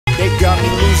they got me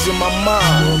losing my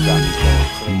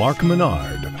mind. Mark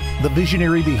Minard, the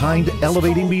visionary behind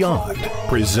Elevating Beyond,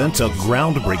 presents a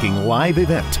groundbreaking live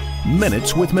event,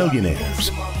 Minutes with Millionaires.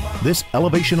 This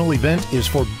elevational event is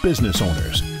for business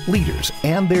owners, leaders,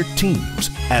 and their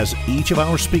teams, as each of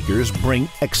our speakers bring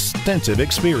extensive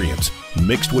experience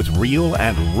mixed with real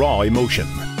and raw emotion.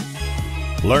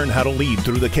 Learn how to lead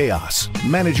through the chaos,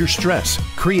 manage your stress,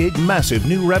 create massive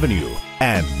new revenue,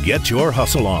 and get your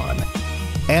hustle on.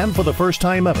 And for the first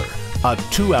time ever, a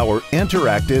 2-hour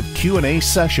interactive Q&A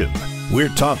session. We're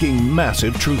talking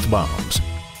massive truth bombs.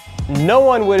 No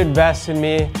one would invest in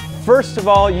me. First of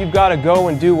all, you've got to go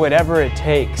and do whatever it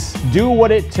takes. Do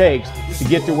what it takes to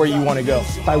get to where you want to go.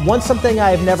 If I want something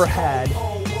I have never had,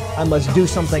 I must do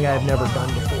something I have never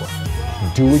done before.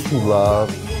 Do what you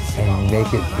love and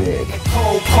make it big.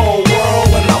 Whole world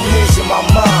when I'm losing my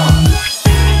mind.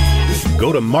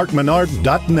 Go to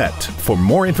markminard.net for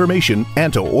more information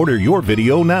and to order your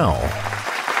video now.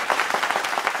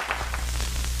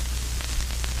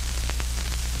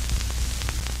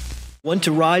 Want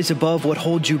to rise above what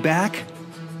holds you back?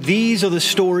 These are the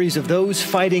stories of those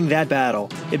fighting that battle.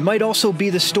 It might also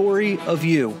be the story of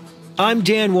you. I'm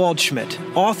Dan Waldschmidt,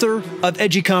 author of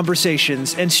Edgy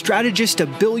Conversations and strategist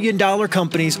of billion-dollar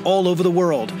companies all over the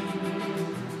world.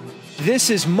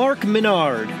 This is Mark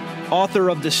Minard, author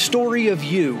of The Story of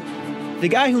You, the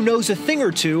guy who knows a thing or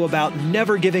two about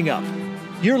never giving up.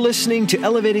 You're listening to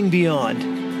Elevating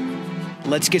Beyond.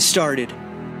 Let's get started.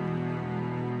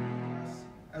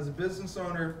 As a business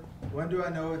owner, when do I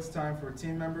know it's time for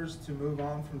team members to move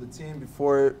on from the team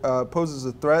before it poses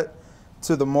a threat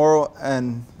to the moral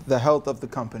and the health of the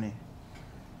company?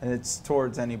 And it's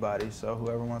towards anybody, so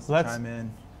whoever wants to chime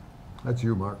in. That's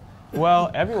you, Mark.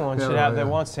 Well, everyone should have that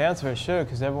wants to answer it, should,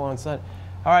 because everyone's done.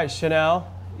 All right,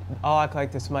 Chanel, I'll act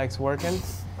like this mic's working.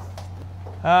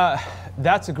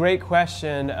 That's a great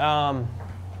question.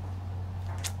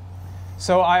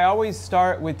 So I always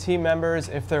start with team members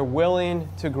if they're willing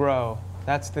to grow.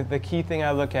 That's the key thing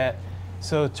I look at.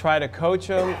 So try to coach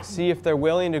them, see if they're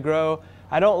willing to grow.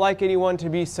 I don't like anyone to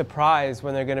be surprised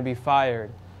when they're going to be fired.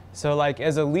 So like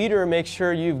as a leader, make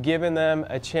sure you've given them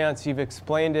a chance. You've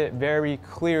explained it very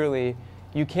clearly.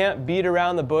 You can't beat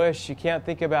around the bush. You can't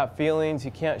think about feelings.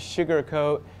 You can't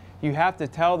sugarcoat. You have to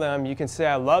tell them, you can say,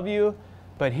 I love you,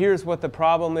 but here's what the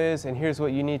problem is and here's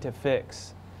what you need to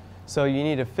fix. So you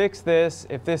need to fix this.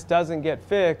 If this doesn't get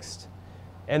fixed,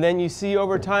 and then you see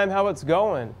over time how it's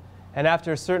going. And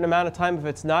after a certain amount of time, if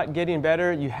it's not getting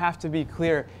better, you have to be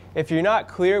clear. If you're not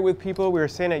clear with people, we were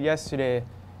saying it yesterday,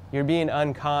 you're being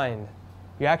unkind.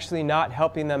 You're actually not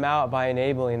helping them out by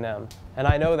enabling them. And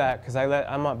I know that because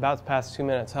I'm about to pass 2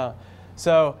 minutes, huh?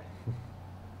 So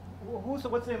What's the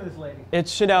name of this lady? it's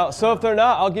Chanel. So if they're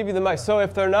not, I'll give you the mic. So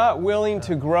if they're not willing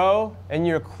to grow and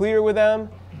you're clear with them,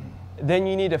 then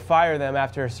you need to fire them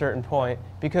after a certain point.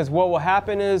 Because what will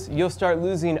happen is you'll start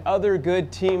losing other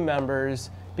good team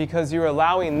members because you're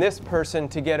allowing this person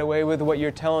to get away with what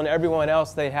you're telling everyone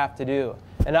else they have to do.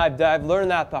 And I've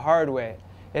learned that the hard way.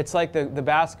 It's like the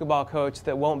basketball coach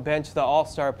that won't bench the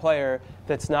all-star player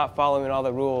that's not following all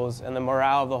the rules, and the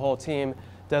morale of the whole team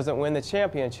doesn't win the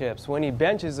championships. When he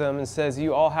benches them and says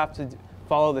you all have to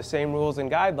follow the same rules and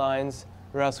guidelines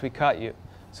or else we cut you.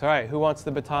 So all right, who wants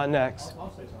the baton next?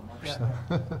 I'll say something.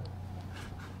 Yeah.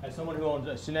 As someone who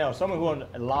owns Chanel, someone who owns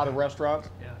a lot of restaurants,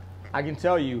 I can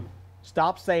tell you,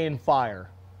 stop saying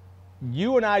fire.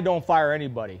 You and I don't fire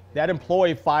anybody. That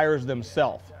employee fires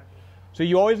themselves. So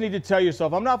you always need to tell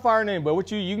yourself, I'm not firing anybody. What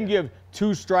you can give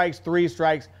 2 strikes, 3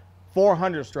 strikes,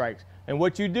 400 strikes. And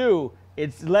what you do,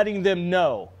 it's letting them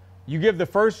know. You give the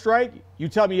first strike, you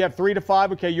tell them you have 3 to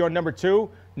 5, okay, you're on number 2.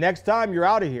 Next time, you're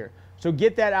out of here. So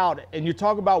get that out. And you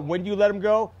talk about when you let them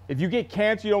go. If you get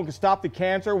cancer, you don't stop the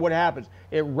cancer, what happens?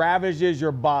 It ravages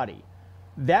your body.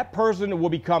 That person will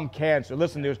become cancer.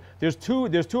 Listen, there's two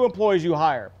employees you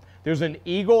hire. There's an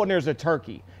eagle and there's a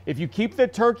turkey. If you keep the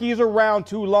turkeys around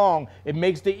too long, it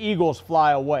makes the eagles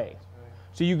fly away.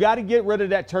 So you got to get rid of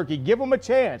that turkey. Give them a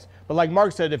chance. But like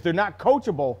Mark said, if they're not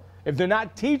coachable, if they're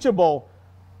not teachable,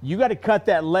 you got to cut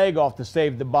that leg off to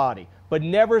save the body. But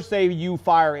never say you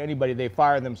fire anybody. They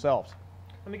fire themselves.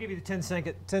 Let me give you the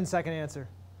 10-second answer.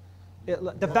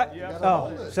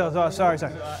 Sorry.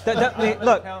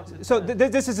 Look, so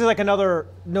this is like another,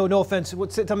 no offense.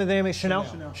 Tell me the name is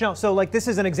Chanel? Chanel. So like this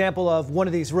is an example of one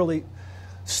of these really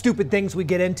stupid things we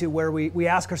get into where we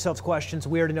ask ourselves questions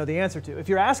we already know the answer to. If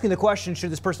you're asking the question,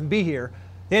 should this person be here?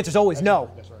 The answer is always no.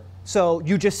 That's right. So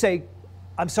you just say,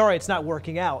 I'm sorry, it's not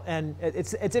working out. And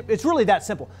it's really that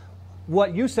simple.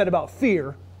 What you said about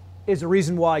fear is the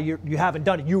reason why you haven't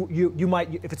done it. You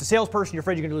might, if it's a salesperson, you're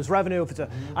afraid you're going to lose revenue. If it's an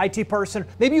IT person,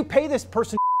 maybe you pay this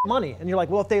person money, and you're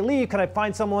like, well, if they leave, can I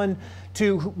find someone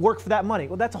to work for that money?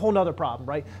 Well, that's a whole nother problem,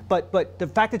 right? But the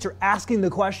fact that you're asking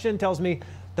the question tells me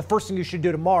the first thing you should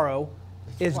do tomorrow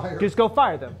is just go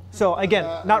fire them. So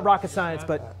again, not rocket science,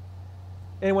 but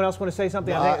anyone else want to say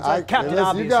something? I think it's like Captain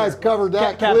Obvious. You guys covered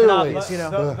that Captain clearly. Obvious, you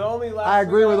know. The only last I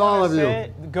agree thing with all of you.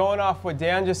 say, going off what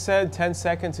Dan just said, 10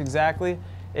 seconds exactly,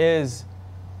 is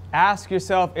ask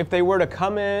yourself, if they were to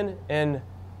come in and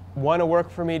want to work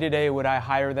for me today, would I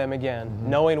hire them again?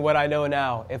 Knowing what I know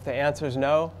now. If the answer is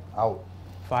no, Out.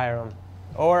 fire them.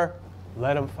 Or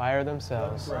let them fire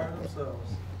themselves. Fire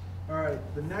themselves. All right,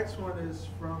 the next one is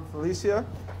from Felicia,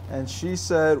 and she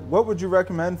said, what would you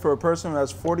recommend for a person who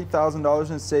has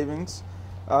 $40,000 in savings?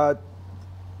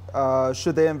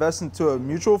 Should they invest into a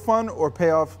mutual fund or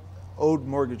pay off owed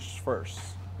mortgages first?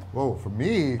 Whoa, for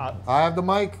me, I have the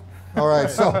mic? All right,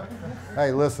 so,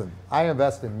 hey, listen, I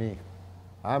invest in me.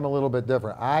 I'm a little bit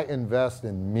different. I invest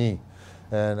in me.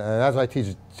 And as I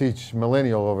teach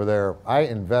millennial over there, I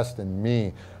invest in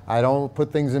me. I don't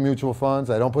put things in mutual funds.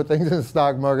 I don't put things in the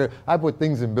stock market. I put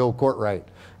things in Bill Courtright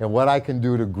and what I can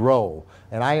do to grow.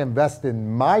 And I invest in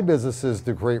my businesses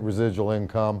to create residual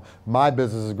income. My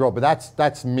businesses grow, but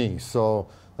that's me. So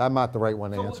I'm not the right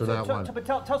one to answer that one. But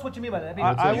tell us what you mean by that.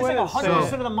 I you're saying wouldn't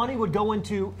 100% of the money would go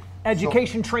into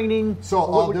education, training. So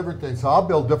all different things. So I'll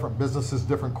build different businesses,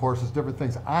 different courses, different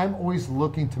things. I'm always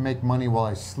looking to make money while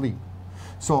I sleep.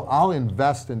 So I'll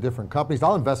invest in different companies.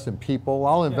 I'll invest in people.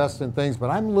 I'll invest in things,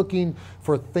 but I'm looking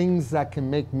for things that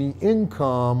can make me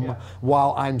income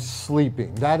while I'm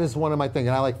sleeping. That is one of my things.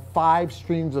 And I like 5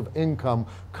 streams of income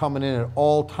coming in at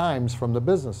all times from the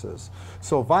businesses.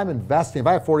 So if I'm investing, if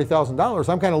I have $40,000,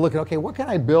 I'm kind of looking, okay, what can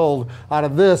I build out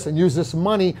of this and use this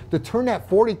money to turn that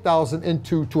 $40,000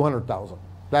 into $200,000?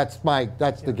 That's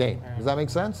the game. Does that make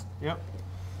sense? Yep.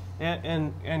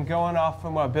 And going off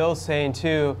from what Bill's saying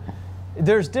too,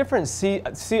 there's different,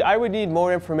 I would need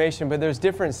more information, but there's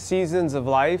different seasons of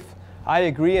life. I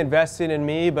agree investing in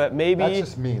me, but maybe... That's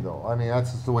just me though. I mean,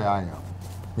 that's just the way I am.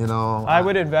 You know, I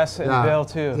would invest in Bill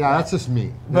too. Yeah, that's just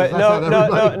me. But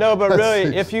no, but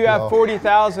really, if you have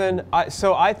 40,000,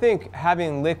 so I think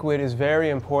having liquid is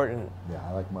very important. Yeah,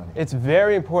 I like money. It's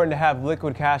very important to have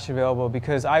liquid cash available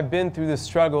because I've been through the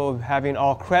struggle of having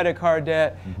all credit card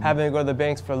debt, having to go to the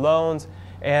banks for loans,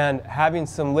 and having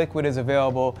some liquid is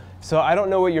available. So I don't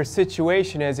know what your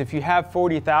situation is. If you have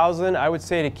 40,000, I would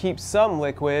say to keep some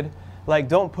liquid. Like,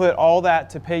 don't put all that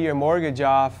to pay your mortgage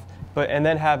off, and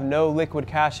then have no liquid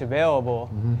cash available.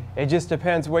 It just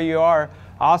depends where you are.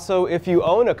 Also, if you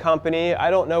own a company, I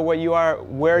don't know where you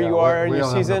are in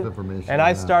your season. And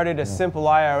I started a simple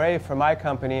IRA for my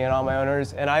company and all my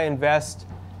owners, and I invest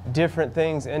different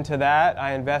things into that.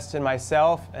 I invest in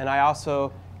myself, and I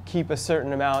also keep a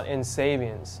certain amount in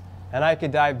savings. And I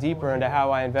could dive deeper into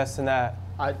how I invest in that.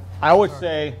 I would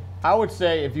say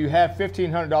if you have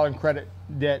 $1,500 in credit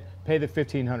debt, pay the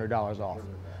 $1,500 off.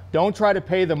 Don't try to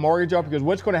pay the mortgage off, because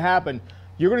what's going to happen,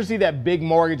 you're going to see that big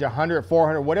mortgage, $100,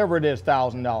 $400, whatever it is,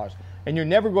 $1,000, and you're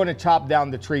never going to chop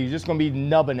down the tree. You're just going to be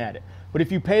nubbing at it. But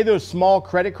if you pay those small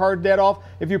credit card debt off,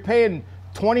 if you're paying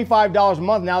 $25 a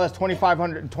month, now that's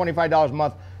 $2,525 a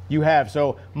month you have.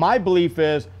 So my belief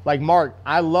is, like Mark,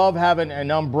 I love having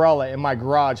an umbrella in my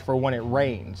garage for when it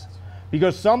rains,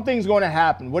 because something's going to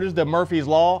happen. What is the Murphy's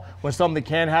Law? When something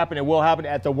can happen, it will happen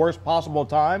at the worst possible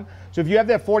time. So if you have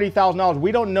that $40,000,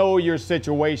 we don't know your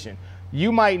situation.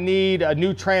 You might need a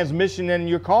new transmission in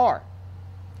your car.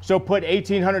 So put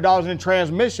 $1,800 in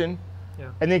transmission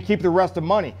and then keep the rest of the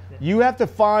money. You have to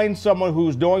find someone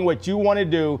who's doing what you want to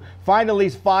do. Find at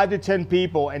least 5 to 10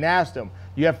 people and ask them.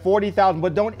 You have 40,000,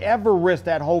 but don't ever risk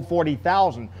that whole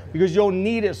 40,000, because you'll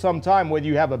need it sometime, whether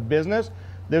you have a business.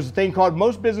 There's a thing called,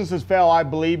 most businesses fail, I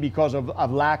believe, because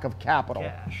of lack of capital.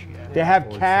 They have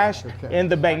cash in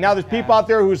the bank. Now there's people out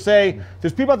there who say,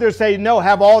 no,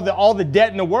 have all the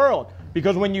debt in the world,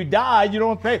 because when you die, you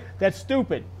don't pay. That's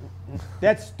stupid.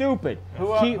 That's stupid.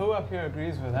 Who up here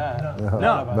agrees with that?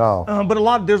 No.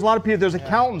 But there's a lot of people. There's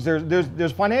accountants.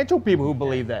 There's financial people who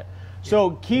believe that.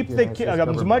 So keep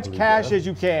as much cash as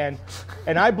you can,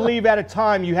 and I believe at a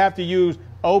time you have to use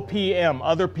OPM,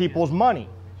 other people's money.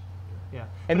 Yeah.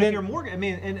 And but then if you're mortgage, I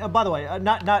mean, and by the way,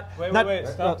 not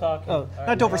stop talking.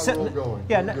 Not to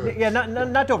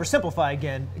not to oversimplify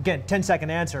again.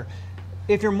 10-second answer.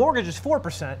 If your mortgage is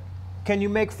 4%, can you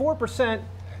make 4%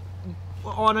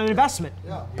 on an investment?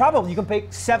 Probably. You can pay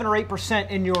 7 or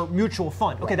 8% in your mutual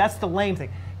fund. Okay, that's the lame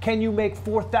thing. Can you make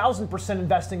 4,000%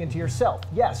 investing into yourself?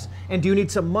 Yes. And do you need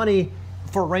some money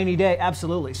for a rainy day,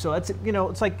 absolutely. So that's, you know,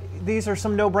 it's like these are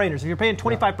some no-brainers. If you're paying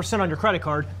 25% on your credit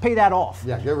card, pay that off.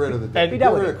 Yeah, get rid of the debt. Be Get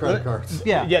done rid with of it. credit cards.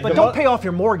 Yeah, but don't pay off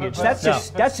your mortgage. That's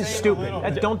just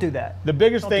stupid. Don't do that. The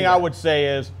biggest thing I would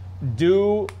say is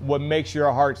do what makes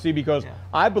your heart see, because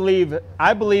I believe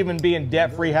in being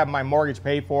debt-free, having my mortgage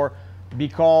paid for,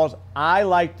 because I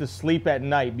like to sleep at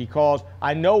night, because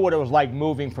I know what it was like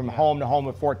moving from home to home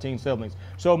with 14 siblings.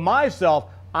 So myself,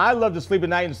 I love to sleep at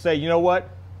night and say, you know what?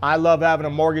 I love having a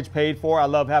mortgage paid for. I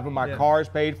love having my cars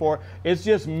paid for. It's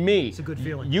just me. It's a good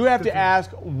feeling. You have to ask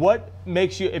what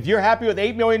makes you, if you're happy with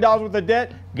 $8 million worth of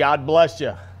debt, God bless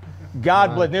you.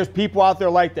 God bless. There's people out there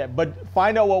like that. But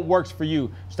find out what works for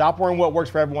you. Stop worrying what works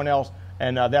for everyone else.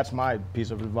 And that's my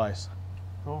piece of advice.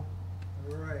 Cool.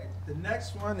 All right. The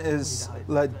next one is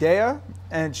Ladea.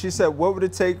 And she said, what would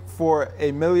it take for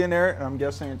a millionaire, and I'm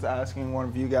guessing it's asking one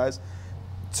of you guys,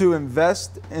 to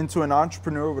invest into an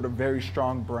entrepreneur with a very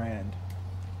strong brand?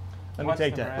 Let me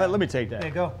take that. Let me take that. There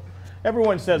you go.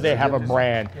 Everyone says they have a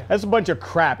brand. That's a bunch of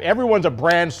crap. Everyone's a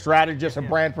brand strategist, a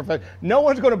brand professional. No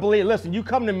one's going to believe. Listen, you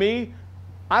come to me,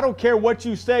 I don't care what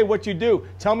you say, what you do.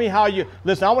 Tell me how you,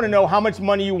 listen, I want to know how much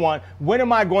money you want. When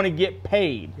am I going to get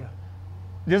paid?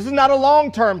 This is not a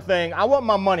long-term thing. I want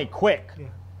my money quick.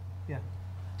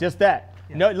 Just that.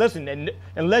 No, listen,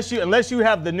 unless you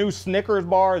have the new Snickers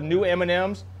bar, the new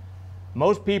M&Ms,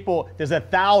 most people, there's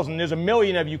 1,000, there's 1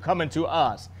 million of you coming to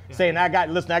us saying, I got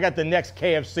the next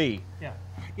KFC.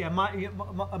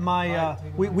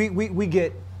 We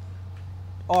get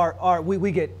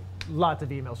we get lots of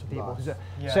emails from people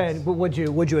saying, would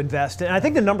you invest? And I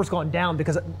think the number's gone down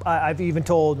because I've even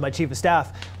told my chief of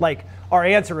staff, like, our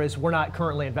answer is we're not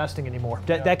currently investing anymore.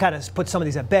 That kind of puts some of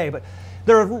these at bay. But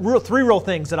there are three real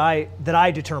things that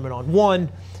I determine on. One,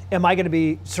 am I going to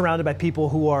be surrounded by people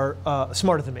who are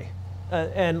smarter than me?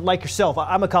 And like yourself,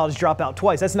 I'm a college dropout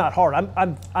twice. That's not hard.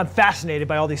 I'm fascinated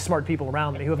by all these smart people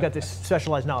around me who have got this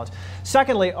specialized knowledge.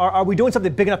 Secondly, are we doing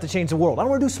something big enough to change the world? I don't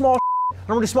want to do small. I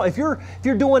don't want to do small. If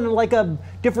you're doing like a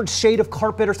different shade of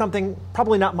carpet or something,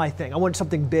 probably not my thing. I want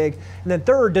something big. And then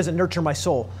third, does it nurture my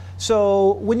soul?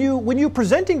 So when you're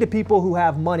presenting to people who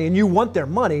have money and you want their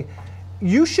money,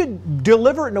 you should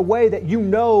deliver it in a way that you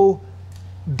know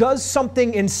does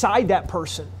something inside that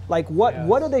person. Like what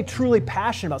are they truly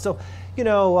passionate about? So, you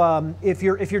know, if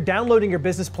you're downloading your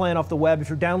business plan off the web, if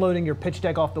you're downloading your pitch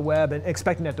deck off the web and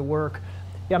expecting that to work,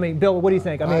 I mean, Bill, what do you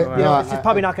think? I mean, it's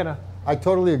probably not going to. I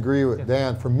totally agree with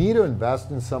Dan. For me to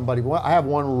invest in somebody, I have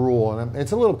one rule, and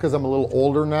it's a little because I'm a little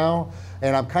older now,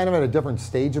 and I'm kind of at a different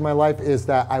stage in my life, is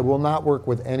that I will not work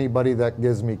with anybody that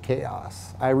gives me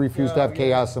chaos. I refuse to have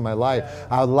chaos in my life.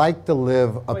 I would like to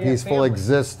live a peaceful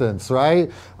existence,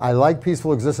 right? I like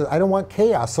peaceful existence. I don't want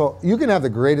chaos. So you can have the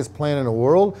greatest plan in the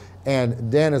world,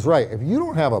 and Dan is right. If you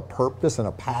don't have a purpose and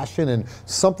a passion and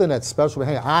something that's special,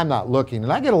 hey, I'm not looking.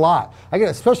 And I get a lot. I get,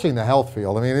 especially in the health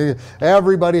field. I mean,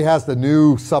 everybody has the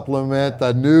new supplement,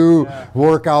 the new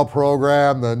workout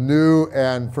program,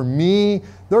 and for me,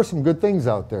 there are some good things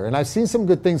out there. And I've seen some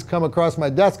good things come across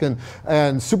my desk,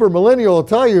 and Super Millennial will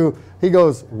tell you, he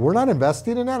goes, we're not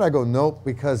investing in that? I go, nope,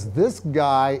 because this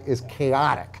guy is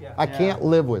chaotic. I can't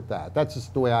live with that. That's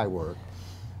just the way I work.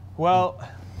 Well,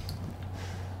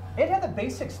 it had the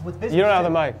basics with business. You don't have the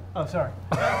mic. Oh, sorry.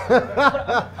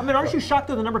 I mean, aren't you shocked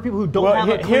at the number of people who don't have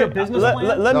a clear business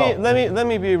plan? Let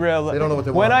me be real. They don't know what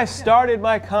they want. When I started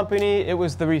my company, it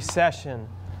was the recession.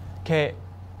 Okay,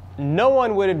 no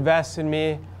one would invest in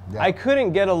me. Yeah. I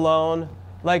couldn't get a loan.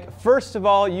 Like, first of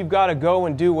all, you've got to go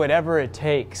and do whatever it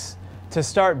takes to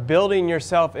start building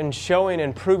yourself and showing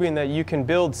and proving that you can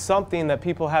build something that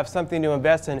people have something to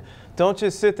invest in. Don't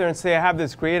just sit there and say, I have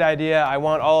this great idea, I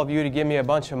want all of you to give me a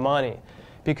bunch of money.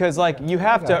 Because like you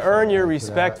have to earn your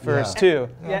respect first too.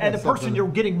 Yeah, and the person you're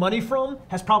getting money from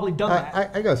has probably done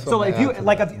that. I got so like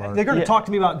if they're going to talk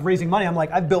to me about raising money, I'm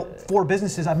like, I've built 4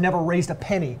 businesses, I've never raised a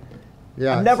penny.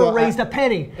 Yeah, I've never raised a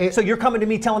penny. So you're coming to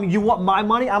me telling me you want my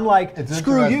money? I'm like,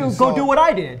 screw you, go do what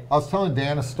I did. I was telling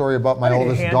Dan a story about my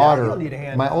oldest daughter. You don't need a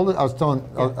handout. I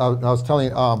was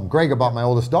telling Greg about my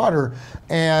oldest daughter,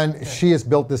 and she has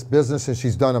built this business and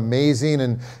she's done amazing,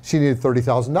 and she needed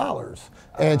 $30,000.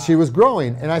 And she was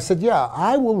growing. And I said, yeah,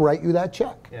 I will write you that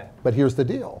check. Yeah. But here's the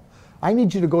deal. I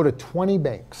need you to go to 20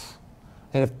 banks.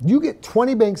 And if you get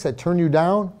 20 banks that turn you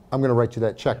down, I'm going to write you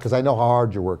that check because I know how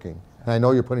hard you're working. And I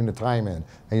know you're putting the time in,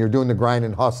 and you're doing the grind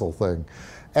and hustle thing.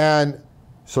 And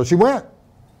so she went.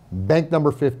 Bank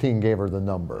number 15 gave her the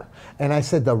number. And I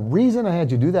said, the reason I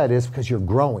had you do that is because you're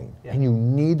growing. Yeah. And you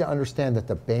need to understand that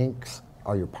the banks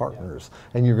are your partners.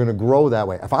 Yeah. And you're going to grow that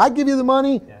way. If I give you the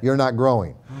money, you're not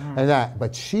growing. Mm-hmm.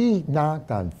 But she knocked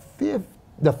on the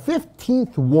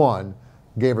 15th one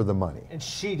gave her the money. And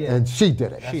she did. And she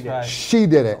did it. She did. Right. She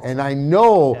did it. And I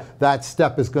know that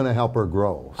step is going to help her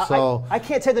grow. So I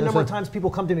can't tell you the number of times people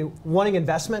come to me wanting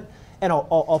investment, and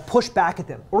I'll push back at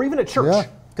them, or even at church.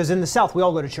 Because in the South, we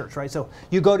all go to church, right? So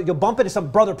you'll bump into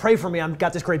some brother, pray for me, I've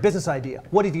got this great business idea.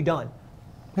 What have you done?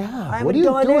 Yeah. I haven't What are you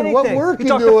done doing? anything. What work you you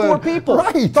talk doing? to 4 people.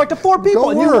 Right. You talk to 4 people, Go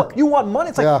and work. you want money.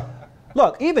 It's like,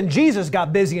 look, even Jesus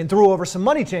got busy and threw over some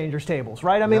money changers tables,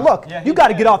 right? I mean, look, you got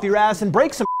to get off your ass and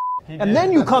break some. And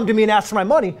then you come to me and ask for my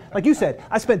money. Like you said,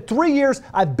 I spent 3 years,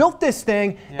 I built this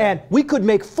thing, and we could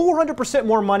make 400%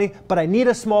 more money, but I need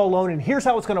a small loan, and here's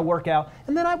how it's going to work out.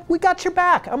 And then we got your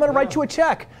back. I'm going to write you a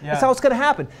check. That's how it's going to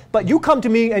happen. But you come to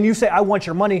me and you say, I want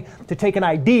your money to take an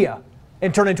idea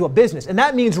and turn it into a business. And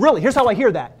that means really, here's how I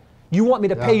hear that. You want me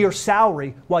to pay your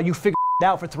salary while you figure it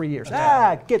out for 3 years.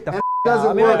 Get the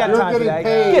doesn't I work. got You're time for getting that.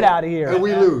 paid, Get out of here. and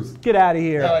we lose. Get out of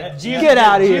here. Jesus Get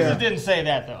out of here. Jesus didn't say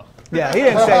that, though. Yeah, he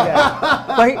didn't say that.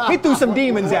 But he threw some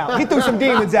demons out. He threw some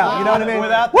demons out. You know what I mean?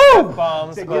 Without Woo! the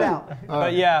bombs. Get out.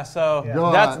 But yeah, so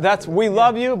Go that's we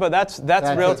love you, but that's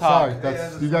real it. talk. Sorry,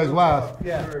 that's, you guys laugh.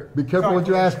 Be careful what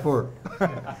you ask for.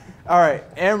 All right,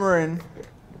 Amarin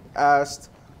asked,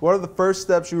 what are the first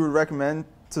steps you would recommend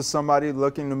to somebody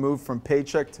looking to move from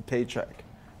paycheck to paycheck?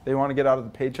 They want to get out of the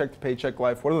paycheck to paycheck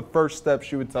life. What are the first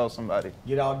steps you would tell somebody?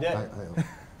 Get out of debt.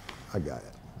 I got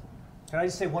it. Can I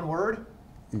just say one word?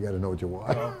 You got to know what you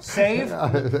want. Save.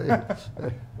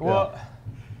 Well,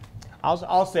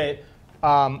 I'll say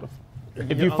it.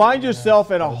 If you find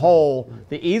yourself in a hole,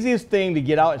 the easiest thing to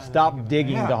get out is stop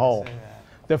digging the hole.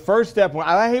 The first step,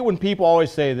 I hate when people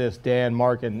always say this, Dan,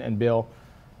 Mark, and Bill,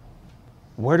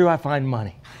 where do I find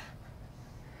money?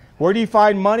 Where do you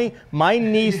find money? My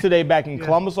niece today back in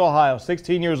Columbus, Ohio,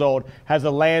 16 years old, has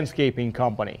a landscaping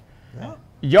company.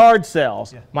 Yard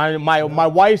sales. My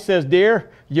wife says,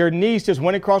 dear, your niece just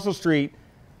went across the street.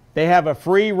 They have a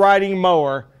free riding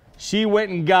mower. She went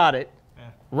and got it,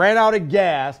 ran out of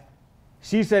gas.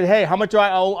 She said, hey, how much do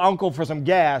I owe Uncle for some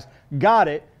gas? Got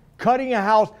it. Cutting a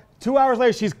house. 2 hours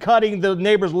later, she's cutting the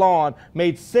neighbor's lawn,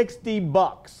 made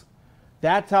 $60.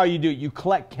 That's how you do it. You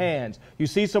collect cans. You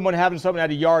see someone having something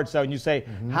at a yard sale, and you say,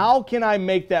 how can I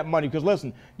make that money? Because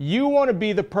listen, you want to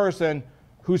be the person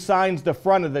who signs the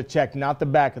front of the check, not the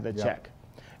back of the check.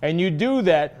 And you do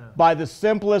that by the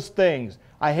simplest things.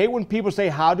 I hate when people say,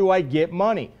 how do I get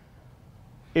money?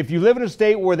 If you live in a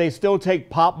state where they still take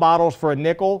pop bottles for a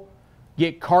nickel,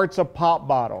 get carts of pop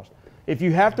bottles. If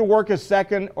you have to work a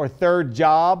second or third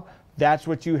job, that's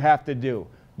what you have to do.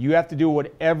 You have to do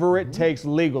whatever it takes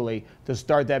legally to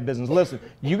start that business. Listen,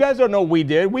 you guys don't know what we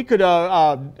did. We could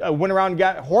went around and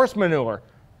got horse manure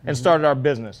and started our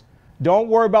business. Don't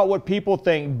worry about what people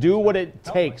think. Do what it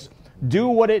takes. Do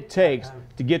what it takes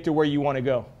to get to where you want to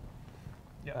go.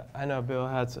 Yeah, I know Bill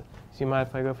had some. Do you mind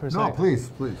if I go for a second? No, please,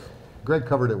 please. Greg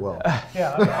covered it well. I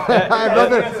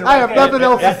have nothing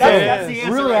else to say.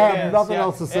 Really, I have nothing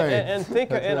else to say. And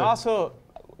think, and also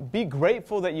be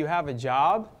grateful that you have a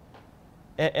job,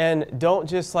 and don't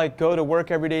just like go to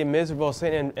work every day miserable,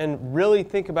 and really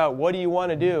think about what do you want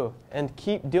to do, and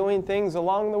keep doing things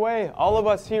along the way. All of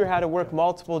us here had to work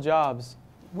multiple jobs.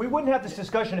 We wouldn't have this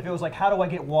discussion if it was like, how do I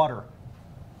get water?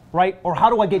 Right? Or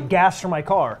how do I get gas for my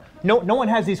car? No one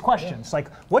has these questions.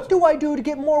 Like, what do I do to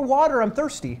get more water? I'm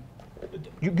thirsty.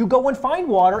 You go and find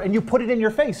water and you put it in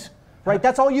your face, right?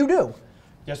 That's all you do.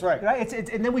 That's right. Right?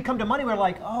 And then we come to money. We're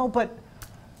like, oh, but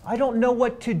I don't know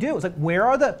what to do. It's like,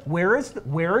 where is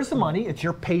the money? It's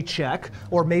your paycheck,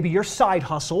 or maybe your side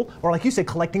hustle, or like you said,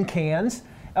 collecting cans.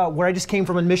 Where I just came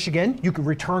from in Michigan, you could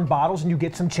return bottles and you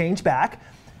get some change back.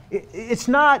 It's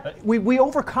not. We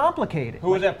overcomplicate it.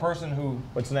 Who was that person who?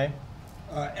 What's the name?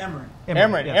 Amarin.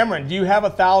 Amarin, do you have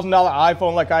a $1,000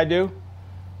 iPhone like I do?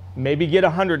 Maybe get a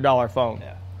 $100 phone.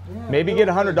 Maybe get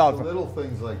a $100 phone. Little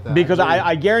things like that. Because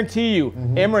I guarantee you,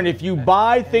 Amarin, if you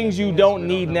buy things you don't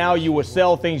need now, you will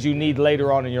sell things you need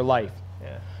later on in your life.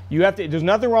 You have to. There's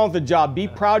nothing wrong with the job. Be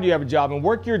proud you have a job and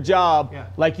work your job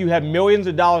like you have millions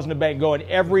of dollars in the bank, going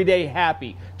every day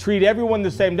happy. Treat everyone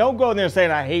the same. Don't go in there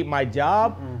saying, I hate my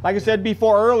job. Like I said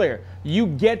before earlier, you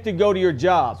get to go to your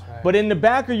job. But in the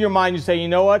back of your mind, you say, you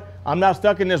know what? I'm not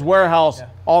stuck in this warehouse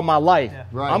all my life.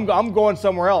 I'm going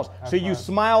somewhere else. So you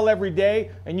smile every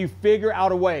day and you figure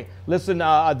out a way. Listen,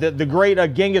 the great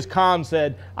Genghis Khan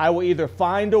said, I will either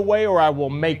find a way or I will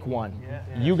make one.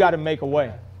 You got to make a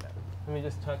way. Let me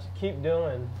just touch. Keep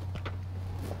doing.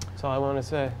 That's all I want to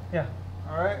say. Yeah.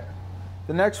 All right.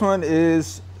 The next one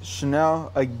is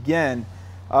Chanel again.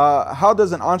 How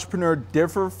does an entrepreneur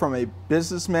differ from a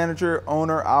business manager,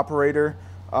 owner, operator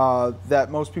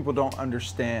that most people don't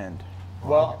understand?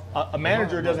 Well, a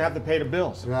manager doesn't have to pay the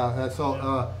bills. Yeah,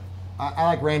 so I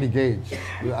like Randy Gage.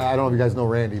 I don't know if you guys know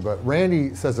Randy, but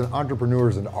Randy says an entrepreneur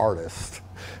is an artist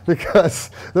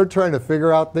because they're trying to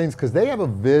figure out things because they have a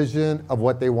vision of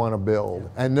what they want to build.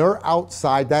 And they're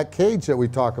outside that cage that we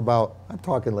talk about. I'm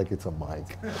talking like it's a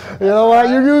mic. You know what?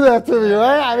 You do that to me,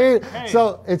 right? I mean,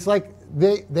 so it's like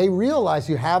they realize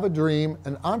you have a dream.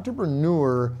 An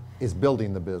entrepreneur is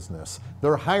building the business.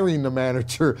 They're hiring the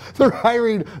manager. They're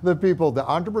hiring the people. The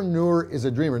entrepreneur is a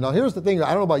dreamer. Now, here's the thing. I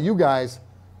don't know about you guys.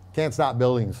 Can't stop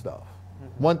building stuff.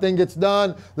 One thing gets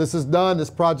done. This is done. This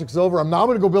project's over. I'm now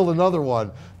going to go build another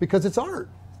one because it's art.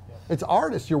 It's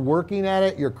artists. You're working at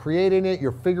it. You're creating it.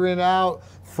 You're figuring it out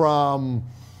from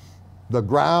the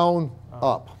ground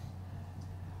up.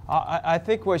 I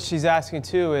think what she's asking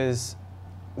too is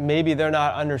maybe they're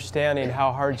not understanding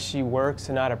how hard she works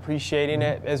and not appreciating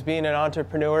it as being an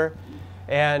entrepreneur.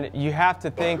 And you have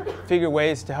to figure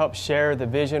ways to help share the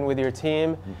vision with your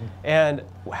team. And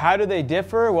how do they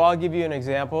differ? Well, I'll give you an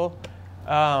example.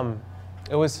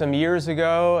 It was some years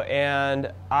ago,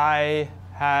 and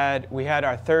we had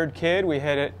our third kid. We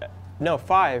had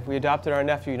five. We adopted our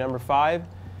nephew, number 5.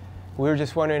 We were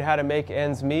just wondering how to make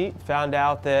ends meet. Found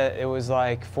out that it was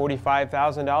like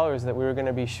 $45,000 that we were going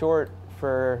to be short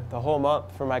for the whole month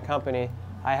for my company.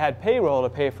 I had payroll to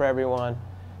pay for everyone.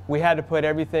 We had to put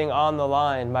everything on the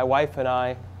line, my wife and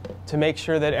I, to make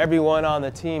sure that everyone on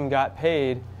the team got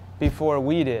paid before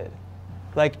we did.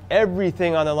 Like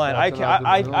everything on the line.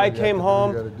 I came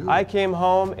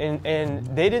home and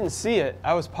they didn't see it.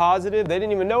 I was positive. They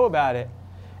didn't even know about it.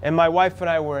 And my wife and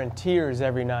I were in tears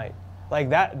every night. Like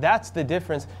that's the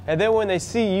difference. And then when they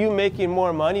see you making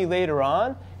more money later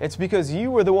on, it's because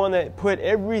you were the one that put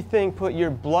your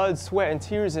blood, sweat, and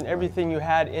tears and everything you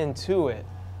had into it.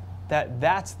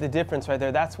 That's the difference right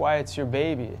there. That's why it's your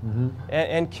baby.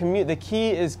 And the key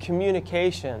is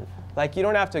communication. Like you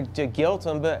don't have to guilt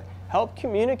them, but help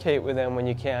communicate with them when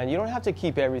you can. You don't have to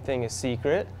keep everything a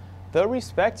secret. They'll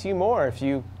respect you more if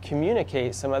you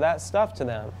communicate some of that stuff to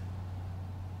them.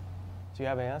 Do you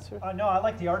have an answer? No, I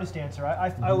like the artist answer.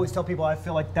 I always tell people I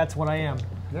feel like that's what I am.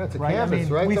 Yeah, it's a canvas,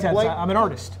 right? I'm an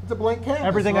artist. It's a blank canvas.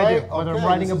 Everything right? I do, whether I'm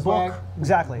writing a book,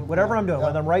 exactly, whatever I'm doing,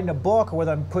 whether I'm writing a book or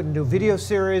whether I'm putting into a video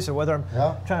series or whether I'm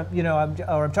trying, I'm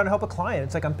trying to help a client.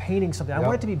 It's like I'm painting something. I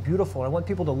want it to be beautiful. I want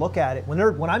people to look at it.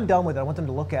 When I'm done with it, I want them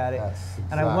to look at it,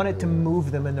 and I want it to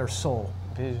move them in their soul.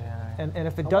 And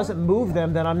if it doesn't move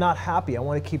them, then I'm not happy. I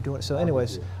want to keep doing it. So,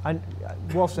 anyways,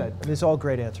 well said. These are all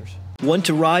great answers. Want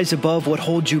to rise above what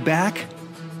holds you back?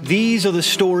 These are the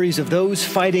stories of those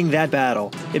fighting that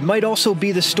battle. It might also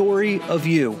be the story of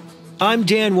you. I'm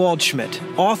Dan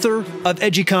Waldschmidt, author of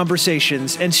Edgy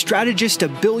Conversations and strategist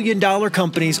of billion-dollar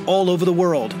companies all over the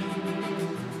world.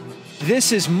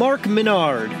 This is Mark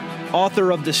Minard,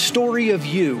 author of The Story of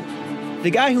You,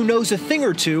 the guy who knows a thing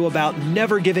or two about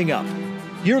never giving up.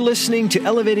 You're listening to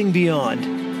Elevating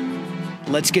Beyond.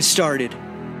 Let's get started.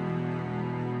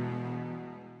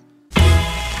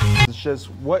 It's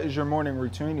just, what is your morning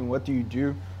routine and what do you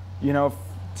do,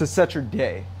 to set your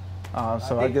day?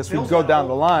 So I guess we go down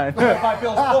the line. By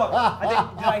Bill's book.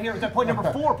 Did I hear, is that point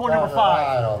number 4 or point number 5?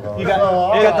 I don't know. You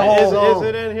got the whole. Is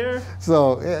it in here?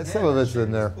 So yeah, some of it's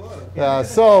in there.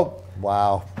 So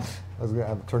wow, I was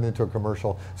gonna turn into a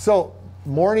commercial. So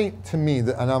morning to me,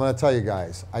 and I'm going to tell you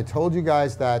guys, I told you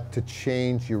guys that to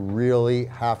change, you really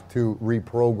have to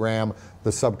reprogram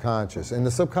the subconscious, and the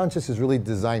subconscious is really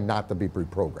designed not to be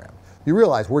reprogrammed. You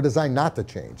realize we're designed not to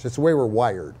change. It's the way we're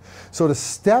wired. So to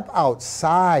step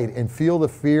outside and feel the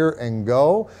fear and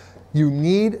go, you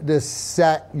need to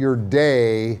set your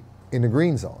day in the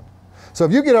green zone. So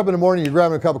if you get up in the morning, you're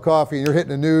grabbing a cup of coffee and you're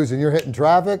hitting the news and you're hitting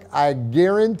traffic, I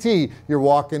guarantee you're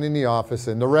walking in the office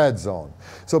in the red zone.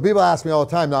 So people ask me all the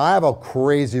time, now I have a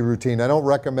crazy routine. I don't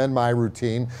recommend my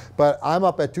routine, but I'm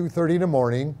up at 2:30 in the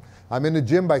morning. I'm in the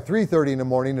gym by 3:30 in the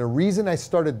morning. The reason I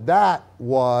started that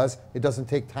was it doesn't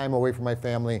take time away from my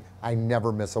family. I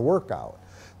never miss a workout.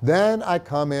 Then I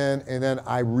come in and then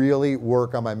I really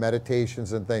work on my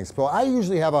meditations and things. So I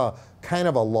usually have a kind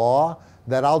of a law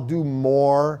that I'll do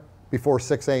more before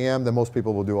 6 a.m. than most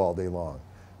people will do all day long.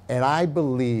 And I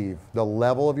believe the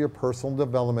level of your personal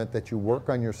development that you work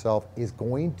on yourself is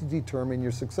going to determine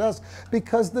your success,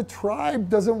 because the tribe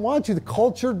doesn't want you. The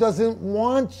culture doesn't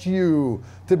want you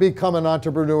to become an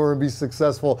entrepreneur and be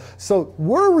successful. So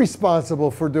we're responsible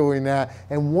for doing that.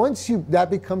 And once that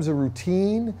becomes a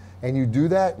routine and you do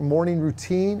that morning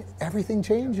routine, everything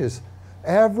changes.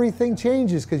 Everything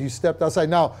changes because you stepped outside.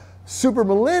 Now, Super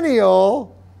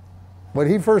Millennial, when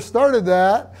he first started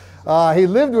that, He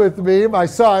lived with me, my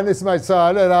son. This is my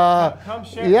son,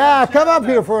 and come up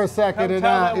here for a second,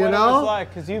 and you know.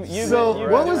 Like,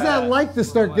 what was that like to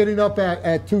start getting up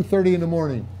at 2:30 in the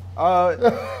morning?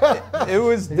 It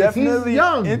was definitely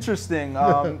interesting.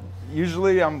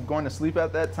 Usually I'm going to sleep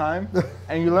at that time,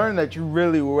 and you learn that you're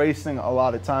really wasting a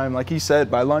lot of time. Like he said,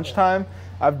 by lunchtime,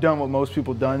 I've done what most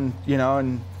people done, you know,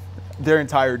 in their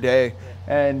entire day.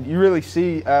 And you really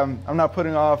see, I'm not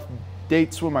putting off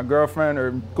dates with my girlfriend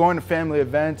or going to family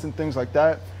events and things like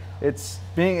that. It's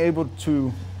being able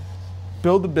to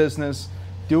build a business,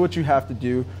 do what you have to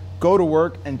do, go to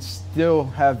work, and still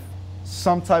have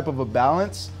some type of a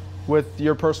balance with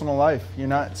your personal life. You're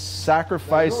not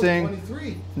sacrificing.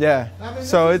 23. Yeah.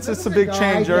 So it's a big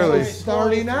change early.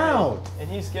 Starting out. And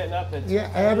he's getting up at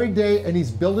every day, and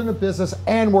he's building a business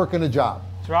and working a job.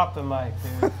 Drop the mic,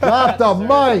 dude. Drop the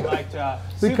mic.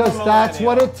 Because that's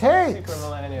what it takes. Super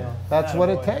millennial. That's what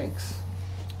it takes.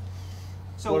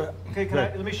 So, okay,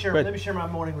 let me share my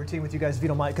morning routine with you guys if you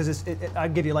don't mind, because I'll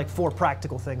give you like 4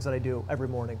 practical things that I do every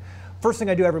morning. First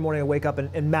thing I do every morning, I wake up,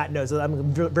 and Matt knows that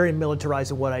I'm very militarized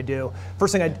in what I do.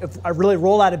 First thing, if I really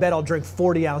roll out of bed, I'll drink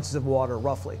 40 ounces of water,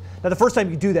 roughly. Now, the first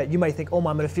time you do that, you might think, oh,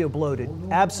 I'm going to feel bloated.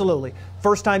 Absolutely.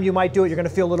 First time you might do it, you're going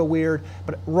to feel a little weird.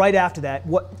 But right after that,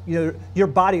 your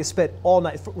body is spent all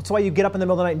night. That's why you get up in the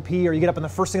middle of the night and pee, or you get up in the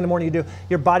first thing in the morning you do.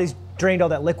 Your body's drained all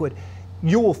that liquid.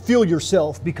 You will feel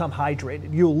yourself become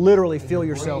hydrated. You'll literally feel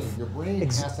yourself. Your brain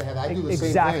has to have. I do the same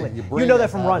exactly. thing. You know that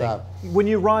from running. When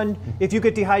you run, if you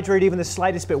get dehydrated even the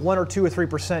slightest bit, 1 or 2 or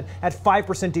 3%, at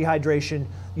 5% dehydration,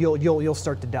 you'll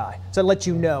start to die. So I let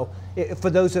you know. For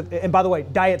those and by the way,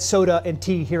 diet soda and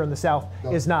tea here in the South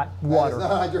is not water.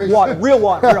 Water, real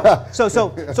water. Real. So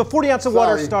 40 ounces of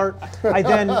water start. I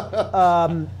then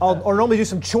I'll normally do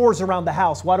some chores around the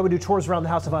house. Why do we do chores around the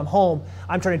house if I'm home?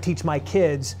 I'm trying to teach my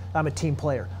kids. I'm a team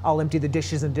player. I'll empty the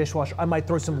dishes in the dishwasher. I might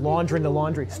throw some laundry in the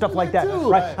laundry, stuff like that.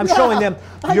 Right? I'm showing them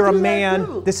you're a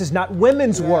man. This is not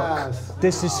women's work.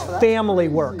 This is family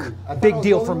work. Big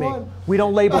deal for me. We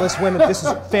don't label this women. This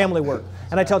is family work.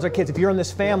 And I tell our kids, if you're in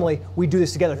this family, we do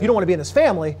this together. If you don't want to be in this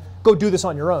family, go do this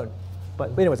on your own.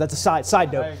 But anyways, that's a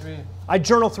side note. I agree. I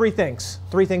journal 3 things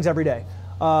every day.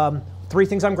 3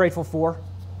 things I'm grateful for,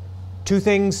 2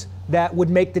 things that would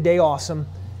make the day awesome,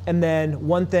 and then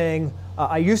 1 thing,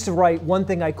 I used to write 1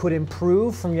 thing I could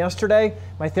improve from yesterday.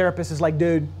 My therapist is like,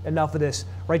 dude, enough of this.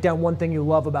 Write down 1 thing you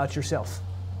love about yourself.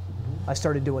 I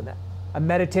started doing that. I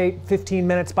meditate 15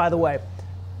 minutes, by the way.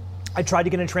 I tried to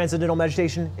get in transcendental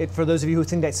meditation. For those of you who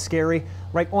think that's scary,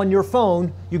 right on your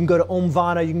phone, you can go to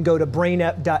Omvana, you can go to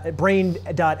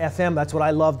brain.fm. That's what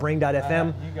I love,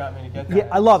 brain.fm. You got me to get that. Yeah,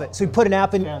 I love it. So you put an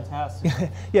app in. Fantastic.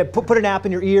 Yeah, put an app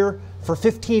in your ear for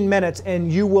 15 minutes, and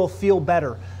you will feel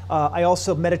better. I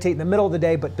also meditate in the middle of the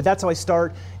day, but that's how I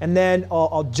start. And then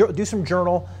I'll do some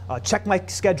journal, check my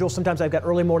schedule. Sometimes I've got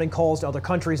early morning calls to other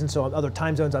countries, and so other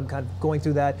time zones. I'm kind of going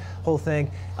through that whole thing.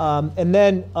 And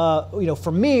then,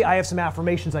 for me, I have some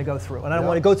affirmations I go through, and I don't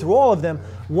want to go through all of them.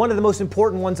 One of the most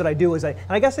important ones that I do is and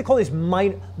I guess they call these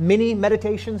mini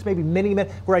meditations, maybe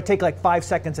where I take like 5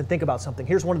 seconds and think about something.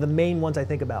 Here's one of the main ones I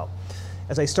think about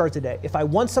as I start today. If I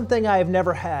want something I have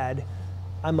never had,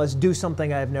 I must do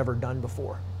something I have never done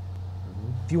before.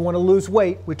 If you want to lose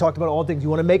weight, we talked about all things. You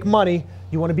want to make money,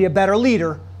 you want to be a better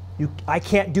leader, I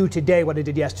can't do today what I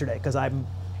did yesterday because I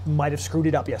might have screwed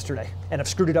it up yesterday. And I've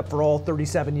screwed it up for all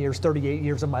 37 years, 38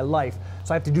 years of my life.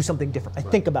 So I have to do something different. I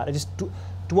think about it. Just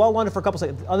dwell on it for a couple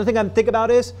seconds. The other thing I think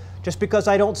about is just because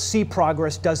I don't see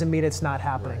progress doesn't mean it's not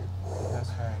happening. That's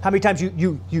right. How many times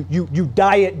you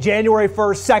diet January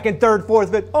 1st, 2nd, 3rd,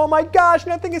 4th, but oh my gosh,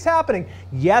 nothing is happening.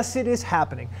 Yes, it is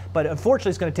happening. But unfortunately,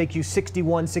 it's going to take you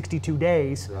 61, 62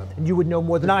 days, and you would know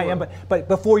more than I am. But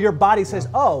before your body says,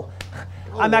 oh,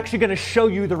 I'm actually going to show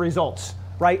you the results.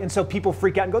 Right? And so people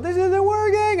freak out and go, this isn't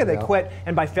working, and they quit.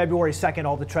 And by February 2nd,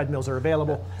 all the treadmills are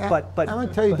available. But I'm going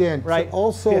to tell you, Dan, right? So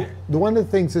also, one of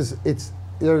the things is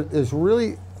there is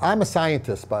really, I'm a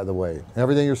scientist, by the way.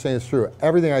 Everything you're saying is true.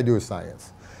 Everything I do is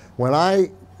science. When I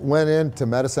went into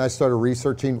medicine, I started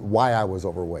researching why I was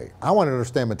overweight. I want to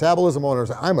understand metabolism.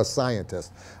 I'm a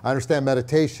scientist. I understand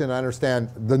meditation. I understand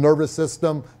the nervous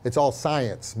system. It's all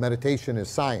science. Meditation is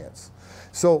science.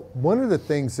 So one of the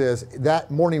things is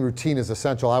that morning routine is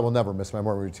essential. I will never miss my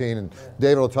morning routine. And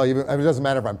David will tell you, it doesn't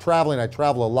matter if I'm traveling, I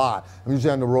travel a lot. I'm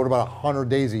usually on the road about 100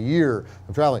 days a year.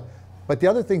 I'm traveling. But the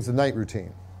other thing's the night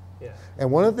routine. Yeah. And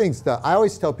one of the things that I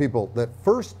always tell people, that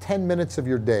first 10 minutes of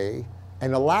your day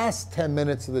and the last 10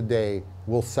 minutes of the day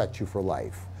will set you for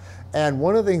life. And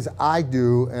one of the things I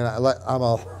do, and I'm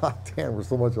a, damn, we're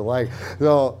so much alike.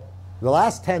 So The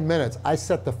last 10 minutes, I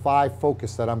set the 5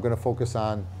 focus that I'm going to focus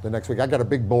on the next week. I got a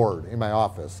big board in my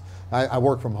office. I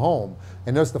work from home,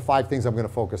 and there's the 5 things I'm going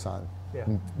to focus on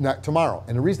tomorrow.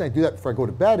 And the reason I do that before I go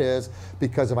to bed is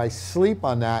because if I sleep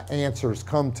on that, answers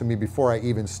come to me before I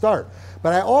even start.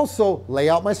 But I also lay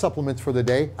out my supplements for the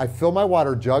day. I fill my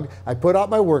water jug. I put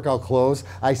out my workout clothes.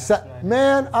 I set,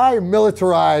 man, I am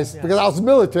militarized because I was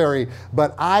military,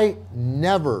 but I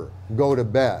never go to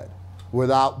bed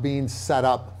without being set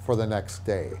up for the next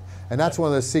day. And that's one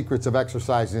of the secrets of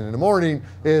exercising in the morning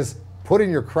is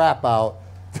putting your crap out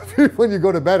when you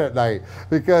go to bed at night.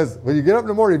 Because when you get up in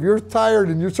the morning, if you're tired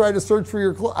and you're trying to search for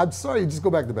your clothes, I'm sorry, you just go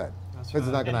back to bed. It's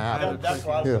not going to happen. That's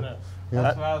what I was going to.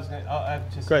 That's what I was going to. I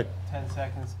have just 10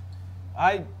 seconds.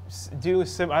 I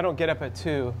don't get up at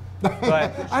 2,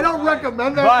 but I don't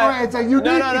recommend that. It's a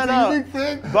unique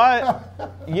thing.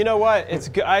 But you know what? It's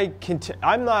good.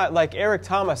 I'm not like Eric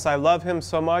Thomas. I love him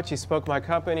so much. He spoke my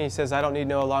company. He says I don't need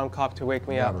no alarm clock to wake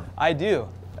me up. I do,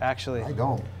 actually. I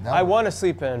don't. Never. I want to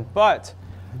sleep in, but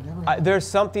there's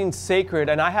something sacred,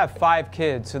 and I have 5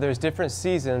 kids, so there's different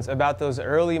seasons about those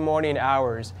early morning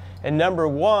hours. And number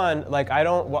one, like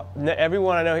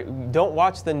everyone I know, don't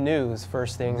watch the news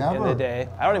first thing in the day.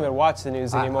 I don't even watch the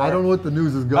news anymore. I don't know what the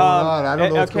news is going on. I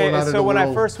don't know what's going on in the world. So when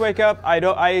I first wake up, I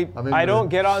don't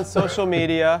get on social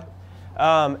media.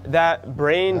 That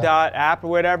Brain Dot app or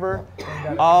whatever,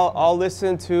 I'll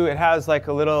listen to. It has like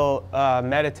a little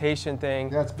meditation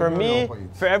thing. For me,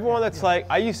 for everyone that's like,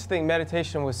 I used to think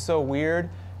meditation was so weird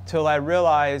till I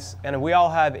realized, and we all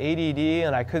have ADD,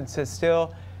 and I couldn't sit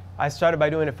still. I started by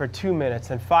doing it for 2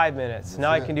 minutes and 5 minutes. Now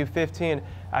I can do 15.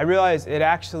 I realized it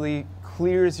actually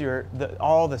clears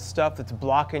all the stuff that's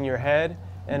blocking your head,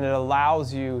 and it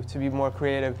allows you to be more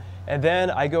creative. And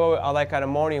then I go like on a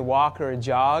morning walk or a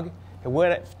jog.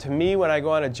 And to me, when I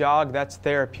go on a jog, that's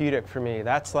therapeutic for me.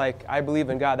 That's like, I believe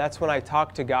in God. That's when I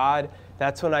talk to God.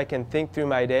 That's when I can think through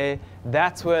my day.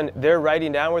 That's when they're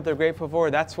writing down what they're grateful for.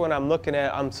 That's when I'm looking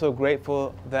at, I'm so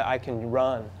grateful that I can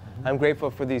run. I'm grateful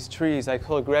for these trees. I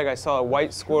told Greg I saw a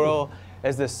white squirrel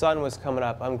as the sun was coming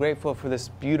up. I'm grateful for this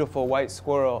beautiful white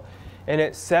squirrel. And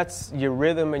it sets your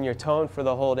rhythm and your tone for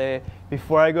the whole day.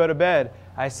 Before I go to bed,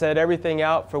 I set everything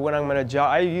out for when I'm going to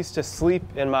jog. I used to sleep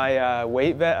in my a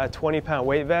 20-pound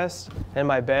weight vest in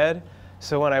my bed.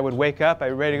 So when I would wake up, I'd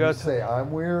be ready to go. You say I'm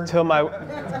weird. Till my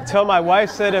wife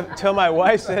said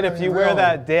if you wear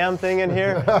that damn thing in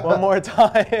here one more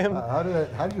time. How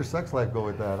did your sex life go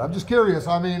with that? I'm just curious.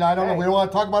 I mean, I don't know. We don't want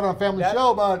to talk about it on a family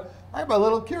show, but I'm a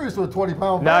little curious with a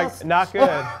 20-pound vest. Not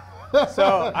good.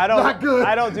 So I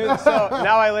don't do so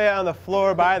now I lay it on the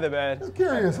floor by the bed. Just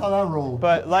curious how that rolled.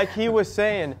 But like he was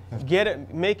saying,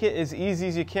 make it as easy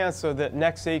as you can so that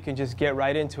next day you can just get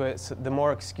right into it. So the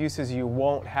more excuses you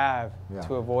won't have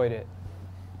to avoid it.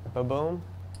 Ba-boom.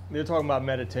 They're talking about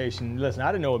meditation. Listen,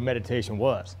 I didn't know what meditation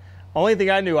was. Only thing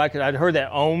I knew, I'd heard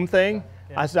that Om thing.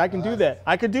 I said, I can do that.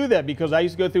 I could do that because I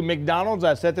used to go through McDonald's.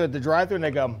 I sat there at the drive-thru and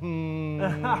they go,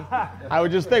 I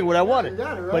would just think what I wanted.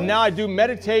 But now I do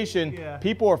meditation.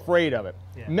 People are afraid of it.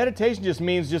 Meditation just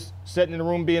means just sitting in the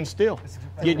room being still,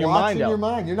 getting your mind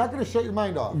out. You're not going to shut your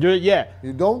mind off.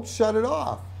 You don't shut it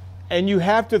off. And you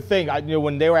have to think,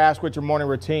 when they were asked what's your morning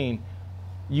routine,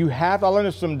 I learned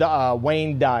this from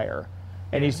Wayne Dyer.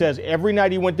 And he says every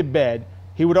night he went to bed,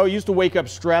 he used to wake up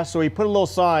stressed, so he put a little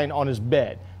sign on his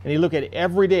bed. And he looked at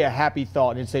every day a happy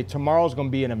thought and he'd say, tomorrow's going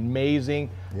to be an amazing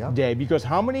day. Because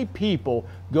how many people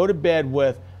go to bed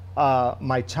with,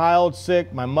 my child's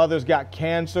sick, my mother's got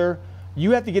cancer?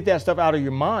 You have to get that stuff out of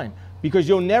your mind because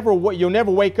you'll never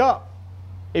wake up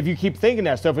if you keep thinking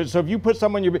that stuff. So if you put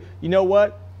someone in your, you know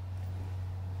what?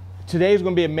 Today's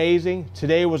going to be amazing.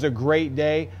 Today was a great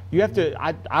day. You have to,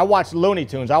 I watched Looney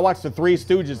Tunes. I watched the Three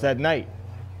Stooges that night.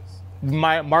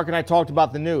 Mark and I talked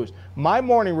about the news. My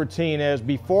morning routine is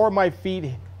before my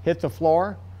feet hit the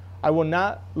floor, I will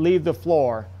not leave the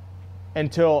floor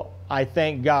until I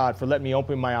thank God for letting me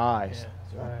open my eyes,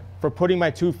 for putting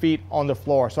my 2 feet on the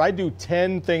floor. So I do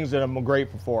 10 things that I'm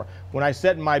grateful for. When I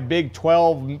sit in my big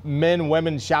 12 men,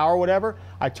 women shower, whatever,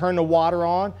 I turn the water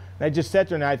on, and I just sit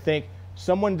there and I think,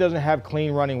 someone doesn't have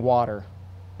clean running water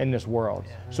in this world.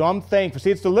 So I'm thankful.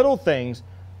 See, it's the little things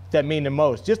that mean the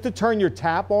most. Just to turn your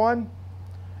tap on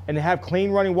and to have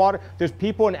clean running water. There's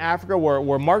people in Africa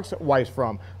where Mark's wife's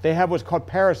from. They have what's called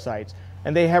parasites,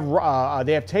 and they have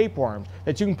tapeworms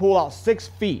that you can pull out 6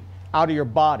 feet out of your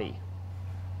body.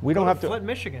 We don't have to. Flint,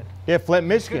 Michigan. Yeah, Flint,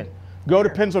 Michigan. Go to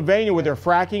Pennsylvania where they're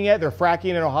fracking it. They're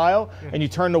fracking in Ohio, and you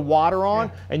turn the water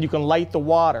on, and you can light the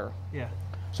water.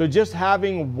 So just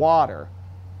having water,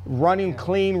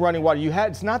 clean running water.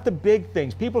 It's not the big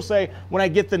things. People say, when I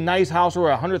get the nice house or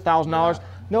 $100,000,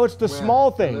 No, it's the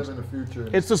small things. Live in the future.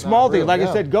 It's the small things. real, Like I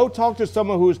yeah. said, go talk to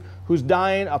someone who's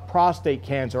dying of prostate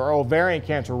cancer or ovarian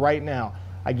cancer right now.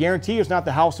 I guarantee you it's not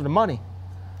the house or the money.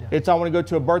 It's I want to go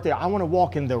to a birthday. I want to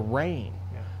walk in the rain.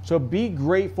 So be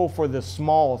grateful for the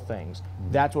small things.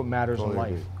 That's what matters in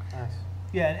life.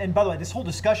 Yeah, and by the way, this whole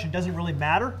discussion doesn't really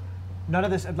matter. None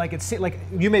of this, like it's like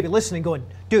you may be listening, going,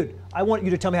 "Dude, I want you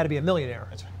to tell me how to be a millionaire."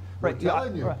 Right?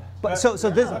 telling you. Right. But so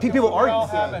this people we all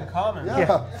argue. have in common.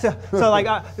 Yeah. So like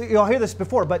you'll hear this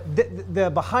before, but the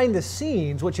behind the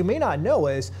scenes, what you may not know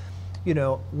is,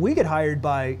 we get hired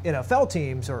by NFL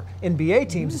teams or NBA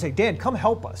teams to say, Dan, come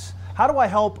help us. How do I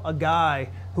help a guy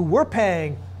who we're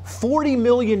paying $40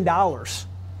 million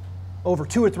over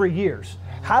 2 or 3 years?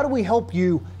 How do we help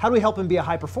you? How do we help him be a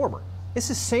high performer? It's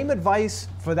the same advice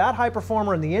for that high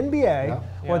performer in the NBA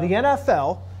or the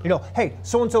NFL. Hey,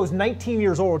 so-and-so is 19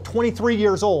 years old or 23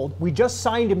 years old. We just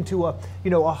signed him to a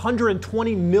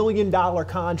 $120 million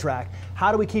contract.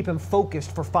 How do we keep him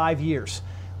focused for 5 years?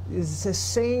 It's the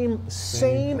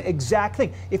same exact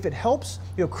thing. If it helps,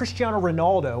 Cristiano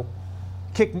Ronaldo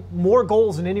kick more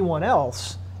goals than anyone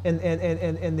else in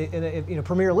the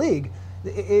Premier League,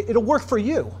 it'll work for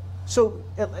you. So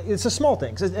it's the small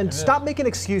things. And stop making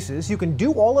excuses. You can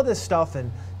do all of this stuff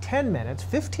in 10 minutes,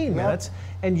 15 minutes,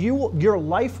 and your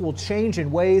life will change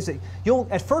in ways that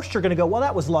at first you're going to go, well,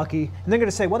 that was lucky. And they're going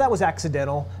to say, well, that was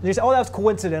accidental. And you say, oh, that was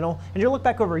coincidental. And you'll look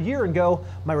back over a year and go,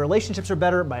 my relationships are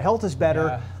better, my health is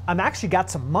better. I'm actually got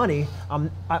some money.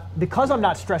 Because I'm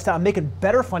not stressed out, I'm making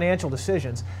better financial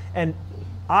decisions. And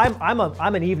I'm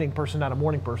an evening person, not a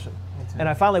morning person. And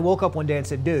I finally woke up one day and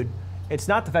said, dude, it's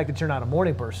not the fact that you're not a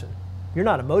morning person. You're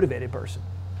not a motivated person.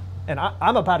 And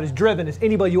I'm about as driven as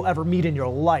anybody you'll ever meet in your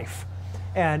life.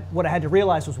 And what I had to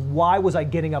realize was, why was I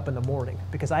getting up in the morning?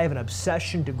 Because I have an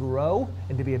obsession to grow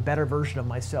and to be a better version of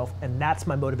myself. And that's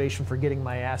my motivation for getting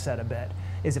my ass out of bed.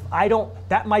 Is if I don't,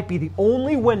 that might be the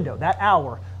only window, that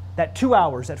hour, that 2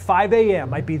 hours at 5 a.m.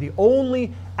 might be the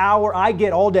only hour I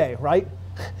get all day, right?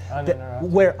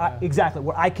 Where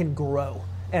I can grow.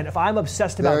 And if I'm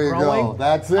obsessed about growing,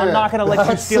 that's it. I'm not going to let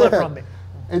you steal it from me.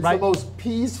 It's right? the most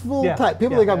peaceful time.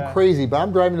 People think I'm crazy, but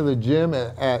I'm driving to the gym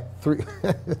at 3.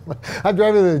 I'm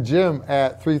driving to the gym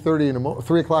at 3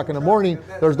 o'clock in the morning.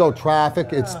 There's no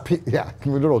traffic. It's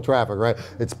no traffic, right?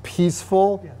 It's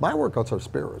peaceful. My workouts are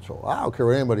spiritual. I don't care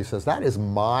what anybody says. That is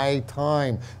my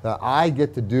time that I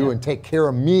get to do and take care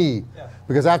of me.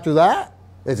 Because after that,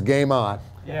 it's game on.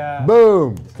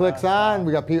 Boom, clicks on.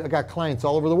 We got people. I got clients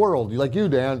all over the world, like you,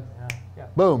 Dan.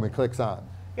 Boom, it clicks on.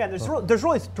 Yeah, there's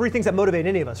really 3 things that motivate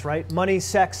any of us, right? Money,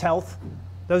 sex, health.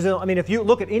 Those are, if you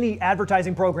look at any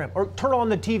advertising program or turn on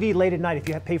the TV late at night if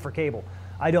you pay for cable.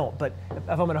 I don't, but if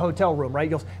I'm in a hotel room,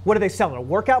 right? What are they selling? A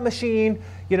workout machine,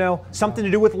 something to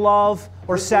do with love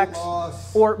or sex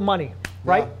or money,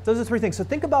 right? Those are 3 things. So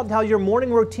think about how your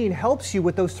morning routine helps you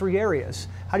with those 3 areas.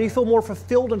 How do you feel more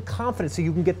fulfilled and confident so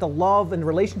you can get the love and the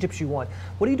relationships you want?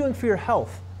 What are you doing for your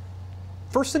health?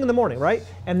 First thing in the morning, right?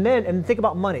 And think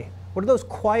about money. What are those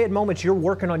quiet moments you're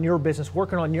working on your business,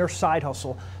 working on your side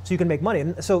hustle, so you can make money?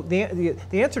 And so the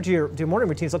answer to your morning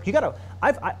routine is, look, you gotta.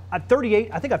 I'm 38.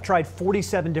 I think I've tried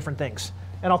 47 different things,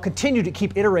 and I'll continue to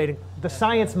keep iterating the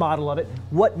science model of it.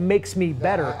 What makes me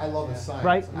better? I love the science.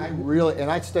 Right?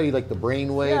 I study like the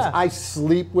brain waves. I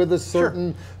sleep with a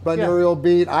certain binaural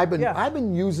beat. I've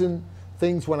been using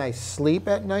things when I sleep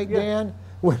at night, Dan.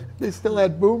 When they still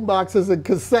had boom boxes and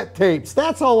cassette tapes.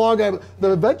 That's how long the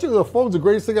invention of the phone's the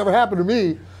greatest thing ever happened to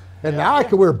me. And now I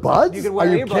can wear buds? Are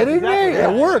you kidding me?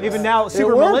 It works. Even now,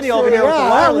 super millennial over here with the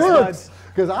wireless buds.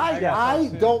 Because I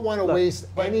don't want to waste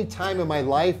any time in my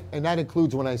life, and that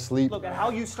includes when I sleep. Look at how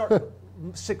you start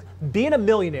being a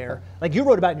millionaire, like you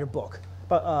wrote about in your book,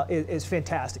 is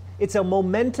fantastic. It's a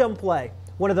momentum play.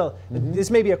 One of the, this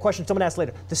may be a question someone asked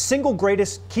later, the single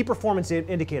greatest key performance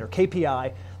indicator,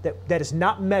 KPI, that is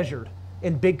not measured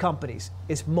in big companies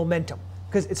is momentum.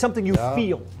 Because it's something you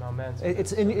feel. Momentum.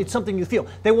 It's something you feel.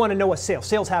 They want to know what sales.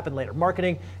 Sales happen later.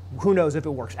 Marketing, who knows if it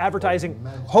works. Advertising,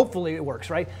 hopefully it works,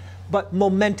 right? But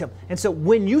momentum. And so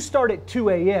when you start at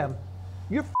 2 a.m.,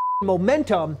 your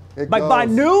momentum, by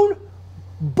noon,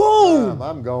 boom!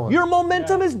 I'm going. Your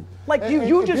momentum is like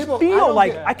you just people, feel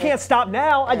like I can't stop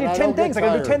now. I did 10 things. I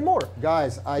got to do 10 more.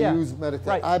 Guys, I use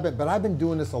meditation. But I've been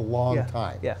doing this a long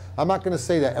time. I'm not going to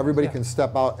say that everybody can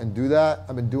step out and do that.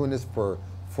 I've been doing this for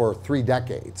for 3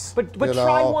 decades. But you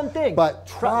try know? one thing. But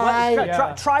try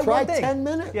one thing. 10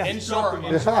 minutes. Yeah. In short,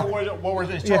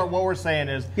 what we're saying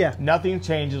is nothing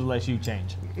changes unless you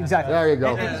change. Exactly. There you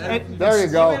go. There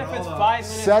you go.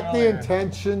 Set the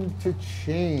intention to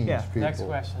change, people. Next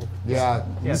question. Yeah.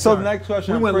 So the next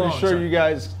question, I'm pretty sure you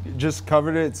guys just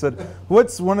covered it. It said,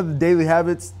 what's one of the daily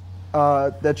habits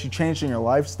that you changed in your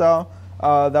lifestyle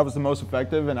that was the most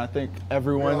effective? And I think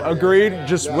everyone agreed.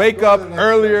 Just wake up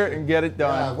earlier and get it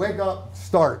done. Yeah, wake up,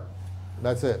 start.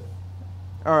 That's it.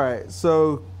 All right.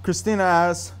 So Christina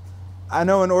asks, I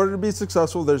know in order to be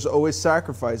successful, there's always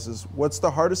sacrifices. What's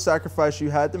the hardest sacrifice you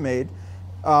had to make?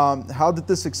 How did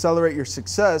this accelerate your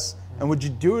success? And would you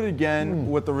do it again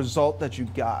with the result that you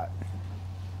got?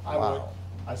 I would.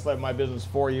 I slept my business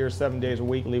 4 years, 7 days a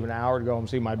week, leave an hour to go and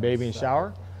see my baby and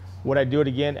shower. Would I do it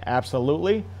again?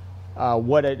 Absolutely.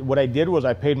 What I did was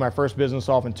I paid my first business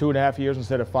off in 2.5 years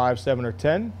instead of 5, 7, or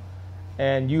 10.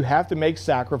 And you have to make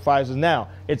sacrifices now.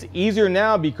 It's easier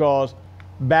now because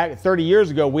back 30 years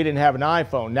ago, we didn't have an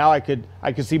iPhone. Now I could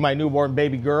see my newborn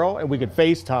baby girl and we could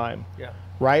FaceTime. Yeah.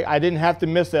 Right? I didn't have to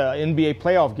miss an NBA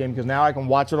playoff game because now I can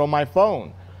watch it on my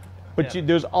phone. But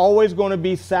there's always going to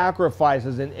be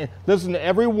sacrifices. And listen,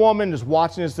 every woman that's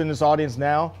watching this in this audience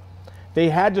now, they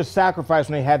had to sacrifice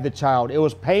when they had the child. It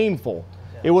was painful.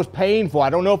 Yeah. It was painful. I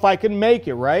don't know if I can make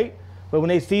it, right? But when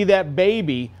they see that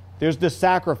baby, there's the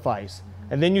sacrifice.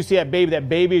 And then you see that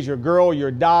baby is your girl,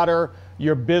 your daughter,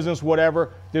 your business,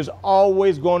 whatever. There's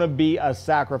always going to be a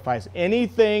sacrifice.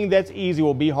 Anything that's easy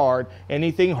will be hard.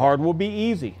 Anything hard will be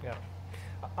easy. Yeah.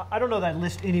 I don't know that I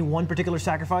list any one particular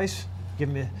sacrifice. Give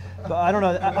me, but I don't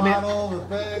know. I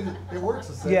mean, it works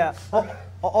the same. Yeah.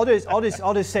 I'll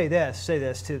just say this.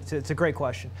 It's a great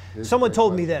question. Someone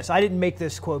told me this. I didn't make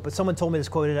this quote, but someone told me this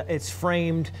quote. It's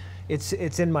framed. It's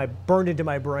burned into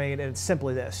my brain, and it's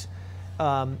simply this: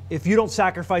 if you don't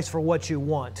sacrifice for what you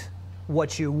want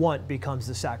becomes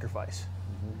the sacrifice.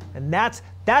 And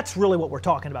that's really what we're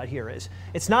talking about here.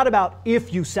 It's not about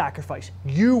if you sacrifice.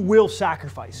 You will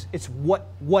sacrifice. It's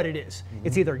what it is.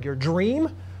 It's either your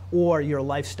dream or your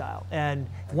lifestyle. And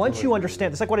once you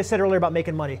understand, it's like what I said earlier about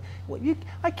making money. Well,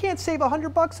 I can't save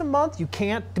 $100 a month. You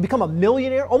can't. To become a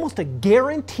millionaire, almost a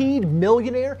guaranteed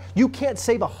millionaire, you can't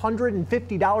save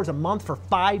 $150 a month for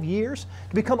 5 years.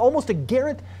 To become almost a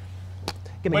guarantee.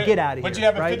 Get out of here. But you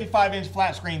have a 55-inch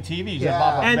flat screen TV.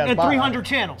 And 300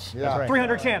 channels. Yeah. Right.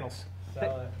 300 channels.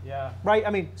 Yeah. Right? I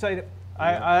mean, so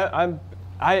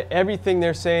everything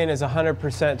they're saying is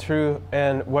 100% true,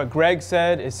 and what Greg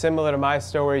said is similar to my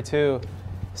story too.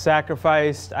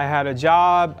 Sacrificed. I had a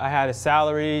job, I had a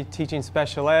salary teaching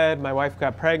special ed, my wife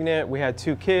got pregnant, we had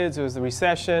 2 kids, it was the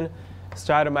recession,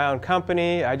 started my own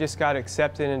company, I just got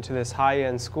accepted into this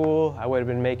high-end school. I would have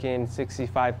been making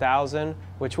 $65,000,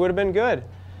 which would have been good.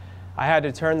 I had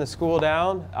to turn the school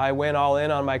down. I went all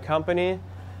in on my company,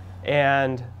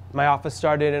 and my office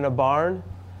started in a barn.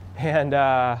 And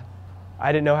I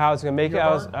didn't know how I was going to make it.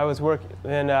 I was working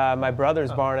in my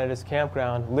brother's barn at his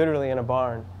campground, literally in a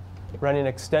barn, running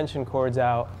extension cords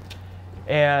out.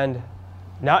 And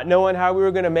not knowing how we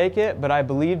were going to make it, but I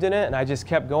believed in it, and I just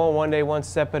kept going one day, one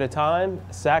step at a time,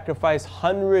 sacrificed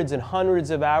hundreds and hundreds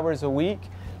of hours a week,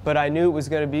 but I knew it was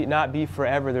going to not be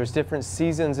forever. There's different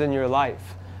seasons in your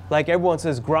life. Like everyone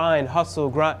says, grind, hustle,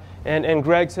 grind, and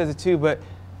Greg says it too, but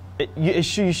you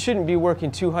shouldn't be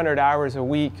working 200 hours a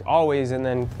week always and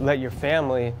then let your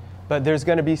family. But there's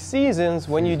going to be seasons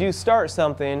when you do start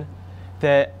something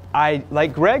that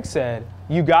like Greg said,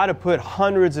 you got to put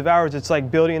hundreds of hours. It's like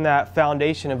building that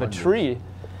foundation of a tree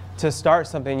to start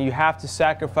something. You have to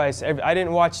sacrifice. I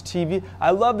didn't watch TV.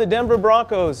 I love the Denver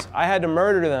Broncos. I had to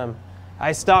murder them.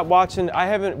 I stopped watching. I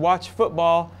haven't watched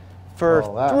football for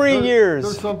 3 years.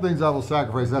 There's some things I will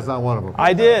sacrifice. That's not one of them.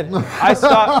 I did. I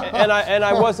stopped, and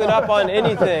I wasn't up on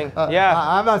anything. Yeah.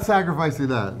 I'm not sacrificing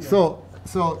that.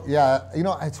 So yeah, you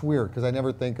know, it's weird because I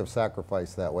never think of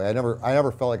sacrifice that way. I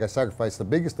never felt like I sacrificed. The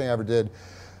biggest thing I ever did,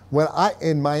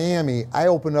 in Miami, I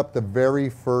opened up the very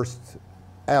first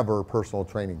ever personal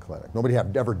training clinic. Nobody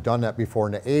had ever done that before.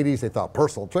 In the 80s, they thought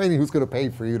personal training, who's going to pay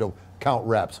for you to count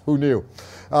reps? Who knew?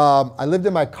 I lived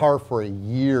in my car for a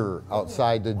year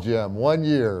outside the gym. 1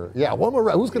 year. Yeah, one more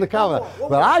rep. Who's going to count that?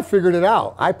 But I figured it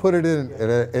out. I put it in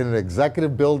an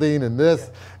executive building and this,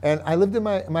 and I lived in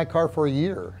my car for a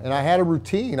year. And I had a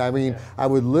routine. I mean, I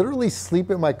would literally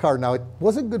sleep in my car. Now, it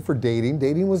wasn't good for dating.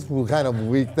 Dating was kind of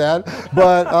weak then.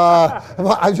 But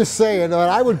I'm just saying,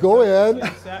 I would go in.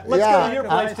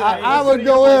 I would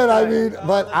go in. I mean,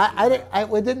 but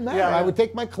it didn't matter. I would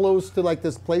take my clothes to like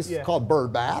this place called call it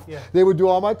bird bath. They would do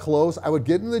all my clothes. I would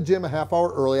get in the gym a half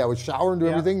hour early. I would shower and do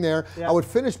everything there. I would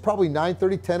finish probably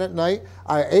 9:30, 10 at night.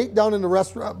 I ate down in the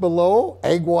restaurant below,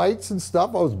 egg whites and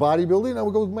stuff. I was bodybuilding. I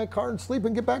would go to my car and sleep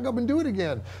and get back up and do it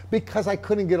again because I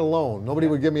couldn't get a loan. Nobody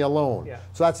would give me a loan.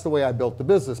 So that's the way I built the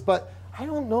business. But I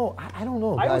don't know. I don't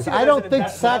know, guys. I don't think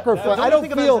sacrifice. I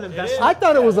don't feel. I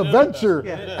thought it was a venture.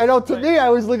 I know. To me, I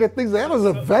always look at things. That was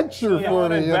a venture for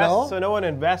me. You know. So no one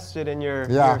invested in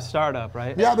your startup,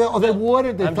 right? Yeah, they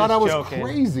wouldn't. They thought I was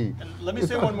crazy. And let me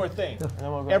say one more thing.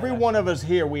 Every one of us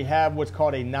here, we have what's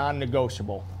called a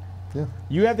non-negotiable.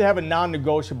 You have to have a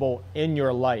non-negotiable in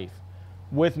your life.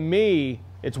 With me,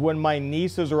 it's when my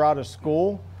nieces are out of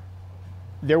school,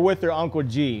 they're with their Uncle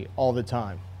G all the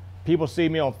time. People see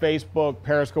me on Facebook,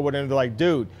 Periscope, whatever, they're like,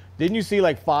 dude, didn't you see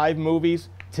like 5 movies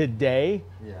today?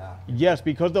 Yes,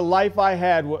 because the life I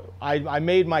had, I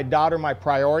made my daughter my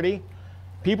priority.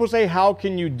 People say, how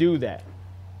can you do that?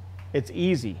 It's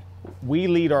easy. We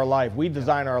lead our life. We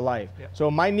design our life. So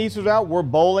my niece is out, we're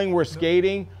bowling, we're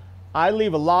skating. I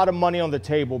leave a lot of money on the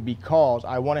table because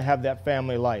I want to have that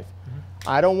family life.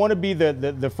 I don't want to be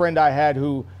the friend I had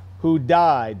who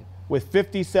died with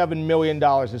 $57 million.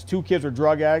 His 2 kids were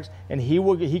drug addicts, and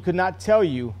he could not tell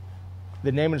you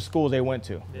the name of the schools they went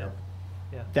to.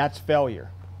 That's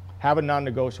failure. Have a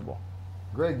non-negotiable.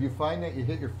 Greg, you find that you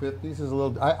hit your 50s is a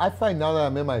little. I find now that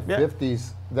I'm in my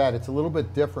 50s that it's a little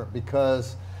bit different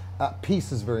because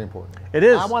peace is very important. It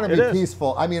is. I want to be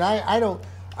peaceful. I mean, I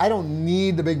don't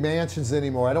need the big mansions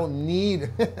anymore. I don't need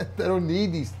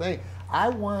these things. I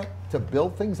want to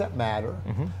build things that matter.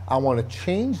 I want to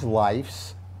change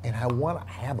lives. And I want to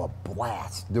have a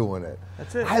blast doing it.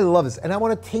 That's it. I love this. And I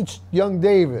want to teach young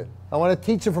David. I want to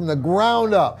teach him from the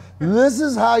ground up. This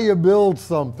is how you build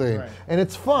something. And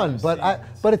it's fun, but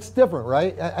it's different,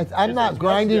 right? I'm not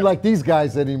grinding like these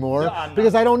guys anymore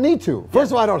because I don't need to.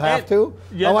 First of all, I don't have to.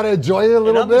 I want to enjoy it a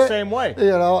little bit. I'm the same way.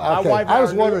 You know, okay. I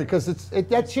was wondering because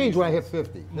that changed when I hit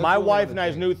 50. My wife and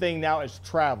I's new thing now is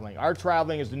traveling. Our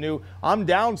traveling is the new. I'm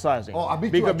downsizing. Oh, I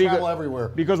beat you. I travel everywhere.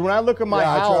 Because when I look at my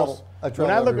house,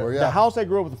 when I look at the house I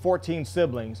grew up with 14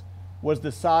 siblings was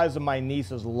the size of my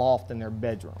niece's loft in their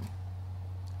bedroom,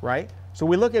 right? So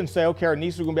we look and say, okay, our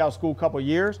niece is going to be out of school a couple of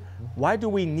years. Why do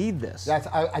we need this?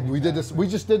 We did this. We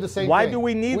just did the same thing. Why do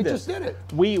we need this? We just did it.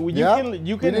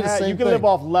 You can live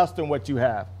off less than what you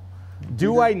have.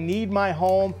 Do I need my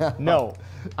home? No.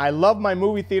 I love my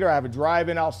movie theater. I have a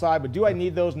drive-in outside, but do I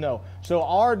need those? No. So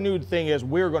our new thing is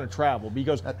we're going to travel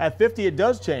because at 50 it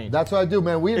does change. That's what I do,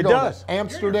 man. We go to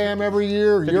Amsterdam every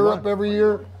year, Europe every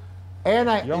year. And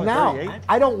now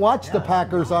I don't watch the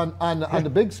Packers on the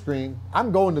big screen.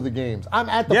 I'm going to the games. I'm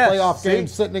at the playoff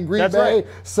games, sitting in Green Bay,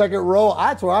 second row.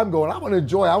 That's where I'm going. I want to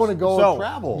enjoy. I want to go and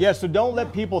travel. Yeah, so don't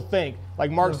let people think,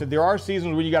 like Mark said, there are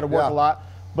seasons where you got to work a lot.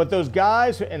 But those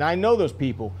guys, and I know those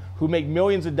people who make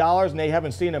millions of dollars and they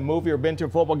haven't seen a movie or been to a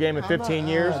football game in 15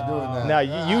 years. Now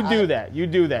you do that. You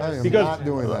do that because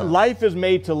life is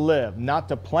made to live, not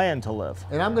to plan to live.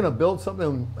 And I'm going to build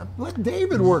something. Let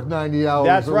David work 90 hours.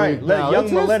 That's a right. week Let now.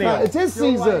 young millennial. It's his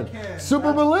season.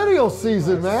 Super millennial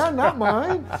season, man, not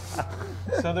mine.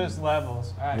 So there's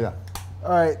levels. All right. Yeah. All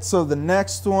right. So the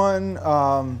next one,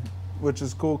 which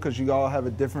is cool because you all have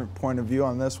a different point of view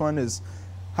on this one, is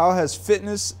how has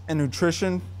fitness and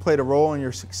nutrition played a role in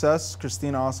your success?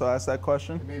 Christina also asked that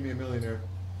question. It made me a millionaire.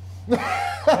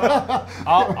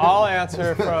 I'll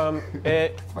answer from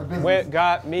it. What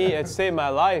got me, it saved my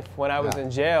life when I was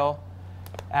in jail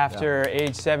after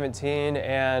age 17,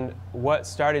 and what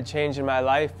started changing my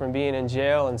life from being in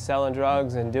jail and selling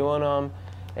drugs and doing them,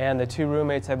 and the 2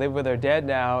 roommates I live with are dead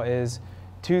now, is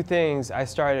 2 things. I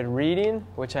started reading,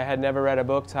 which I had never read a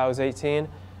book till I was 18,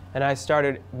 and I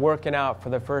started working out for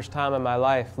the first time in my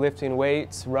life, lifting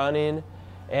weights, running,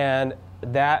 and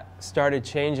that started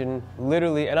changing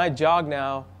literally. And I jog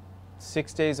now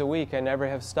 6 days a week. I never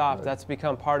have stopped. That's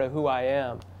become part of who I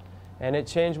am. And it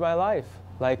changed my life.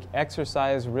 Like,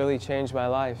 exercise really changed my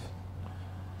life.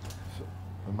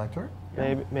 My turn?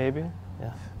 Maybe.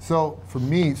 Yeah. So for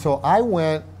me, I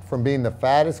went from being the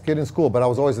fattest kid in school, but I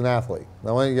was always an athlete. Now,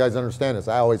 I want you guys to understand this.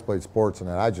 I always played sports and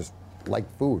I just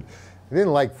liked food. I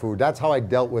didn't like food. That's how I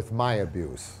dealt with my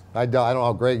abuse. I don't know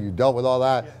how, Greg, you dealt with all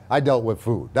that. Yeah. I dealt with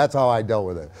food. That's how I dealt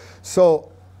with it.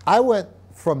 So I went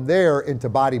from there into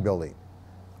bodybuilding.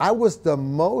 I was the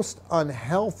most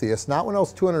unhealthiest, not when I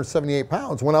was 278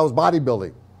 pounds, when I was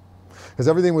bodybuilding. Because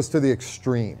everything was to the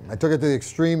extreme. I took it to the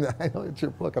extreme. I know it's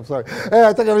your book, I'm sorry.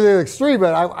 I took everything to the extreme,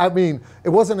 but I mean, it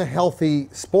wasn't a healthy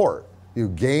sport. You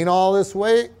gain all this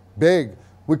weight, big.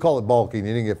 We call it bulking.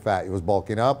 You didn't get fat. It was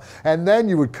bulking up. And then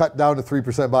you would cut down to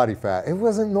 3% body fat. It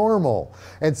wasn't normal.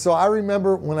 And so I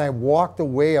remember when I walked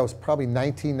away, I was probably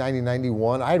 1990,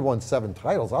 91. I had won 7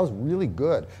 titles. I was really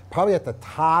good. Probably at the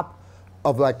top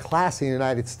of that class in the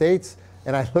United States.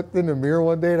 And I looked in the mirror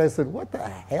one day and I said, what the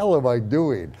hell am I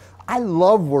doing? I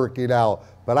love working out,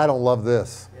 but I don't love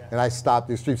this. And I stopped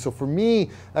the extreme. So for me,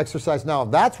 exercise now,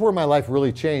 that's where my life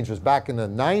really changed, was back in the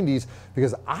 90s,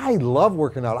 because I love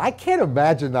working out. I can't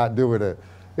imagine not doing it.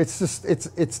 It's just,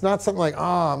 it's not something like,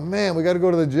 oh man, we got to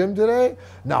go to the gym today?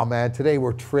 No man, today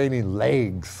we're training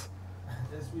legs.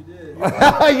 Yes, we did.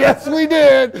 Yes, we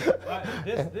did.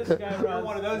 This guy runs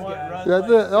one of those guys. That's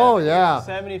like it. Oh yeah.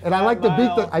 75 And I like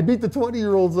to beat the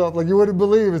 20-year-olds up like you wouldn't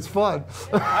believe. It's fun.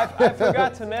 I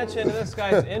forgot to mention in this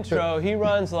guy's intro, he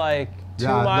runs like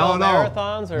 2-mile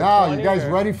marathons or 20, you guys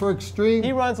ready for extreme?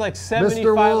 He runs like Mr.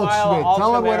 75-mile ultra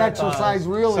tell him what marathons. exercise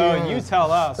really is. So you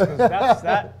tell us, 'cause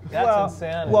that's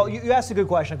insanity. Well, you asked a good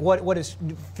question. Like, what is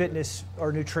fitness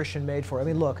or nutrition made for? I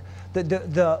mean, look,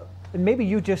 and maybe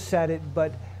you just said it,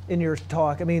 but in your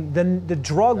talk, I mean, the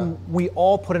drug we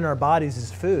all put in our bodies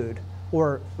is food,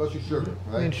 or especially sugar.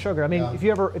 Right? I mean, sugar. I mean, if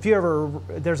you ever,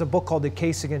 there's a book called The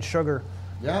Case Against Sugar.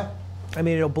 Yeah. I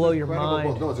mean, it'll blow your mind.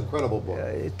 Book. No, it's an incredible book.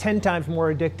 10 times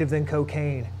more addictive than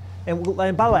cocaine. And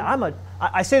by the way,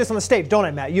 I say this on the stage, don't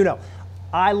I, Matt? You know,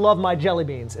 I love my jelly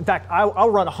beans. In fact, I'll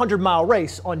run a 100-mile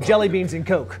race on jelly beans and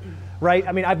Coke, right?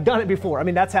 I mean, I've done it before. I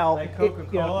mean, that's how. Like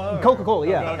Coca-Cola? Coca-Cola,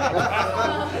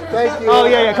 yeah. Thank you. Oh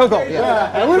yeah, Coca-Cola.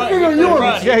 Yeah. And we're figuring you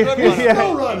were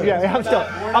still running. Yeah,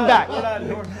 I'm back.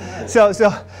 So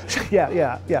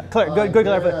yeah. Good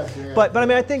clarification. But I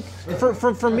mean, I think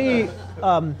for me,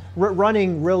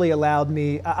 running really allowed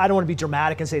me. I don't want to be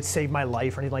dramatic and say it saved my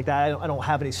life or anything like that. I don't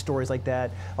have any stories like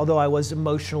that. Although I was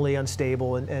emotionally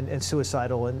unstable and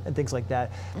suicidal and things like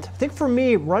that. I think for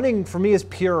me, running for me is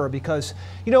pure because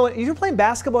if you're playing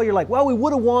basketball, you're like, well, we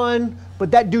would have won,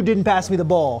 but that dude didn't pass me the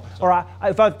ball. Or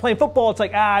if I was playing football, it's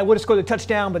like, I would have scored a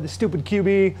touchdown, but the stupid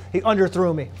QB, he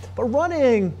underthrew me. But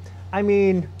running, I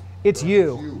mean, it's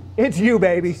you. It's you,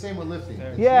 baby. Same with lifting.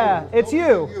 It's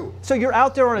you. So you're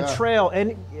out there on a trail,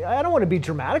 and I don't want to be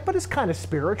dramatic, but it's kind of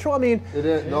spiritual. I mean, it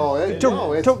is. To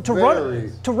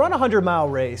run a 100-mile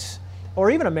race, or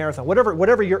even a marathon,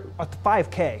 whatever your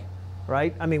 5K,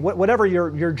 right? I mean, whatever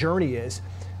your journey is,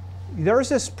 there's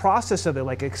this process of it,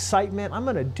 like excitement. I'm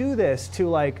going to do this. To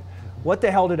like, what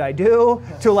the hell did I do?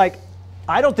 To like,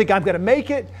 I don't think I'm going to make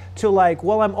it. To like,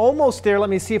 well, I'm almost there. Let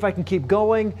me see if I can keep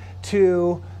going.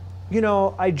 To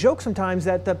I joke sometimes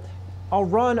that I'll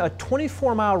run a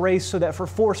 24-mile race so that for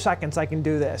 4 seconds I can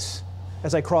do this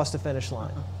as I cross the finish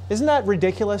line. Isn't that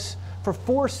ridiculous? For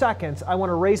 4 seconds, I want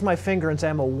to raise my finger and say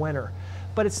I'm a winner.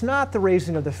 But it's not the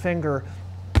raising of the finger.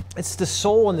 It's the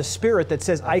soul and the spirit that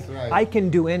says I can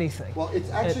do anything. Well, it's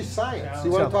actually science.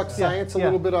 You want to talk science a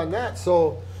little bit on that?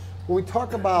 So when we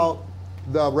talk about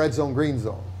the red zone, green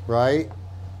zone, right?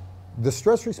 The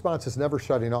stress response is never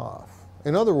shutting off.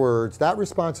 In other words, that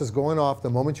response is going off the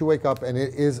moment you wake up, and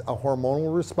it is a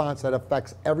hormonal response that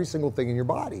affects every single thing in your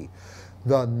body.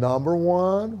 The number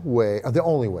one way, the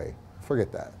only way,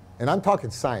 forget that. And I'm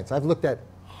talking science. I've looked at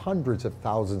hundreds of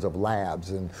thousands of labs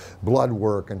and blood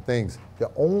work and things. The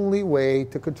only way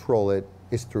to control it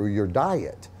is through your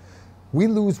diet. We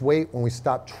lose weight when we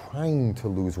stop trying to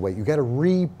lose weight. You got to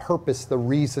repurpose the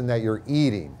reason that you're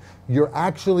eating. You're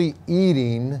actually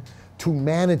eating to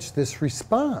manage this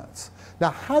response. Now,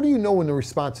 how do you know when the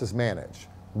response is managed?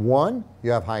 1,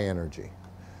 you have high energy.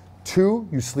 2,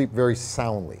 you sleep very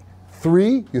soundly.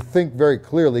 3, you think very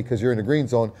clearly because you're in the green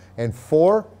zone. And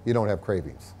 4, you don't have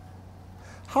cravings.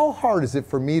 How hard is it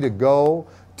for me to go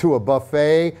to a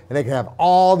buffet and they can have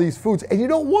all these foods and you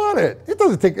don't want it? It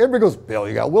doesn't take, everybody goes, Bill,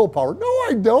 you got willpower. No,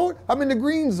 I don't. I'm in the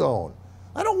green zone.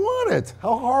 I don't want it.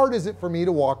 How hard is it for me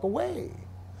to walk away?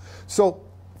 So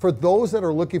for those that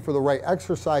are looking for the right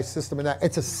exercise system, and that,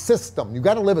 it's a system. You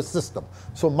got to live a system.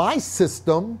 So my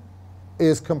system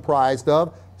is comprised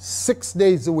of 6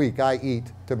 days a week I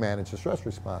eat to manage the stress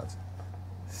response.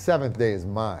 7th day is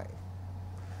mine.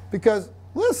 Because,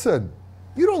 listen,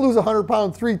 you don't lose 100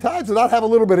 pounds 3 times without having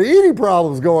a little bit of eating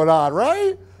problems going on,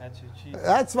 right? That's your cheat day.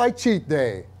 That's my cheat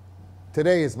day.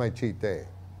 Today is my cheat day.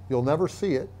 You'll never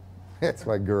see it. That's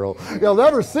my girl. You'll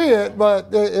never see it, but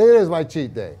it is my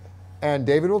cheat day. And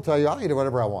David will tell you, I'll eat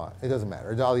whatever I want. It doesn't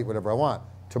matter. I'll eat whatever I want.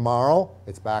 Tomorrow,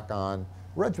 it's back on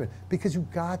regimen. Because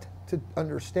you've got to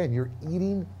understand, you're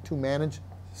eating to manage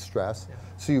stress.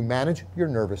 So you manage your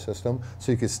nervous system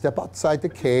so you can step outside the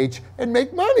cage and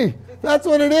make money. That's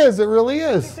what it is. It really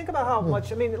is. Think about how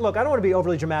much, I mean, look, I don't want to be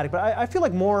overly dramatic, but I feel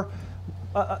like more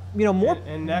you know, more.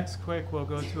 And next, quick, we'll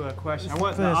go to a question. I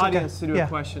want the Finish, audience okay. to do Yeah. a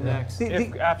question next.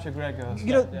 After Greg goes.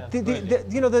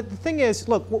 You know, the thing is,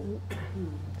 look,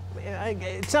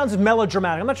 it sounds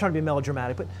melodramatic. I'm not trying to be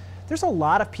melodramatic, but there's a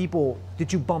lot of people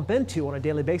that you bump into on a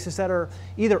daily basis that are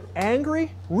either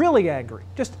angry, really angry,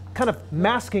 just kind of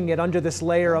masking it under this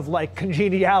layer of like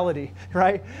congeniality,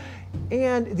 right?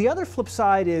 And the other flip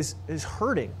side is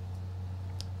hurting.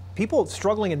 People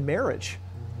struggling in marriage,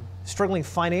 struggling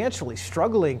financially,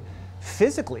 struggling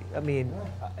physically. I mean,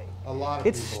 A lot of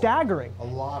it's people. staggering. A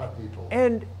lot of people.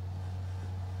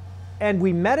 And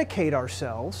we medicate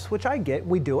ourselves, which I get.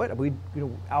 We do it. We, you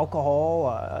know,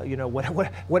 alcohol. You know,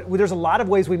 there's a lot of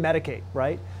ways we medicate,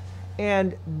 right?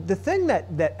 And the thing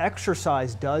that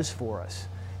exercise does for us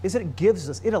is that it gives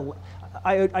us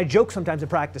I joke sometimes in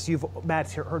practice.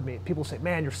 Matt's heard me. People say,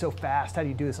 "Man, you're so fast. How do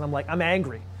you do this?" And I'm like, "I'm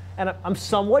angry." And I'm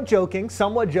somewhat joking,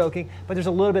 but there's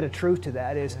a little bit of truth to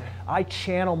that. Is I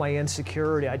channel my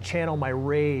insecurity, I channel my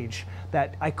rage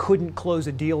that I couldn't close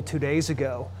a deal 2 days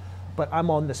ago, but I'm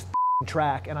on this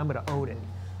track and I'm going to own it.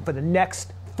 For the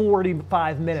next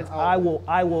 45 minutes, I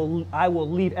will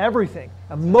leave everything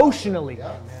emotionally,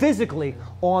 physically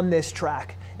on this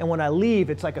track. And when I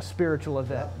leave, it's like a spiritual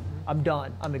event. I'm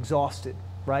done. I'm exhausted.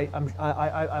 Right?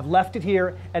 I've left it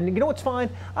here, and you know what's fine?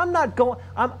 I'm not going.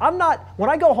 I'm not. When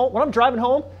I go home, when I'm driving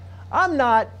home, I'm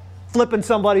not flipping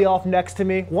somebody off next to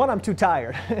me. One, I'm too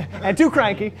tired and too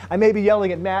cranky. I may be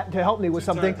yelling at Matt to help me with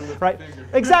something. Right?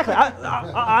 Exactly.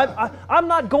 I'm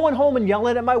not going home and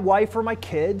yelling at my wife or my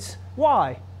kids.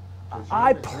 Why?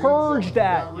 I purged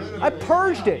that. I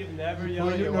purged it.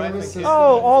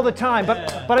 Oh, all the time.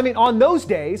 But I mean, on those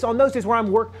days where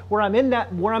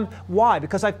why?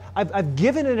 Because I've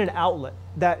given it an outlet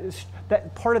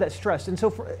that part of that stress. And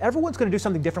so everyone's going to do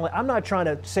something differently. I'm not trying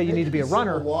to say you need to be a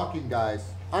runner. Walking, guys.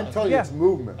 I'm telling you, it's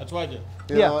movement. That's what I do.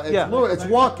 You know, it's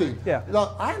walking. Yeah. You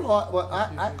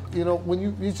know, you know, when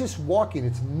you're just walking,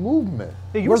 it's movement.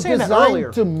 Yeah, you were saying that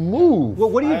earlier. To move. Well,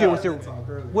 what do you do with your?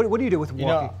 What do you do with walking?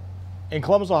 You know, in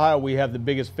Columbus, Ohio, we have the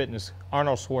biggest fitness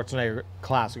Arnold Schwarzenegger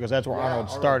class because that's where Arnold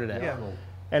started at. Yeah.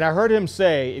 And I heard him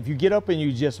say, if you get up and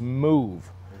you just move,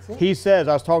 he says,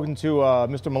 I was talking to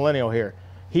Mr. Millennial here,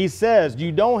 he says,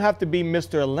 you don't have to be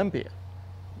Mr. Olympia.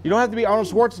 You don't have to be Arnold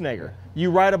Schwarzenegger. You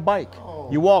ride a bike.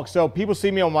 You walk. So people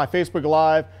see me on my Facebook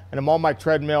Live, and I'm on my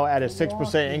treadmill at a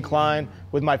 6% incline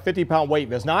with my 50-pound weight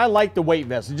vest. Now, I like the weight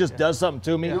vest. It just does something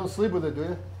to me. You don't sleep with it, do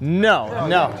you? No.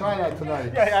 Try that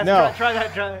tonight. No. Try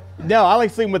that. No, I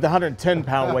like sleeping with the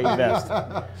 110-pound weight vest.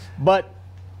 But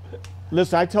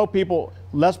listen, I tell people,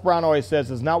 Les Brown always says,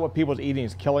 it's not what people's eating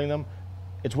is killing them.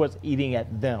 It's what's eating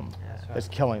at them that's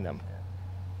killing them.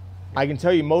 I can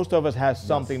tell you most of us have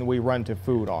something that we run to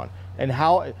food on. And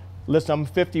how, listen, I'm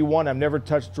 51. I've never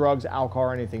touched drugs, alcohol,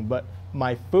 or anything. But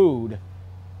my food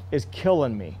is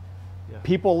killing me. Yeah.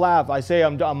 People laugh. I say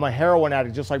I'm a heroin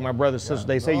addict, just like my brother and sister.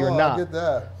 They say you're not. I get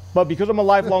that. But because I'm a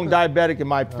lifelong diabetic and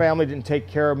my family didn't take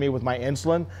care of me with my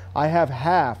insulin, I have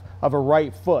half of a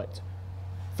right foot.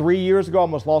 3 years ago, I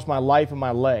almost lost my life and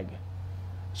my leg.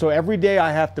 So every day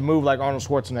I have to move like Arnold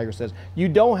Schwarzenegger says. You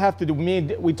don't have to do,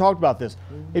 we talked about this.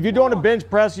 If you're doing a bench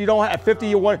press, you don't have 50,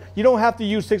 you don't have to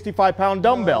use 65-pound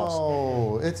dumbbells.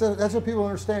 No, that's what people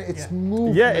understand. It's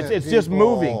movement. Yeah, it's just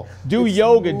moving. Do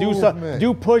yoga,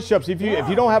 do push-ups. If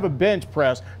you don't have a bench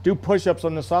press, do push-ups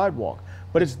on the sidewalk.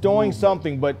 But it's doing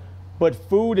something, but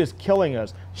food is killing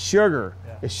us. Sugar.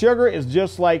 Sugar is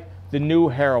just like the new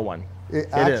heroin. It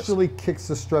actually kicks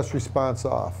the stress response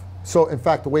off. So, in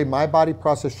fact, the way my body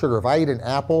processes sugar, if I eat an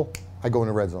apple, I go in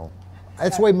the red zone.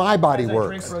 That's the way my body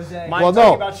works. Well,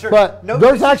 no, but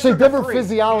there's actually different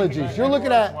physiologies. You're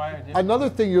looking at, another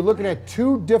thing, you're looking at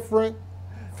two different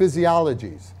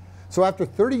physiologies. So after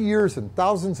 30 years and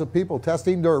thousands of people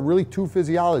testing, there are really two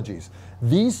physiologies.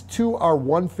 These two are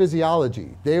one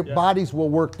physiology. Their bodies will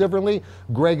work differently.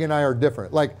 Greg and I are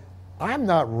different. Like, I'm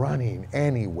not running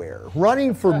anywhere.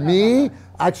 Running for me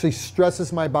actually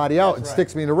stresses my body out and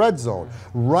sticks me in the red zone.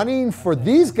 Running for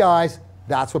these guys,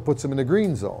 that's what puts them in the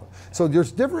green zone. So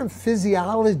there's different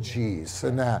physiologies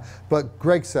in that. But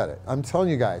Greg said it. I'm telling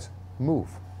you guys, move.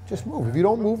 Just move. If you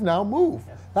don't move now, move.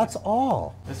 That's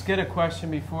all. Let's get a question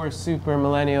before Super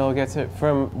Millennial gets it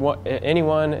from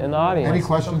anyone in the audience. Any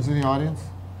questions in the audience?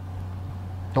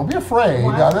 Don't be afraid.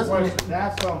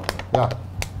 Yeah.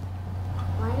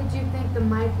 Why did you think the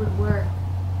mic would work?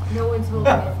 No one told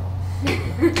me.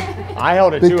 I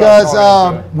held it too. Because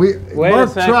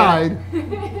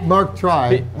Mark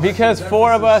tried. Because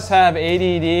four of us have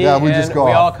ADD, and we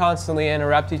all constantly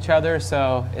interrupt each other,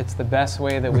 so it's the best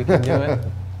way that we can do it.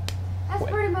 That's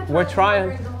pretty much We're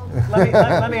trying.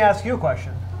 Let me ask you a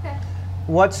question. Okay.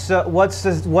 what's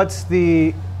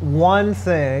the one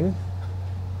thing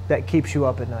that keeps you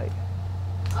up at night?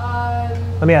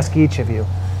 Let me ask each of you.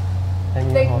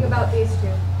 Thinking about these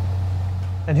two.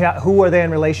 And who are they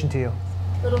in relation to you?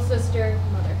 Little sister,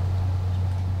 mother.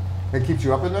 It keeps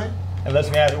you up at night? And let's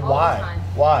me ask you, All the why? time.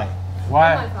 Why?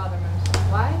 Why? My father most.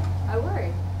 Why? I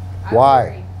worry. I Why?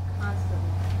 worry constantly.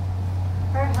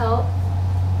 Her health,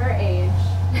 her age.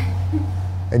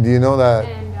 And do you know that?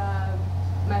 And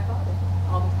my father,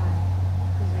 all the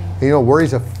time. You know,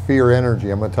 worry's a fear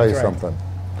energy. I'm going to tell you That's right. something.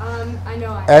 I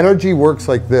know. Energy works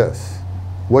like this.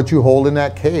 What you hold in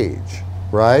that cage,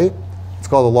 right? It's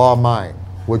called the law of mind.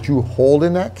 What you hold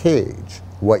in that cage,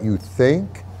 what you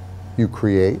think, you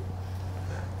create.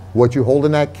 What you hold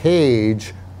in that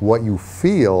cage, what you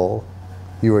feel,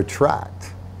 you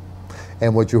attract.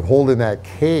 And what you hold in that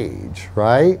cage,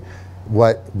 right?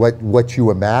 What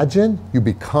you imagine, you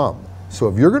become. So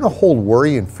if you're going to hold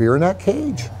worry and fear in that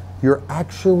cage, you're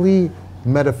actually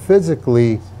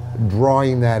metaphysically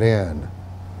drawing that in.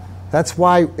 That's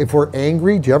why if we're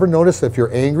angry, do you ever notice if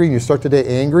you're angry and you start the day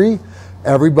angry,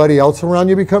 everybody else around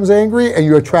you becomes angry and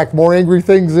you attract more angry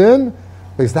things in?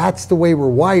 Because that's the way we're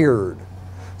wired.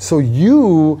 So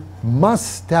you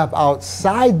must step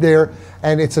outside there,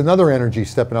 and it's another energy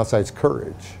stepping outside, it's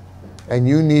courage. And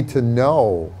you need to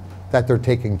know that they're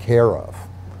taken care of,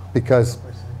 because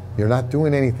you're not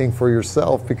doing anything for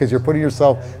yourself, because you're putting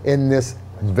yourself in this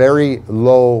very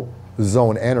low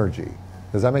zone energy.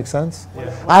 Does that make sense?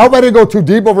 Yeah. I hope I didn't go too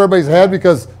deep over everybody's head,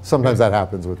 because sometimes that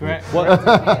happens with me.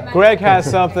 Greg has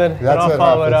something, and I'll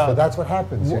follow it up. So that's what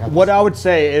happens. What I would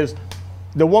say is,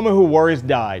 the woman who worries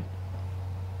died.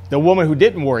 The woman who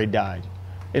didn't worry died.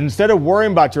 Instead of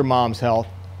worrying about your mom's health,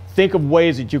 think of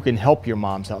ways that you can help your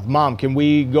mom's health. Mom, can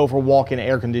we go for a walk in an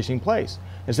air conditioning place?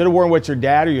 Instead of worrying about your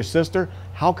dad or your sister,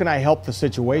 how can I help the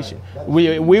situation?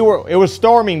 It was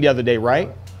storming the other day, right?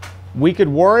 We could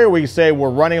worry, or we could say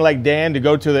we're running like Dan to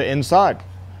go to the inside.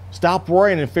 Stop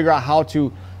worrying and figure out how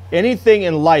to, anything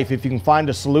in life, if you can find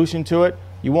a solution to it,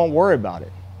 you won't worry about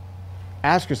it.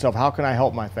 Ask yourself, how can I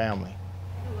help my family?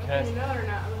 Whether you know it or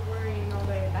not, I was worrying all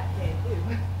day that day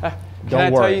too. Can I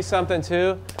tell you something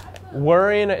too?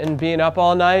 Worrying and being up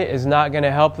all night is not going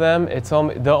to help them.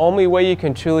 The only way you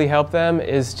can truly help them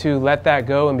is to let that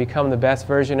go and become the best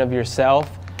version of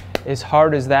yourself, as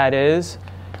hard as that is.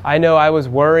 I know I was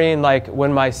worrying, like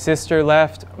when my sister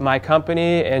left my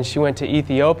company and she went to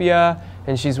Ethiopia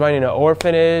and she's running an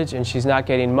orphanage and she's not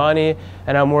getting money,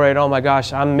 and I'm worried, oh my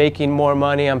gosh, I'm making more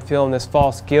money, I'm feeling this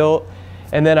false guilt.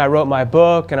 And then I wrote my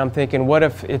book and I'm thinking, what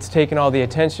if it's taking all the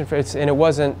attention and it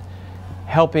wasn't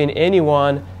helping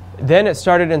anyone? Then it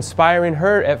started inspiring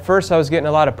her. At first I was getting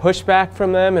a lot of pushback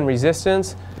from them and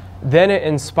resistance. Then it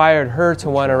inspired her to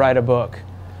want to write a book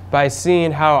by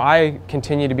seeing how I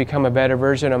continue to become a better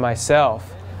version of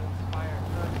myself.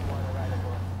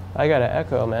 I got an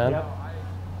echo, man. Yep.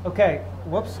 Okay,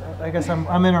 whoops, I guess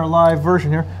I'm in our live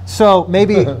version here. So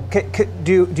maybe,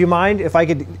 do you mind if I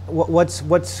could,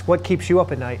 what keeps you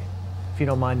up at night, if you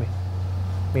don't mind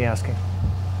me asking?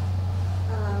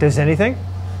 Does anything?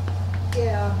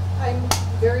 Yeah, I'm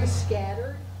very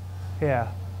scattered. Yeah.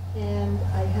 And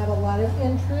I have a lot of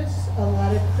interests, a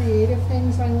lot of creative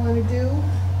things I want to do,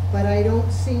 but I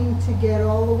don't seem to get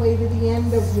all the way to the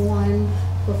end of one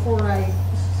before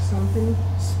something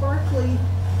sparkly,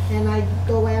 and I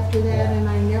go after that, and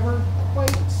I never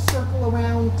quite circle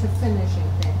around to finishing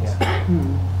things. Yeah.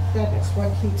 That's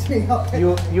what keeps me up.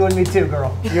 You and me too,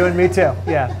 girl. You and me too.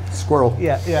 Yeah. Squirrel.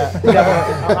 Yeah.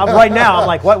 I'm right now. I'm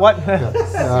like, what?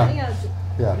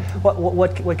 Yeah.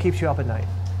 What keeps you up at night?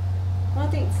 Well, I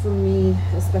think for me,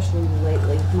 especially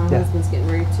lately, my husband's getting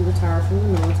ready to retire from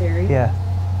the military. Yeah.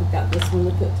 We've got this one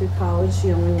to put through college.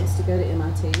 She only wants to go to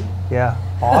MIT. Yeah.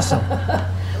 Awesome.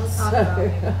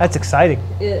 That's exciting.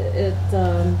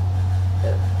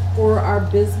 For our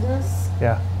business.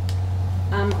 Yeah.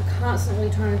 I'm constantly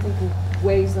trying to think of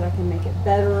ways that I can make it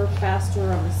better, faster.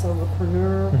 I'm a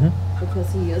solopreneur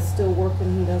because he is still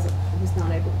working. He's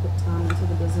not able to put time into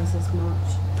the business as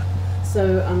much.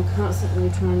 So I'm constantly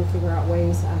trying to figure out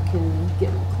ways I can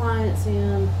get more clients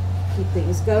in, keep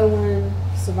things going,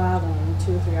 survive on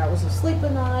 2 or 3 hours of sleep a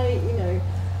night,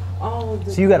 all of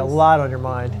the So you got a lot on your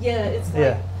mind. Yeah, it's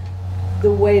like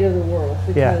the weight of the world,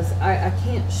 because I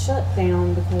can't shut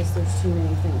down because there's too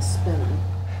many things spinning.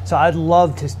 So I'd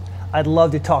love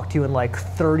to talk to you in like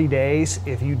 30 days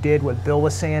if you did what Bill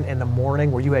was saying in the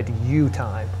morning, where you had you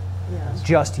time. Yeah.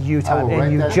 Just you time,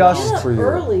 and you just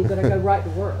early, but I go right to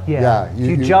work.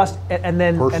 You just and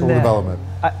then personal development.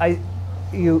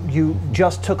 You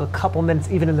just took a couple minutes,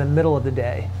 even in the middle of the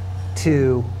day,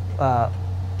 to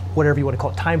whatever you want to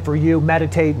call it, time for you,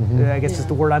 meditate, I guess is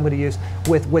the word I'm going to use,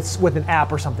 with an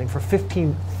app or something for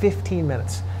 15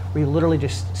 minutes, where you literally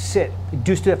just sit.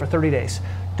 Do that for 30 days.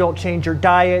 Don't change your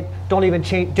diet. Don't even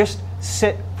change. Just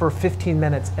sit for 15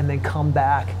 minutes and then come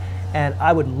back. And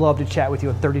I would love to chat with you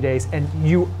in 30 days. And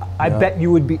I bet it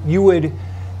would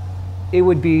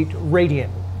be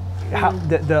radiant. How,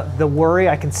 the worry,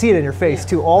 I can see it in your face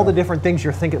too. All the different things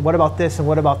you're thinking. What about this? And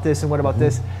what about this? And what about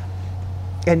this?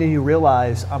 And then you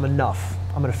realize I'm enough.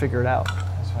 I'm going to figure it out.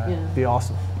 That's right. Yeah. Be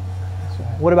awesome. That's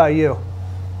right. What about you?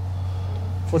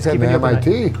 What's keeping you up at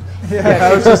night?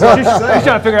 Yeah, she's trying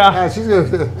to figure out. Yeah, she's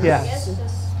gonna. I guess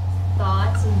just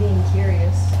thoughts and being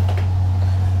curious.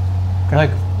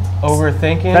 Like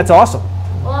overthinking. That's awesome.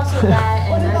 Well, also that.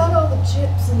 What And about all the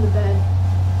chips in the bed?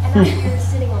 and I'm here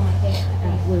sitting on my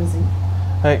hand. Lindsay.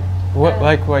 Like what?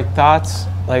 Like thoughts,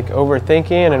 like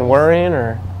overthinking and worrying,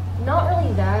 or? Not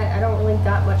really that. I don't really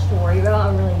got much to worry about.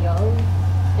 I'm really young.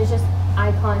 It's just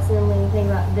I constantly think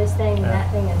about this thing and that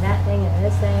thing and that thing and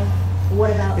this thing. What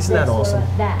about Isn't this? that awesome?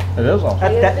 What about that? It is awesome.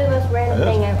 Like, it's the most random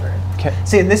thing ever.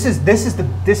 See, and this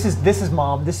is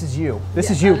mom. This is you. This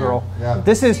is you, girl. Yeah.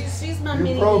 This is. She's my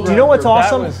mini. Do you know what's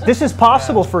awesome? This is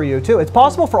possible for you too. It's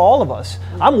possible for all of us.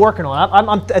 I'm working on it. I'm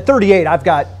at 38. I've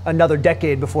got another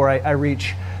decade before I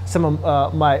reach some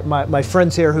of my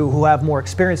friends here who have more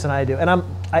experience than I do, and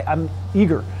I'm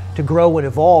eager to grow and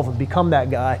evolve and become that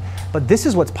guy. But this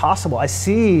is what's possible. I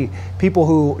see people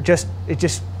who it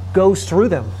just goes through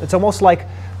them. It's almost like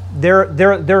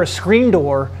they're a screen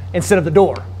door instead of the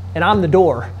door, and I'm the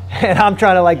door, and I'm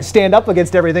trying to like stand up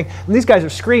against everything. And these guys are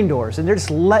screen doors, and they're just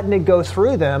letting it go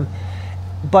through them.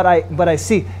 But I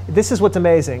see this is what's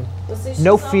amazing. Well, see,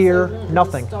 No she's fear, also wanting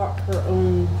nothing. To start her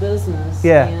own business.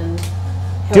 Yeah. And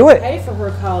help Do it. Pay for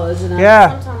her college, and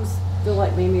Yeah. I sometimes feel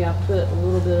like maybe I put a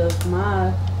little bit of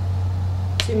my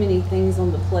too many things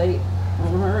on the plate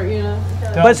on her, you know.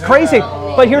 But it's crazy.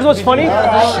 But here's what's funny.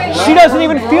 She doesn't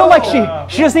even feel like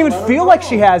she doesn't even feel like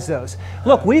she has those.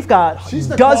 Look, we've got She's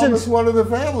the dozens. calmest one of the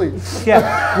family.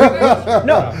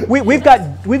 Yeah.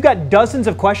 We've got dozens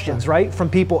of questions, right, from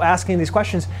people asking these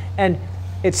questions, and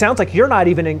it sounds like you're not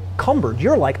even encumbered.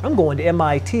 You're like, I'm going to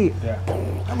MIT.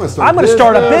 I'm going to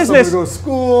start a business. I'm going to go to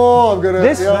school. I'm going to.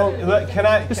 This- Can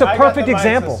I? It's a I got perfect the mic, so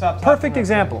example. stop talking Perfect for a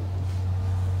example.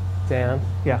 second. Dan,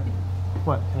 Yeah.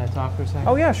 What? can I talk for a second?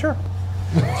 Oh yeah, sure.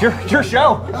 It's your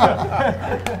show.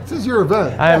 This is your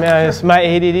event. I mean, it's my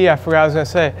ADD. I forgot what I was gonna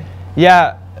say.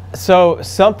 Yeah. So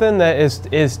something that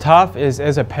is tough is,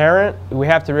 as a parent, we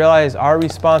have to realize our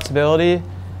responsibility.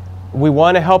 We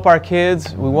want to help our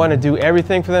kids. We want to do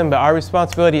everything for them, but our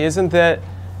responsibility isn't that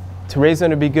to raise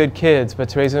them to be good kids, but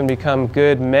to raise them to become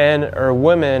good men or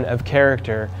women of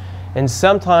character. And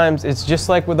sometimes it's just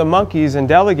like with the monkeys and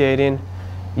delegating.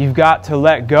 You've got to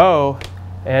let go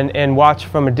and watch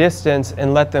from a distance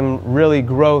and let them really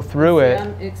grow through it.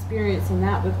 I'm experiencing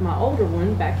that with my older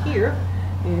one back here.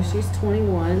 You know, she's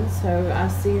 21, so I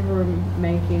see her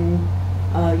making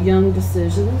young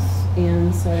decisions,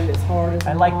 and so it's hard as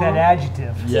a I like that mom.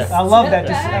 adjective. Yes. I love that.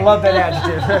 I love that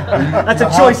adjective. That's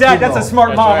a choice. That's a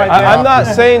smart mom right there. I'm not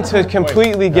saying to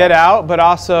completely get out, but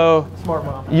also Smart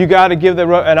mom. you got to give the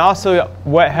and also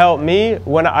what helped me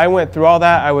when I went through all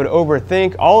that, I would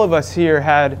overthink. All of us here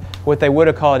had what they would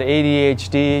have called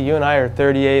ADHD. You and I are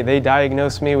 38. They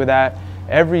diagnosed me with that.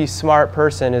 Every smart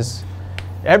person is,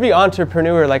 every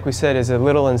entrepreneur, like we said, is a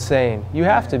little insane. You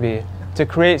have to be to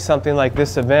create something like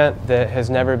this event that has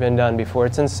never been done before.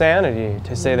 It's insanity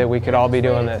to say that we could all be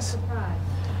doing this.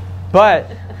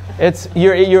 But it's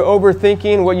you're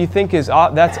overthinking what you think is.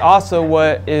 That's also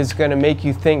what is going to make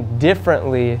you think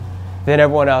differently than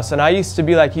everyone else. And I used to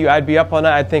be like you. I'd be up all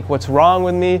night. I'd think, what's wrong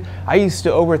with me? I used to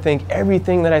overthink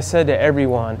everything that I said to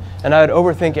everyone. And I would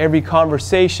overthink every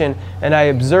conversation. And I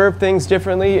observed things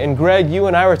differently. And Greg, you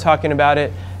and I were talking about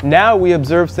it. Now we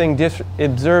observe things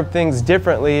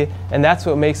differently. And that's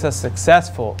what makes us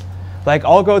successful. Like,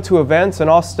 I'll go to events and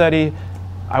I'll study,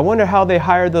 I wonder how they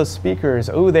hired those speakers.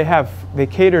 Oh, they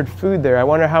catered food there. I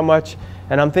wonder how much.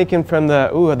 And I'm thinking from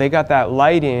they got that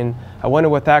lighting. I wonder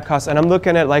what that costs. And I'm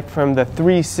looking at like from the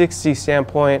 360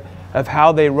 standpoint of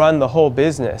how they run the whole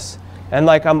business. And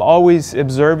like I'm always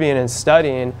observing and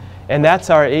studying. And that's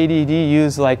our ADD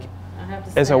used like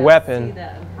as a weapon. I see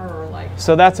that in her, like,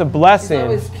 so that's a blessing.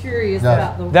 she's always curious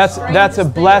about the That's a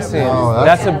blessing. No,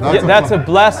 that's a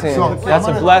blessing. So, That's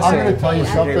a I'm blessing. going to tell you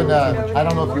something that I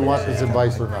don't know if you want this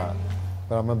advice or not,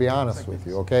 but I'm going to be honest with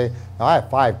you, okay? Now, I have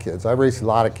 5 kids. I've raised a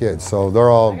lot of kids, so they're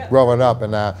all growing up,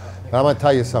 and I'm going to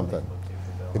tell you something.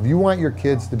 If you want your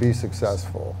kids to be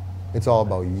successful, it's all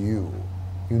about you.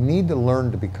 You need to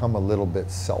learn to become a little bit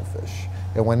selfish.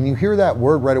 And when you hear that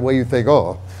word right away, you think,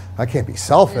 oh, I can't be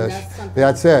selfish.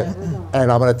 That's it.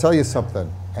 And I'm going to tell you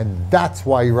something. And that's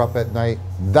why you're up at night.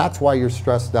 That's why you're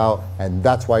stressed out. And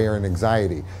that's why you're in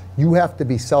anxiety. You have to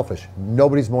be selfish.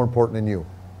 Nobody's more important than you.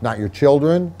 Not your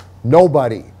children.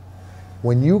 Nobody.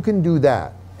 When you can do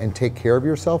that and take care of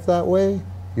yourself that way,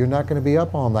 you're not going to be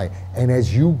up all night. And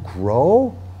as you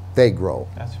grow, they grow.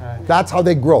 That's right. That's how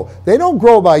they grow. They don't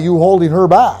grow by you holding her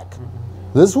back.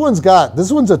 This one's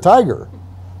a tiger.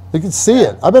 You can see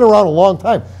it. I've been around a long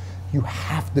time. You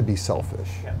have to be selfish.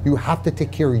 You have to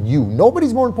take care of you.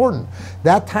 Nobody's more important.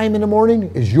 That time in the morning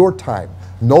is your time.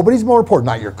 Nobody's more important.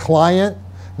 Not your client,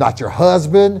 not your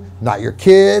husband, not your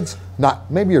kids, not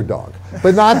maybe your dog.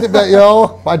 But not that, you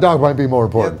know, my dog might be more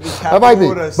important. That might be.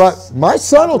 But my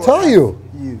son will tell you,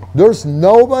 there's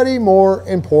nobody more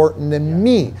important than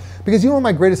me. Because you know what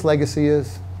my greatest legacy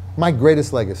is? My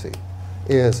greatest legacy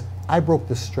is I broke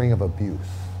the string of abuse.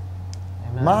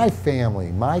 Amen. My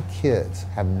family, my kids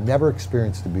have never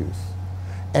experienced abuse.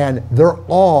 And they're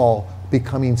all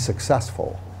becoming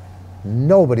successful.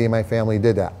 Nobody in my family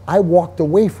did that. I walked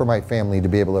away from my family to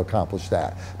be able to accomplish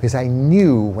that because I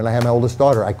knew when I had my oldest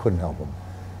daughter, I couldn't help them.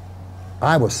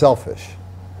 I was selfish.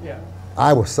 Yeah.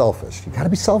 I was selfish. You got to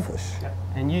be selfish. Yeah.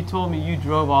 And you told me you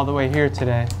drove all the way here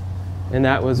today, and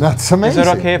that's amazing. Is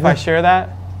it okay if I share that?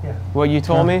 Yeah. What you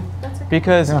told me?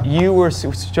 Because you were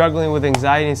struggling with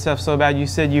anxiety and stuff so bad. You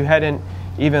said you hadn't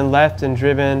even left and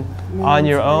driven on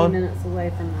your own. 20 minutes away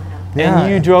from my house.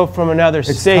 And you drove from another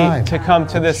state to come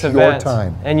to this event.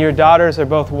 And your daughters are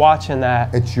both watching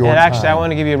that. It's your time. And actually, I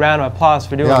want to give you a round of applause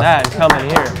for doing that and coming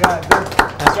here.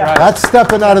 That's right. That's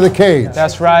stepping out of the cage.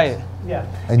 That's right. Yeah.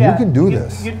 And you can do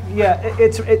this.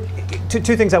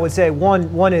 Two things I would say.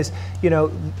 One is, you know,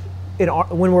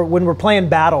 when we're playing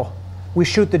battle, we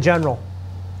shoot the general,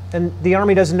 and the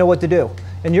Army doesn't know what to do,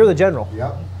 and you're the general.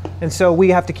 Yep. And so we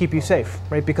have to keep you safe,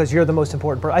 right? Because you're the most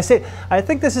important person. I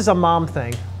think this is a mom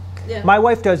thing. Yeah. My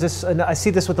wife does this, and I see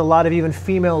this with a lot of even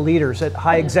female leaders at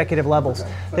high executive levels.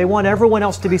 They want everyone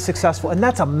else to be successful, and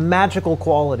that's a magical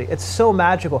quality. It's so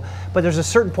magical. But there's a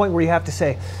certain point where you have to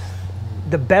say,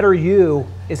 the better you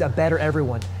is a better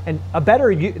everyone. And a better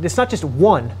you, it's not just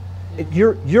one,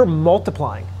 you're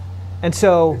multiplying. And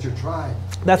so it's your tribe.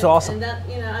 That's awesome. And that,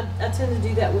 you know, I tend to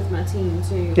do that with my team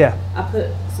too. Yeah. I put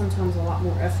sometimes a lot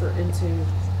more effort into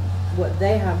what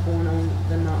they have going on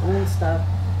than my own stuff.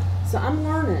 So I'm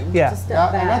learning to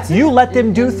step back. You let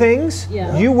them do things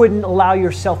you wouldn't allow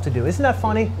yourself to do. Isn't that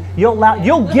funny?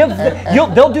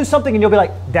 They'll do something and you'll be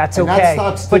like, that's okay.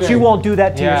 But you won't do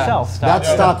that to yourself. That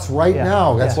stops right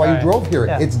now. That's why you drove here.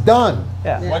 Yeah. It's done.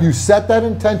 Yeah. You set that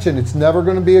intention. It's never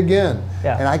going to be again.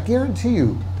 Yeah. And I guarantee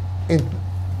you, in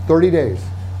 30 days,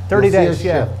 30 you'll days, see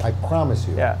a shift. I promise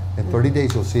you. Yeah. In 30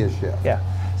 days, you'll see a shift. Yeah.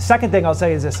 Second thing I'll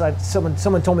say is this.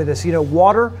 Someone told me this. You know,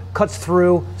 water cuts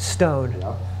through stone.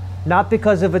 Yep. Not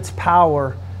because of its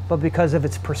power, but because of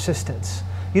its persistence.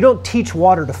 You don't teach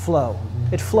water to flow.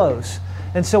 It flows.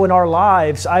 And so in our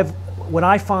lives, when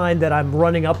I find that I'm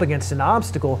running up against an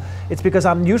obstacle, it's because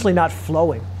I'm usually not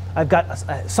flowing. I've got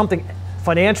something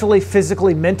financially,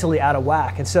 physically, mentally out of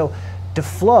whack. And so to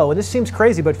flow, and this seems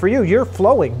crazy, but for you, you're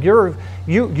flowing. You're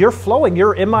flowing.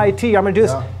 You're MIT. I'm going to do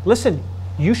this. Yeah. Listen,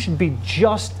 you should be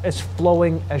just as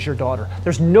flowing as your daughter.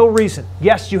 There's no reason.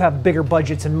 Yes, you have bigger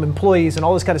budgets and employees and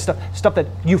all this kind of stuff that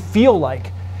you feel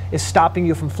like is stopping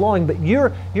you from flowing, but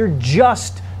you're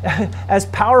just as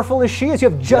powerful as she is. You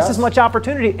have just as much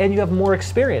opportunity and you have more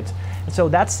experience. And so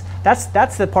that's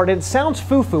the part. And it sounds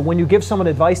foo-foo when you give someone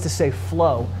advice to say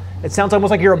flow. It sounds almost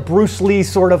like you're a Bruce Lee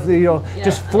sort of,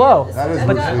 just flow. That is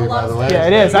Bruce Lee, by the way. Yeah,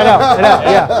 it is. I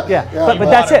know. Yeah. But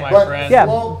that's it.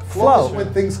 Flow is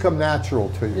when things come natural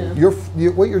to you. Yeah.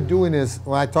 What you're doing is,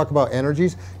 when I talk about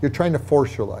energies, you're trying to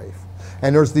force your life.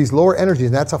 And there's these lower energies,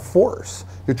 and that's a force.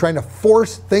 You're trying to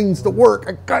force things to work.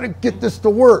 I gotta get this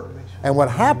to work. And what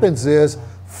happens is,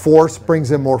 force brings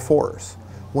in more force.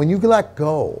 When you let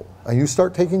go, and you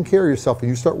start taking care of yourself and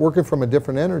you start working from a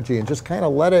different energy and just kind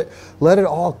of let it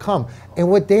all come. And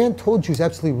what Dan told you is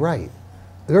absolutely right.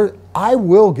 I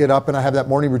will get up and I have that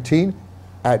morning routine.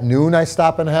 At noon I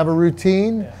stop and have a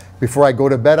routine. Yeah. Before I go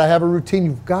to bed I have a routine.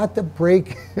 You've got to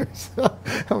break. I'm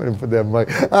going to put that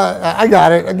mic. I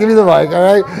got it. Give me the mic.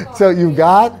 All right. So you've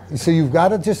got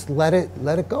to just let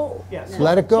it go. Yes.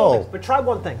 Let it go. But try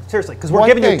one thing seriously, because we're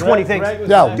giving you 20 things.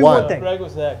 Do one thing. Greg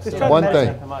was next. One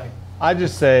thing. I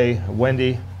just say,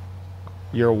 Wendy,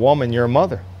 you're a woman, you're a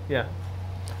mother. Yeah.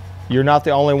 You're not the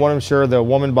only one. I'm sure the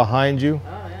woman behind you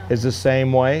is the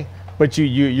same way. But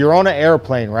you're on an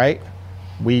airplane, right?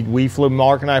 We flew,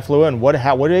 Mark and I flew in. What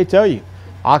did they tell you?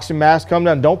 Oxygen mask come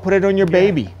down. Don't put it on your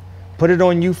baby. Put it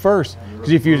on you first.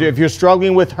 Because if you're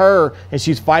struggling with her and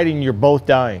she's fighting, you're both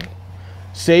dying.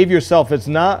 Save yourself. It's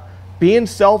not being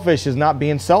selfish. Is not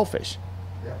being selfish.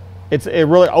 It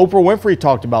really. Oprah Winfrey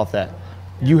talked about that.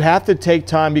 You have to take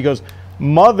time because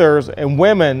mothers and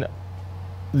women,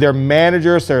 they're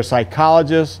managers, they're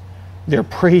psychologists, they're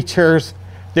preachers,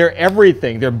 they're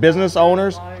everything. They're business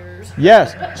owners.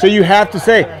 Yes. So you have to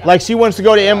say, like she wants to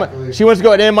go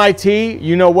to MIT.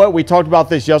 You know what? We talked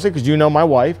about this yesterday because you know my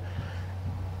wife.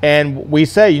 And we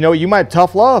say, you know, you might have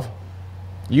tough love.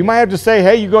 You might have to say,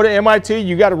 hey, you go to MIT,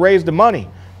 you got to raise the money.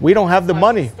 We don't have the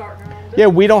money. Yeah,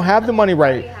 we don't have the money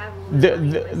right.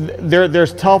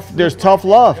 There's tough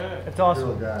love. It's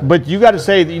awesome. But you got to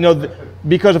say, you know,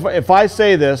 because if I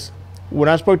say this, when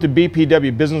I spoke to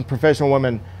BPW, Business Professional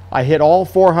Women, I hit all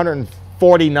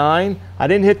 449. I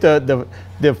didn't hit the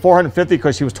 450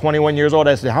 because she was 21 years old.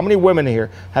 I said, how many women here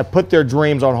have put their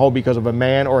dreams on hold because of a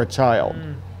man or a child?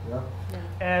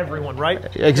 Everyone, right?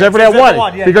 Except for that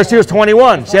one, because she was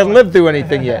 21. She hasn't lived through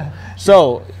anything yet.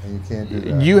 So you can't do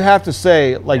that. You have to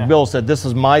say, like Bill said, this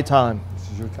is my time. This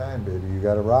is your time, baby. You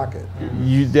got to rock it.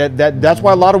 That's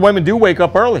why a lot of women do wake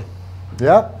up early.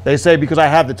 Yep. They say, because I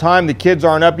have the time, the kids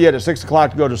aren't up yet at 6 o'clock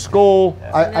to go to school.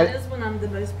 That is when I'm the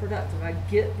most productive. I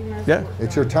get the most work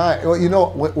It's your time. Well, you know,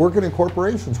 working in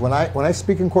corporations, when I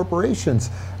speak in corporations,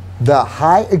 the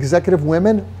high executive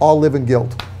women all live in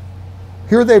guilt.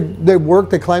 Here they work,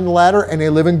 they climb the ladder, and they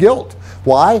live in guilt.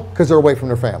 Why? Because they're away from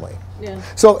their family. Yeah.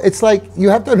 So it's like you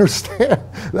have to understand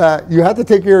that you have to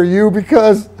take care of you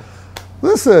because,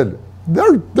 listen,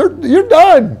 you're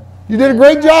done. You did a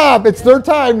great job. It's their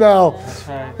time now. That's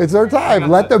right. It's their time.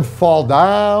 Let them fall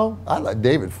down. I let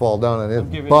David fall down on his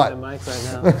butt. I'm giving you the mic right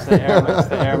now. It's the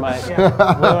air mic.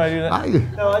 What do I do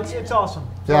that? No, it's awesome.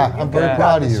 Yeah, I'm very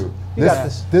proud of you. You got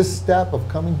this. This step of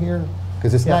coming here,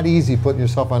 because it's not easy putting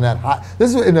yourself on that hot.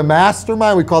 This is in the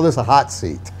mastermind. We call this a hot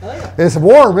seat. Oh, yeah. It's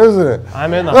warm, isn't it?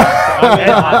 I'm in the hot seat.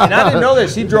 And I didn't know that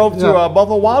she drove to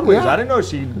Buffalo Wild Wings. I didn't know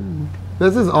she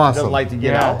This is awesome. doesn't like to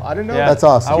get out. I didn't know. That's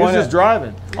awesome. She was just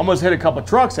driving. Almost hit a couple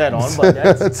trucks head on, but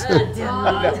that's. So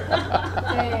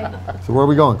where are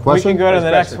we going? Question? We can go to the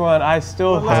next one. I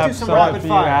still have something for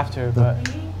you after, but.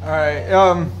 All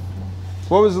right.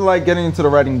 What was it like getting into the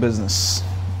writing business?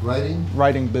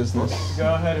 Writing business.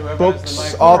 Go ahead, whoever Books, has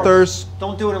the mic. authors.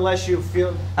 Don't do it unless you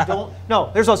feel. Don't. No,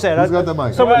 there's what I said. Who's got the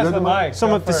mic? Who has the mic?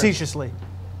 Somewhat facetiously,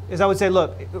 is I would say,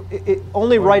 look,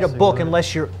 only write a book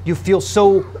unless you feel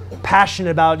so passionate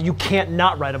about it, you can't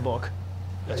not write a book.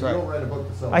 That's right. You don't write a book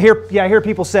to sell. I hear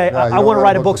people say, I want to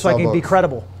write a book so I can be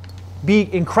credible,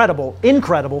 incredible,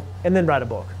 and then write a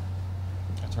book.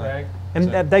 That's right.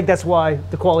 And I think that's why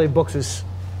the quality of books is.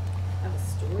 I have a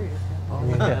story.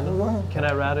 Can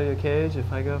I rattle your cage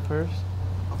if I go first?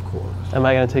 Of course. Am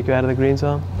I going to take you out of the green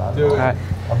zone? Do it. All right.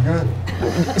 I'm good.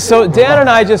 So Dan and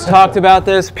I just talked about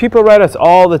this. People write us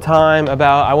all the time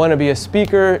about, I want to be a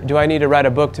speaker. Do I need to write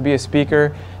a book to be a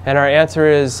speaker? And our answer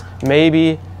is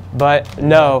maybe, but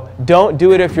no. Don't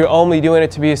do it if you're only doing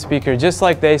it to be a speaker. Just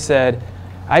like they said,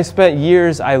 I spent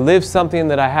years, I lived something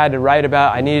that I had to write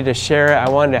about. I needed to share it. I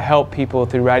wanted to help people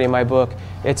through writing my book.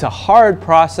 It's a hard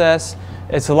process.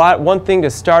 It's one thing to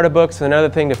start a book, it's another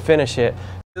thing to finish it.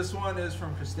 This one is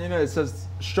from Christina. It says,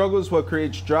 struggle is what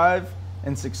creates drive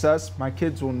and success. My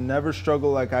kids will never struggle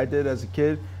like I did as a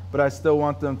kid, but I still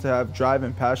want them to have drive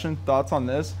and passion. Thoughts on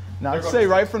this? Now, I'd say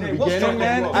right from the beginning,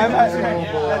 man, I've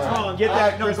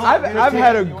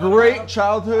had a great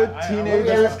childhood,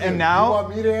 teenager, and now. You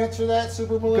want me to answer that,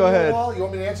 Super Millennial? Go ahead. You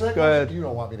want me to answer that Go question? ahead. You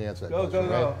don't want me to answer that Go, question,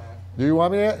 go. right? Do you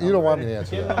want me to? You don't want me to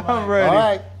answer that. I'm ready. All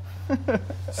right.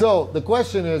 So the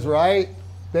question is, right?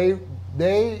 Their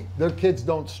kids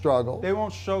don't struggle. They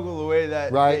won't struggle the way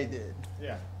that Right. they did.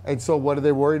 Yeah. And so what are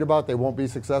they worried about? They won't be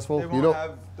successful? They won't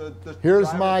have the Here's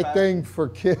drive my and passion. thing for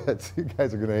kids. You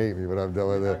guys are going to hate me, but I'm done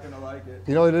with They're it. not gonna like it.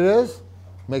 You know what it is?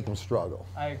 Make them struggle.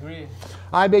 I agree.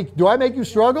 Do I make you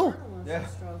struggle? Yeah.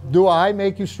 Do I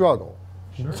make you struggle?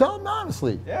 Sure. Tell them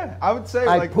honestly. Yeah, I would say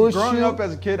I like push growing you. up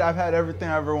as a kid, I've had everything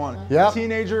I ever wanted. Yep.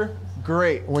 Teenager,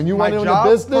 great. When you My went into job,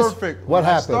 business, perfect. what When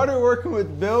happened? I started working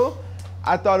with Bill,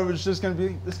 I thought it was just going to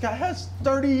be, this guy has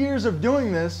 30 years of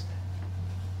doing this.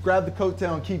 Grab the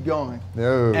coattail and keep going.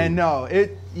 No. And no,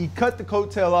 he cut the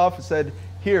coattail off and said,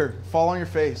 here, fall on your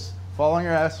face, fall on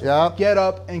your ass, Yep. get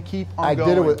up and keep on going.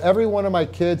 I did it with every one of my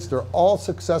kids. They're all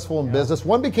successful in business.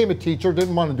 One became a teacher,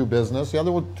 didn't want to do business. The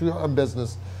other one in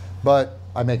business. But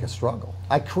I make a struggle.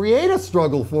 I create a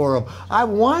struggle for them. I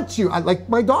want you. Like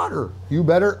my daughter.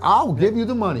 I'll give you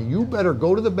the money. You better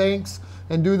go to the banks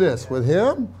and do this. With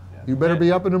him, you better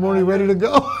be up in the morning ready to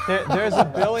go. There's a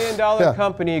 $1 billion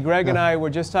company, Greg and I were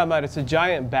just talking about. It's a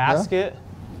giant basket.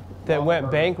 that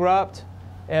went bankrupt.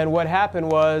 And what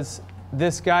happened was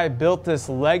this guy built this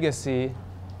legacy.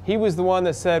 He was the one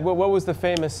that said, what was the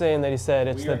famous saying that he said?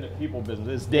 It's We're in the people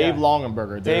business. It's Dave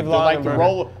Longenberger. Dave They're like the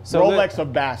Longenberger. Rolex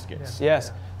of baskets.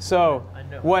 Yes. So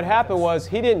what happened was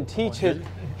he didn't teach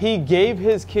he gave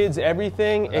his kids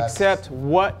everything except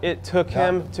what it took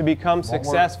him to become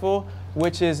successful,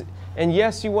 which is, and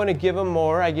yes, you want to give them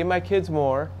more. I give my kids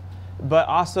more. But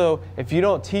also, if you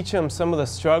don't teach them some of the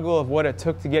struggle of what it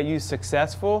took to get you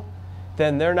successful,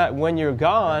 then they're not, when you're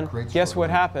gone, guess what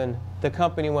happened? The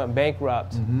company went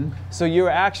bankrupt. So you're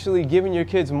actually giving your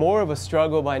kids more of a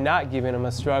struggle by not giving them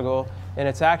a struggle, and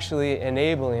it's actually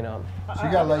enabling them. So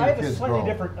you gotta let your kids grow.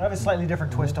 I have a slightly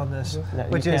different twist on this, No,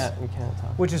 which you is, can't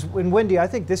talk. which is, and Wendy, I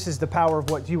think this is the power of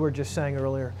what you were just saying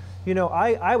earlier. You know,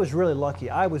 I was really lucky.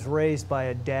 I was raised by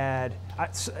a dad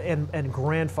and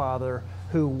grandfather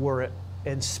who were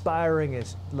inspiring,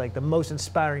 as like the most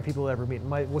inspiring people you'll ever meet.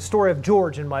 The story of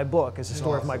George in my book is the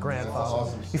story of my grandfather.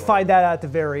 Awesome You find that out at the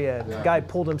very end. The guy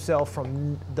pulled himself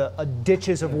from the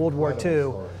ditches of World War II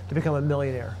to become a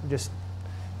millionaire. Just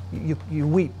you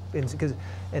weep because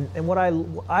and what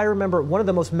I remember, one of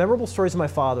the most memorable stories of my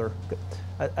father,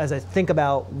 as I think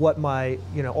about what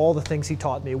all the things he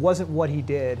taught me, it wasn't what he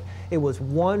did. It was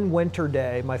one winter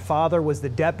day. My father was the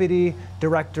deputy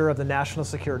director of the National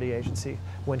Security Agency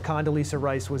when Condoleezza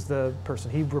Rice was the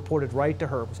person. He reported right to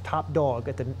her, was top dog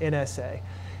at the NSA.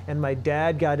 And my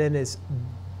dad got in his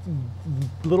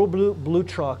little blue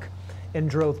truck and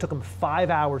drove. Took him 5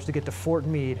 hours to get to Fort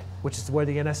Meade, which is where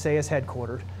the NSA is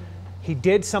headquartered. He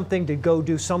did something to go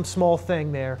do some small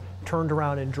thing there, turned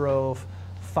around and drove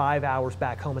 5 hours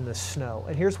back home in the snow.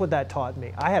 And here's what that taught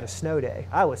me. I had a snow day.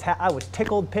 I was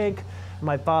tickled pink.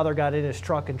 My father got in his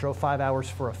truck and drove 5 hours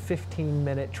for a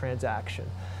 15-minute transaction.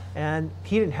 And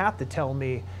he didn't have to tell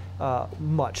me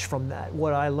much from that.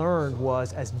 What I learned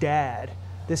was, as dad,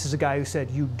 this is a guy who said,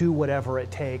 you do whatever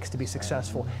it takes to be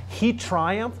successful. He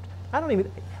triumphed.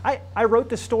 I wrote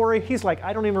the story. He's like,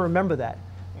 I don't even remember that.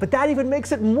 But that even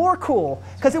makes it more cool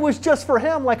because it was just for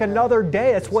him like another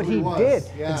day. That's what he did.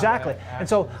 Yeah. Exactly. And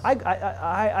so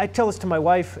I tell this to my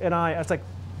wife, and I was like,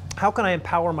 how can I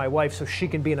empower my wife so she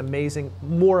can be an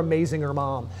more amazing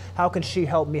mom? How can she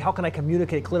help me? How can I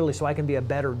communicate clearly so I can be a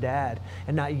better dad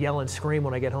and not yell and scream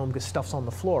when I get home because stuff's on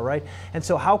the floor, right? And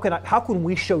so how can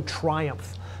we show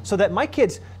triumph so that my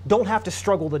kids don't have to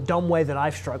struggle the dumb way that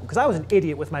I've struggled? Because I was an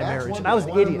idiot with my marriage, and I was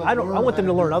an idiot. I want them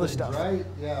to learn other stuff. Right?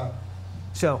 Yeah.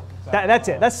 So that's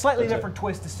it. That's a slightly different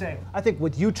twist to say. I think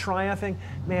with you triumphing,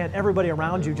 man, everybody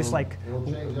around you just like,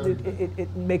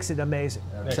 it makes it amazing.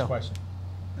 Next question.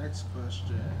 Next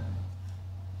question.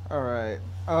 All right.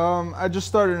 I just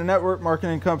started a network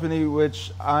marketing company,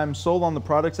 which I'm sold on the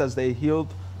products as they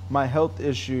healed my health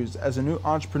issues. As a new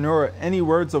entrepreneur, any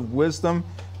words of wisdom?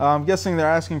 I'm guessing they're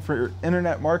asking for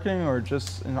internet marketing or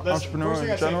just an entrepreneur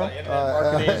in general.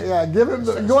 Yeah, give him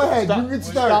the, go ahead. You can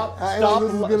start.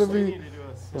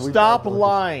 Stop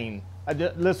lying.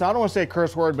 Listen, I don't want to say a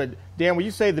curse word, but Dan, when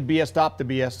you say the BS, stop the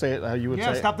BS. Say it how you would say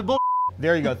it. Yeah, stop the bull.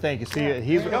 There you go. Thank you. See,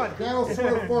 he's for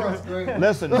us, Greg.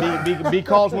 Listen,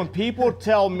 because when people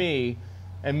tell me,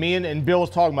 and Bill was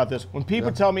talking about this, when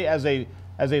people tell me as a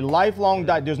lifelong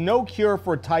there's no cure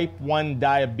for type 1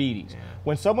 diabetes.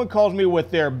 When someone calls me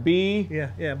with their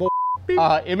MLM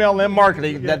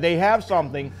marketing that they have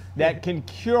something that can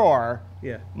cure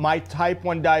my type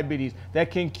 1 diabetes,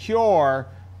 that can cure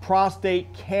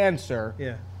prostate cancer,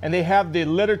 and they have the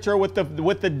literature with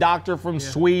the doctor from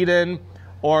Sweden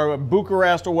or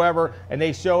Bucharest or wherever, and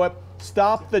they show it,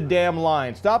 stop the damn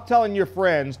line. Stop telling your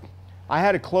friends. I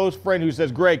had a close friend who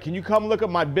says, Greg, can you come look at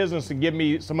my business and give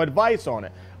me some advice on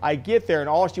it? I get there and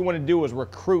all she wanted to do was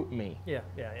recruit me.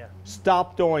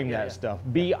 Stop doing that stuff.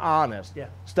 Be honest.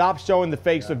 Stop showing the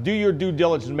fake stuff. Do your due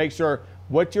diligence and make sure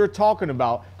what you're talking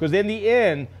about. Because in the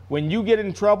end, when you get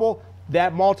in trouble,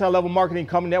 that multi-level marketing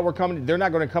company, network company, they're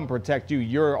not going to come protect you.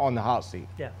 You're on the hot seat.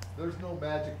 There's no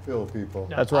magic pill, people.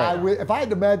 No. That's right. If I had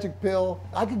the magic pill,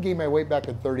 I could gain my weight back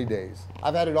in 30 days.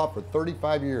 I've had it off for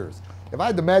 35 years. If I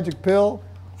had the magic pill,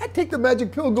 I'd take the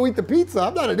magic pill and go eat the pizza.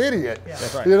 I'm not an idiot.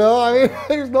 That's right. You know, I mean,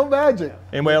 there's no magic.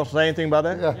 Anybody else say anything about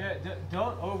that?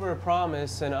 Don't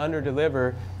over-promise and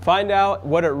under-deliver. Find out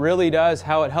what it really does,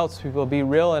 how it helps people. Be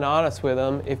real and honest with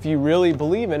them. If you really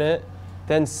believe in it,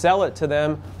 then sell it to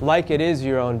them like it is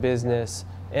your own business.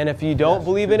 And if you don't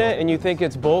believe in it and you think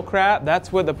it's bull crap,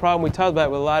 that's what the problem we talked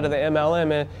about with a lot of the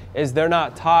MLM is they're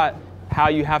not taught how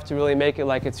you have to really make it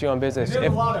like it's your own business. There's a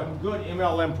lot of good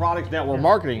MLM products, network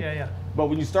marketing. But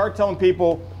when you start telling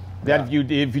people, that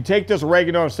if you take this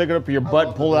oregano and stick it up your butt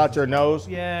and pull it out your nose.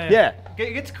 Yeah.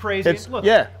 It gets crazy. Look,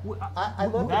 I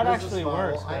love that the actually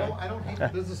works. I don't hate the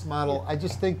business model. I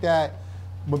just think that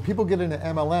when people get into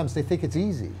MLMs, they think it's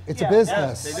easy. It's a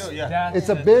business. Yes, they do, It's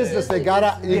a business.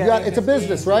 It's a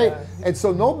business, right? And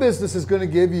so no business is going to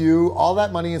give you all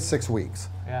that money in 6 weeks.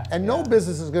 And no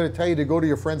business is going to tell you to go to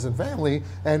your friends and family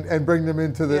and bring them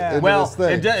into the into this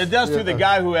thing. It does to the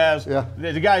guy who has the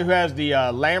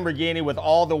Lamborghini with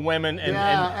all the women in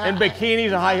bikinis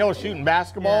and high heels shooting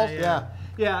basketballs.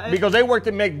 Because they worked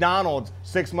at McDonald's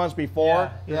 6 months before,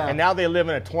 and now they live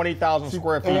in a 20,000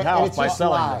 square feet house by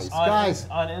selling this. Guys,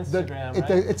 on Instagram,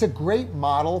 it's a great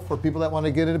model for people that want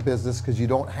to get into business because you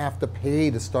don't have to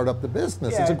pay to start up the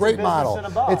business. It's a great model.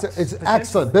 It's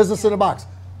excellent. Business in a box.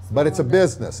 But it's a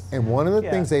business. And one of the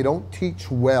things they don't teach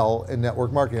well in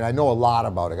network marketing, I know a lot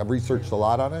about it, I've researched a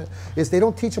lot on it, is they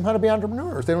don't teach them how to be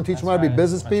entrepreneurs. They don't teach them how to be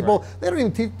business people. They don't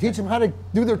even teach them how to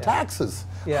do their taxes.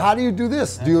 How do you do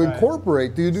this? Do you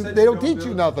incorporate? Do you do? They don't teach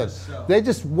you nothing. They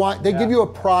just want, they give you a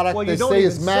product they say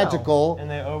is magical. And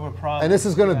they overpromise. And this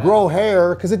is going to grow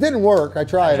hair, because it didn't work. I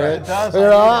tried it.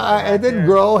 It didn't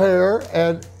grow hair.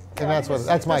 And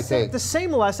that's my take. The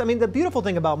same lesson, I mean, the beautiful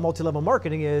thing about multi-level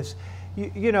marketing is,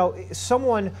 you know,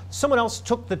 someone else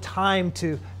took the time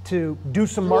to do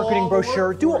some marketing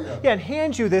brochure, and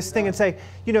hand you this thing and say,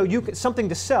 you know, something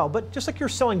to sell. But just like you're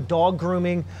selling dog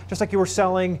grooming, just like you were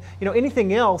selling, you know,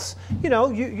 anything else, you know,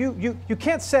 you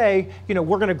can't say, you know,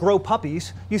 we're going to grow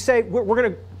puppies. You say we're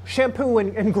going to shampoo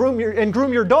and groom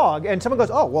your dog, and someone goes,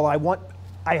 oh, well,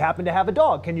 I happen to have a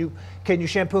dog. Can you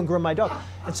shampoo and groom my dog?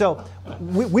 And so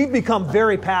we've become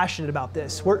very passionate about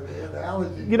this.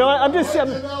 I'm just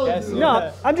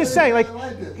saying, like,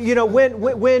 you know,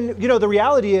 when you know, the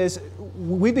reality is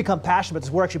we become passionate about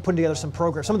this. We're actually putting together some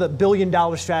programs, some of the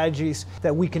billion-dollar strategies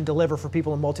that we can deliver for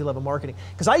people in multi-level marketing.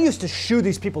 Because I used to shoo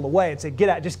these people away and say,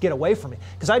 just get away from me.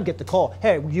 Because I'd get the call,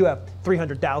 hey, you have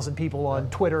 300,000 people on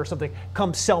Twitter or something,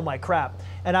 come sell my crap.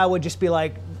 And I would just be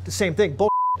like, the same thing, bull.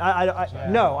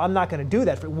 No, I'm not going to do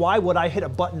that. Why would I hit a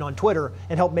button on Twitter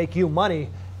and help make you money?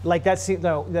 Like that's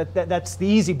the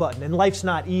easy button, and life's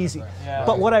not easy.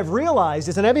 But what I've realized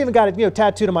is, and I've even got it, you know,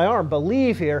 tattooed on my arm,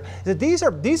 believe here, is that these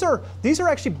are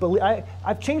actually,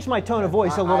 I've changed my tone of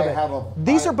voice a little bit.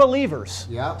 These are believers.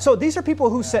 So these are people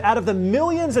who said, out of the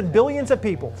millions and billions of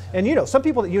people, and you know, some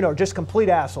people that you know are just complete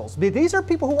assholes. These are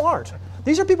people who aren't.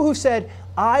 These are people who said,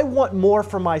 I want more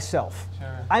for myself.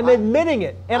 I'm admitting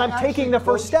it, and I'm taking the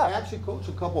first step. I actually coach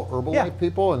a couple Herbalife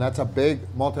people, and that's a big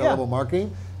multi-level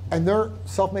marketing, and they're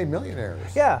self-made millionaires.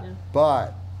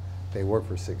 But they worked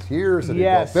for 6 years, and they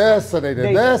built this, and they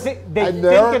did this,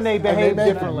 and they behave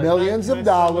differently. Millions of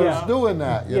dollars doing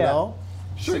that, you know?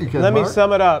 Sure you can, Let me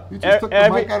sum it up. You just took the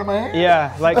mic out of my hand.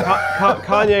 Yeah, like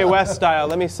Kanye West style.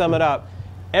 Let me sum it up.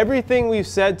 Everything we've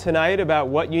said tonight about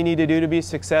what you need to do to be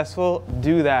successful,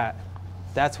 do that.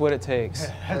 That's what it takes.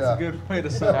 That's a good way to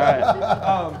sum it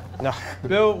up.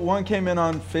 Bill, one came in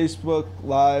on Facebook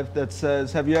Live that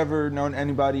says, have you ever known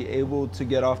anybody able to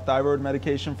get off thyroid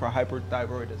medication for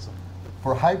hyperthyroidism?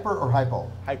 For hyper or hypo?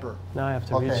 Hyper. Now I have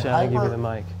to reach down and give you the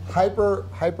mic.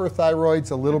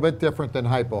 Hyperthyroid's a little bit different than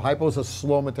hypo. Hypo is a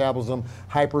slow metabolism.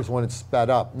 Hyper is when it's sped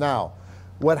up. Now,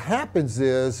 what happens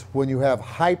is when you have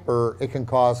hyper, it can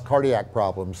cause cardiac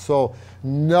problems. So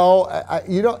no,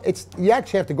 you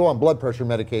actually have to go on blood pressure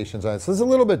medications on it. So it's a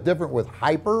little bit different with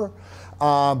hyper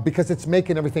because it's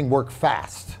making everything work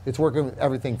fast. It's working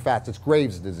everything fast. It's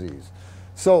Graves' disease.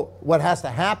 So what has to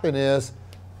happen is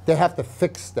they have to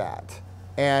fix that.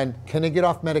 And can they get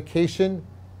off medication?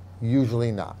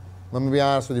 Usually not. Let me be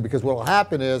honest with you, because what will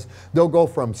happen is they'll go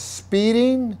from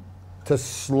speeding to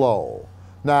slow.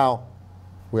 Now,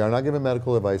 we are not giving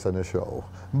medical advice on this show,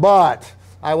 but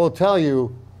I will tell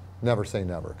you, never say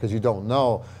never, because you don't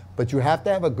know. But you have to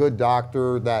have a good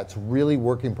doctor that's really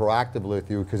working proactively with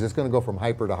you, because it's going to go from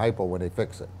hyper to hypo when they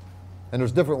fix it. And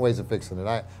there's different ways of fixing it.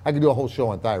 I could do a whole show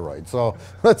on thyroid, so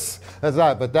that's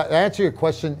not. But to answer your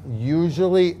question,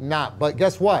 usually not. But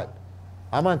guess what?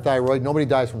 I'm on thyroid. Nobody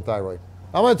dies from thyroid.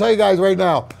 I'm going to tell you guys right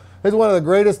now, it's one of the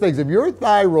greatest things. If your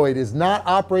thyroid is not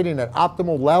operating at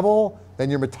optimal level, then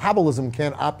your metabolism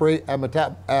can't operate at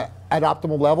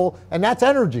optimal level, and that's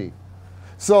energy.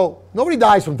 So nobody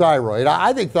dies from thyroid.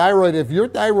 I think thyroid, if your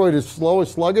thyroid is slow or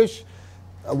sluggish,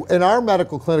 in our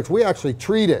medical clinics, we actually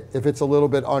treat it if it's a little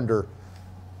bit under,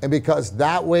 and because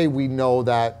that way we know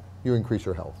that you increase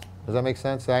your health. Does that make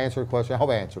sense? Did I answer the question? I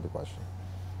hope I answered the question.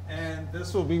 And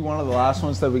this will be one of the last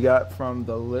ones that we got from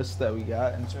the list that we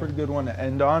got, and it's a pretty good one to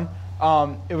end on.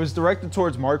 It was directed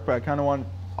towards Mark, but I kind of want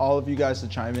all of you guys to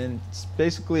chime in. It's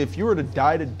basically, if you were to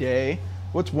die today,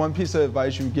 What's one piece of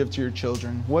advice you would give to your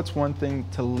children? What's one thing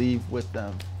to leave with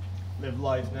them? Live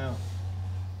life now.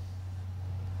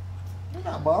 You're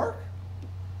not Mark.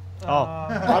 Oh,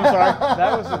 I'm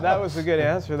sorry. That was a good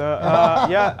answer though.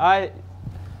 Yeah,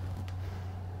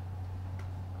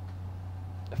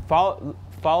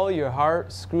 follow your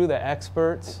heart. Screw the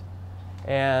experts,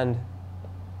 and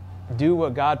do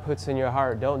what God puts in your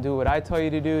heart. Don't do what I tell you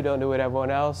to do. Don't do what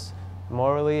everyone else.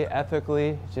 Morally,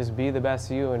 ethically, just be the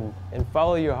best of you and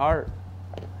follow your heart.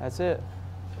 That's it.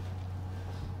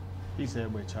 He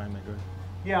said, "Wait, chime in, go ahead."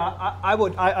 Yeah, I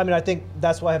would. I mean, I think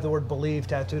that's why I have the word believe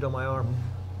tattooed on my arm.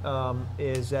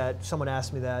 Is that someone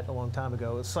asked me that a long time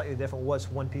ago. It's slightly different. What's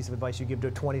one piece of advice you give to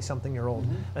a 20-something-year-old?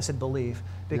 I said believe,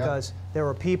 because there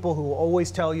are people who will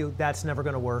always tell you that's never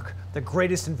going to work. The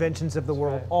greatest inventions of the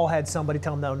world all had somebody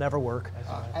tell them that'll never work.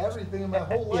 Everything in my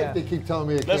whole life they keep telling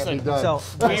me it can't be done.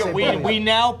 So we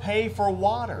now pay for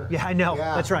water. Yeah, I know.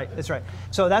 Yeah. That's right. That's right.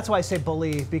 So that's why I say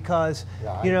believe, because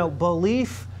you know,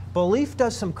 belief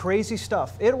does some crazy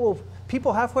stuff. It will.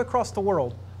 People halfway across the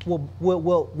world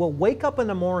will wake up in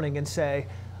the morning and say,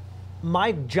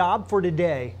 my job for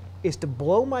today is to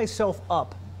blow myself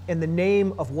up in the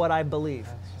name of what I believe.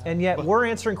 And yet we're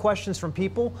answering questions from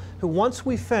people who, once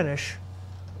we finish,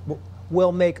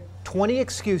 will make 20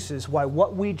 excuses why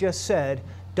what we just said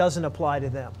doesn't apply to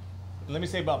them. Let me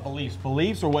say about beliefs.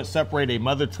 Beliefs are what separate a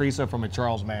Mother Teresa from a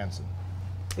Charles Manson.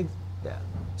 Yeah.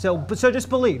 So just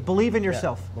believe. Believe in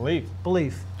yourself. Yeah. Believe.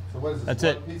 Believe. So what is this? That's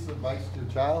one it. piece of advice to your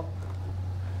child?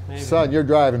 Maybe. Son, you're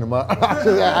driving tomorrow.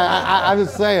 I'm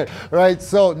just saying, right?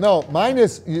 So no, mine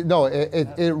is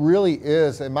it really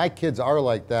is, and my kids are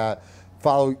like that.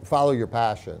 Follow your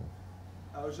passion.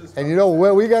 And you know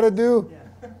what we got to do?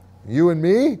 Yeah. You and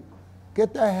me,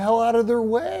 get the hell out of their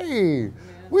way.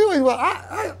 We always,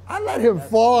 I let him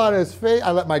fall on his face.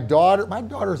 I let my daughter. My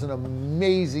daughter's an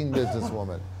amazing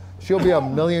businesswoman. She'll be a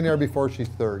millionaire before she's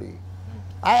 30.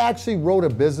 I actually wrote a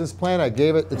business plan. I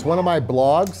gave it. It's one of my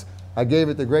blogs. I gave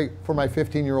it for my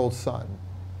 15-year-old son.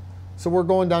 So we're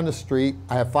going down the street.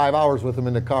 I have 5 hours with him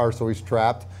in the car, so he's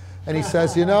trapped. And he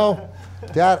says, you know,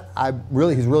 Dad,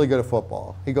 he's really good at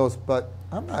football. He goes, but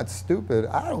I'm not stupid.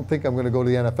 I don't think I'm going to go to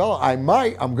the NFL. I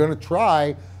might. I'm going to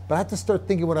try. But I have to start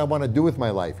thinking what I want to do with my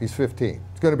life. He's 15.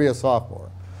 He's going to be a sophomore.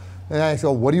 And I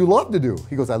go, what do you love to do?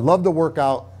 He goes, I love to work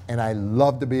out, and I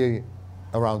love to be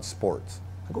around sports.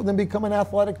 I go, then become an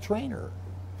athletic trainer.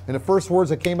 And the first words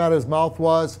that came out of his mouth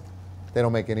was, they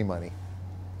don't make any money.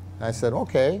 And I said,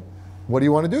 okay, what do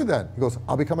you want to do then? He goes,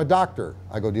 I'll become a doctor.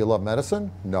 I go, do you love medicine?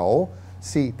 No.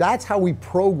 See, that's how we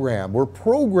program. We're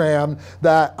programmed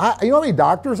that, you know how many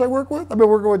doctors I work with? I've been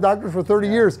working with doctors for 30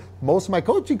 years. Most of my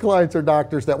coaching clients are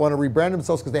doctors that want to rebrand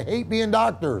themselves because they hate being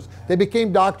doctors. They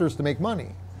became doctors to make money.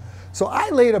 So I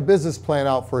laid a business plan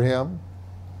out for him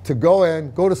to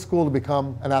go to school to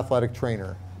become an athletic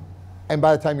trainer. And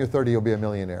by the time you're 30, you'll be a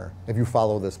millionaire if you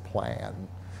follow this plan.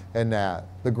 And that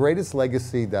the greatest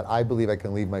legacy that I believe I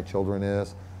can leave my children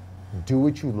is do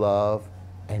what you love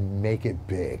and make it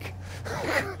big.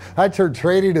 I turned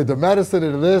trading into medicine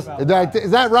into this.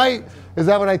 Is that right? Is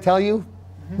that what I tell you?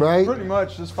 Right? Pretty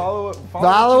much. Just follow it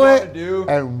what you do,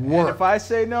 and work. And if I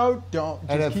say no, don't. And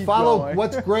just then keep follow. going.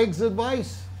 What's Greg's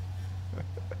advice?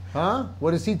 Huh?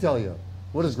 What does he tell you?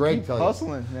 What does Greg tell you?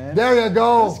 Hustling, man. There you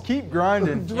go. Just keep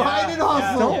grinding. Grind and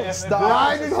hustle. Don't stop.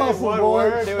 Grind and hustle, boy.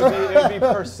 It would be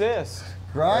persist.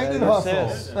 Grind and hustle.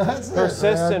 That's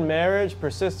persist it, in marriage,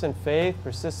 persist in faith,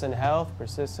 persist in health,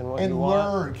 persist in what you want.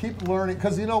 And learn. Keep learning.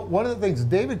 Because, you know, one of the things,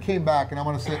 David came back, and I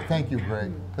want to say thank you,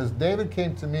 Greg. Because David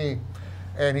came to me,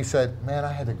 and he said, man,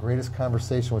 I had the greatest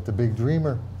conversation with the big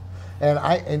dreamer.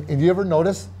 And you ever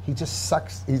notice he just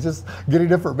sucks? He's just getting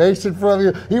information from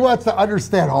you. He wants to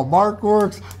understand how Mark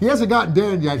works. He hasn't gotten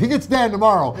Dan yet. He gets Dan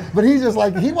tomorrow. But he's just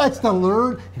like, he wants to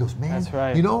learn. He goes, man, that's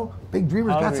right. You know, Big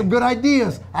Dreamer's got some good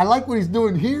ideas. I like what he's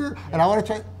doing here, and I want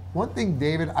to try. One thing,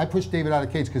 David, I pushed David out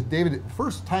of the cage because David,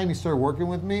 first time he started working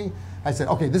with me, I said,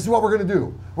 okay, this is what we're going to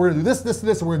do. We're going to do this, this, and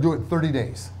this, and we're going to do it in 30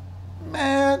 days.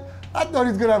 Man, I thought he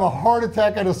was going to have a heart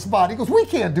attack on the spot. He goes, we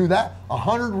can't do that.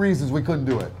 100 reasons we couldn't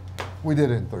do it. We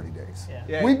did it in 30 days.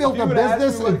 Yeah. We built a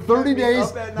business in 30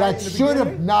 days that should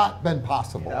have not been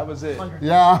possible. That was it.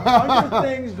 Yeah. 100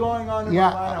 things going on in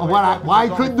my mind. Why I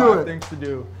couldn't do it. Things to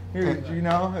do. Here, you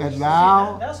know. And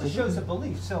now. That also shows a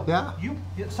belief. So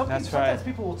sometimes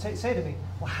people will say to me,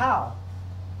 well, how?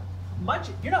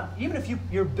 You're not, even if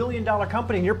you're a $1 billion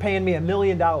company and you're paying me $1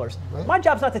 million, my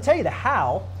job's not to tell you the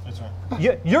how. That's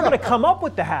right. You're going to come up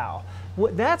with the how.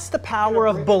 That's the power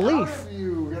of belief.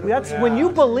 That's when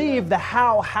you believe the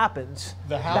how happens.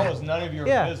 The how is none of your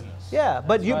business. Yeah,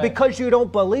 but because you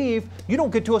don't believe, you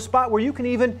don't get to a spot where you can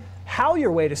even how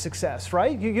your way to success,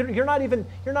 right? You're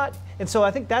not, and so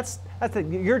I think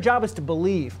your job is to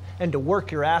believe and to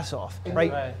work your ass off,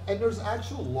 right? And there's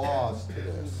actual laws to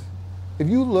this. If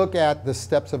you look at the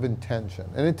steps of intention,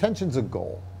 and intention's a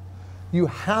goal, you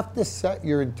have to set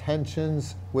your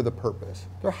intentions with a purpose.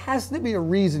 There has to be a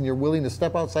reason you're willing to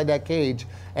step outside that cage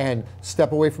and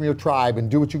step away from your tribe and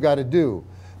do what you got to do.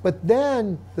 But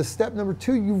then the step number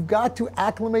 2, you've got to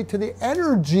acclimate to the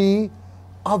energy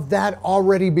of that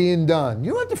already being done.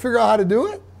 You don't have to figure out how to do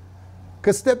it.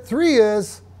 Because step 3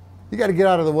 is you got to get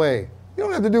out of the way. You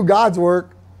don't have to do God's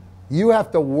work. You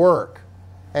have to work.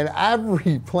 And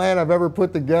every plan I've ever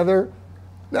put together,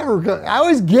 I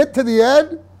always get to the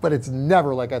end, but it's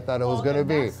never like I thought it was going to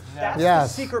be. That's the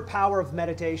secret power of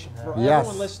meditation. For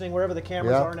everyone listening, wherever the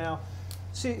cameras are now.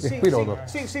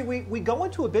 We go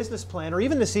into a business plan, or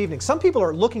even this evening, some people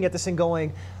are looking at this and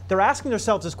going, they're asking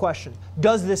themselves this question,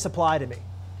 does this apply to me?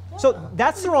 So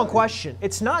that's the wrong question.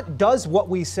 It's not does what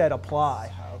we said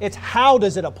apply. It's how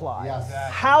does it apply?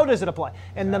 How does it apply?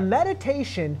 And the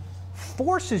meditation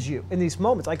forces you in these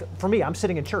moments. Like for me, I'm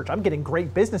sitting in church. I'm getting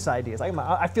great business ideas.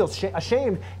 I feel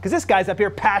ashamed because this guy's up here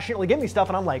passionately giving me stuff,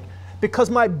 and I'm like,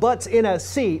 because my butt's in a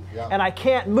seat and I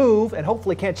can't move and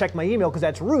hopefully can't check my email because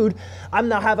that's rude, I'm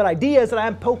now having ideas that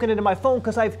I'm poking into my phone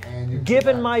because I've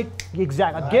given my,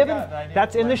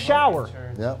 that's in the shower.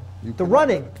 The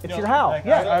running, it's your how.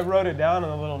 I wrote it down in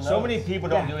a little note. So many people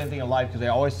don't do anything in life because they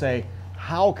always say,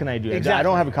 how can I do it? I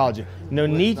don't have a college. No,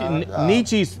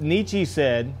 Nietzsche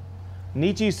said,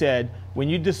 when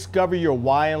you discover your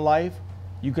why in life,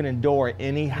 you can endure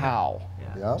any how.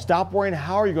 Stop worrying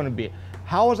how are you going to be.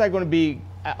 How was I going to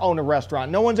own a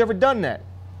restaurant? No one's ever done that.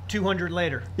 200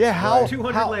 later. Yeah, how?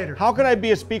 200 later. How can I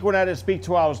be a speaker when I didn't speak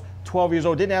till I was 12 years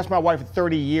old? Didn't ask my wife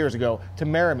 30 years ago to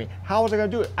marry me. How was I going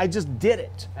to do it? I just did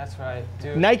it. That's right,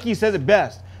 dude. Nike says it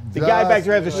best. The guy back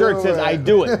there has a shirt that says, I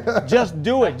do it. Just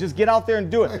do it. Just get out there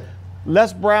and do it.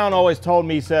 Les Brown always told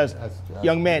me, he says,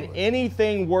 young man,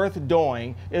 anything worth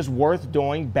doing is worth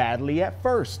doing badly at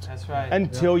first. That's right.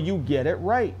 Until you get it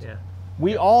right.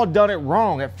 We all done it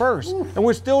wrong at first, and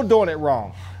we're still doing it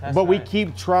wrong. But we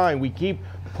keep trying, we keep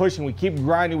pushing, we keep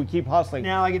grinding, we keep hustling.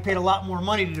 Now I get paid a lot more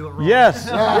money to do it wrong. Yes,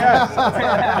 yes.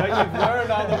 But you've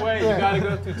learned on the way. You got to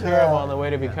go through terrible on the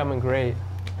way to becoming great.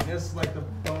 I guess like the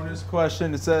bonus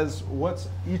question, it says, what's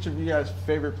each of you guys'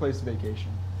 favorite place to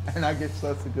vacation? And I guess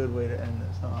that's a good way to end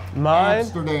this, huh? Mine?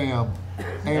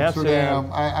 Amsterdam.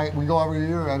 We go every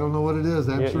year. I don't know what it is.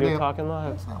 Amsterdam. You're talking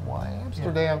live. That's not why.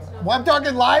 Amsterdam. Well, I'm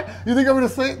talking live? You think I'm going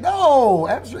to say, no.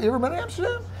 Amsterdam. You ever been to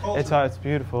Amsterdam? It's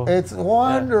beautiful. It's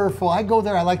wonderful. I go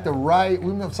there. I like to write.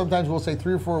 Sometimes we'll say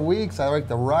 3 or 4 weeks. I like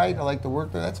to write. I like to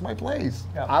work there. That's my place.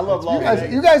 I love Las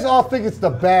Vegas. You guys all think it's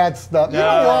the bad stuff. You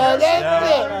know what? That's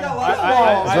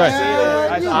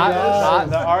it.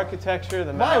 The architecture,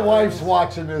 the my wife's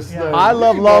watching this thing. I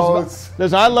love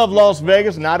Las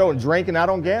Vegas, and I don't drink and I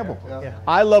don't gamble.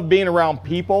 I love being around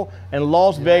people, and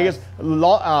Las Vegas,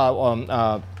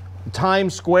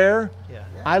 Times Square.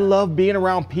 I love being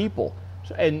around people.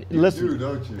 And listen, you do,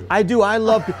 don't you? I do.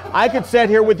 I could sit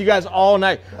here with you guys all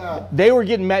night. They were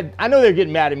getting mad. I know they're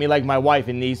getting mad at me, like my wife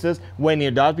and nieces, Wendy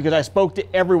and Dodge, because I spoke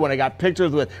to everyone. I got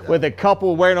pictures with a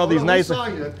couple wearing all these nice.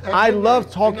 I love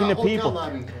talking to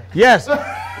people. Yes,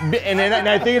 and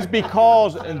I think it's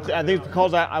because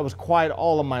I was quiet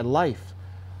all of my life,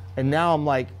 and now I'm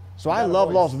like, so I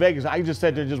love Las Vegas. I just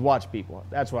said to just watch people.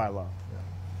 That's what I love.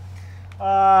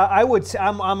 I would say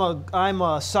I'm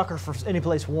a sucker for any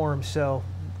place warm. So,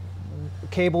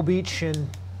 Cable Beach and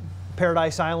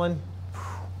Paradise Island,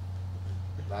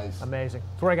 nice, amazing.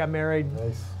 It's where I got married.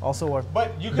 Nice. Also,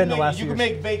 but you can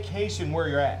make vacation where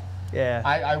you're at. Yeah.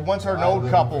 I once heard an old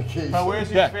couple. But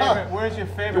where's your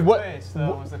favorite place,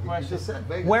 though? Was the question.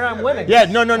 Where I'm living. Yeah,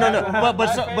 no.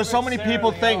 But so many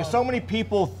people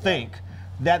think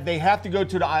that they have to go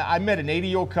to the. I met an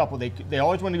 80-year-old couple. They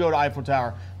always wanted to go to Eiffel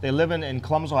Tower. They live in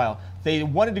Columbus, Ohio. They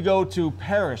wanted to go to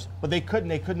Paris, but they couldn't.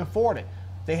 They couldn't afford it.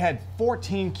 They had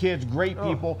 14 kids, great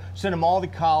people, sent them all to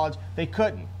college. They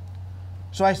couldn't.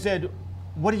 So I said,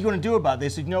 "What are you going to do about it?" They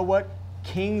said, "You know what?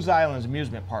 Kings Island's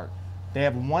amusement park. They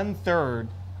have 1/3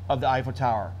 of the Eiffel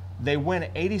Tower. They went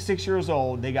at 86 years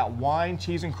old. They got wine,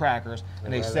 cheese, and crackers,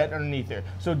 and they sat underneath there.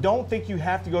 So don't think you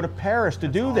have to go to Paris to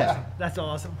do that." That's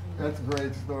awesome. That's a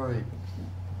great story.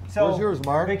 So, where's yours,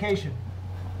 Mark? Vacation.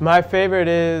 My favorite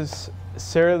is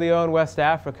Sierra Leone, West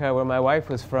Africa, where my wife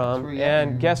was from.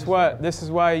 And guess what? This is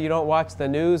why you don't watch the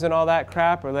news and all that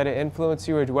crap or let it influence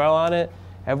you or dwell on it.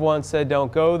 Everyone said,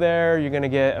 don't go there. You're going to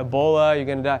get Ebola. You're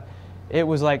going to die. It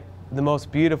was like the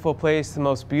most beautiful place, the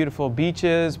most beautiful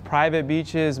beaches, private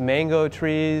beaches, mango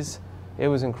trees. It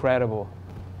was incredible.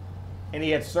 And he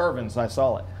had servants. I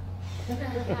saw it. You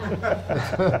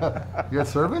got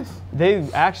servants? They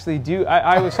actually do.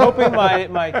 I was hoping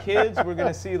my kids were going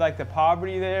to see like the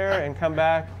poverty there and come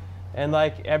back. And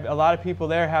like a lot of people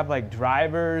there have like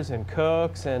drivers and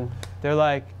cooks, and they're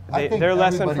like, their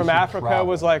lesson from Africa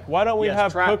was like, why don't we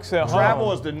have cooks at home?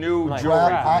 Travel is the new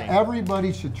joy.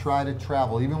 Everybody should try to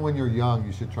travel. Even when you're young,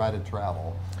 you should try to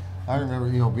travel. I remember,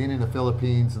 being in the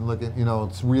Philippines and looking,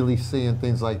 it's really seeing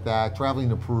things like that. Traveling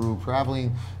to Peru,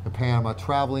 traveling to Panama,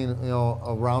 traveling,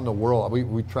 around the world.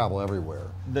 We travel everywhere.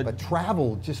 But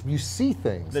travel, just you see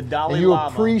things. The Dalai and you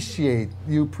Lama.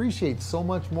 You appreciate so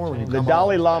much more when you come The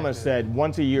Dalai Lama said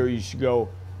once a year you should go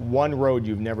one road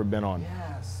you've never been on.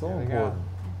 Yeah, so important.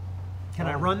 Can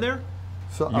I run there?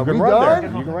 So you can run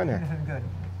there. You can run there. Good.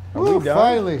 Are we done?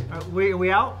 Finally.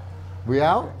 We out? We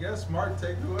out? Yes, Mark,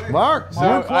 take it away. Mark,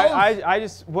 so I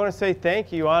just want to say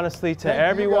thank you, honestly, to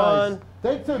everyone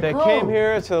that came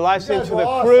here, to the live stream, to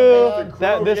the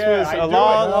crew. This was a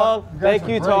long. Thank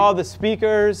you to all the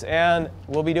speakers, and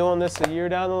we'll be doing this a year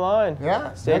down the line.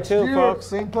 Yeah. Stay tuned,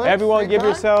 folks. Everyone, give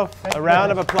yourself a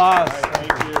round of applause.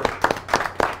 Thank you.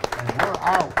 And we're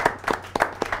out.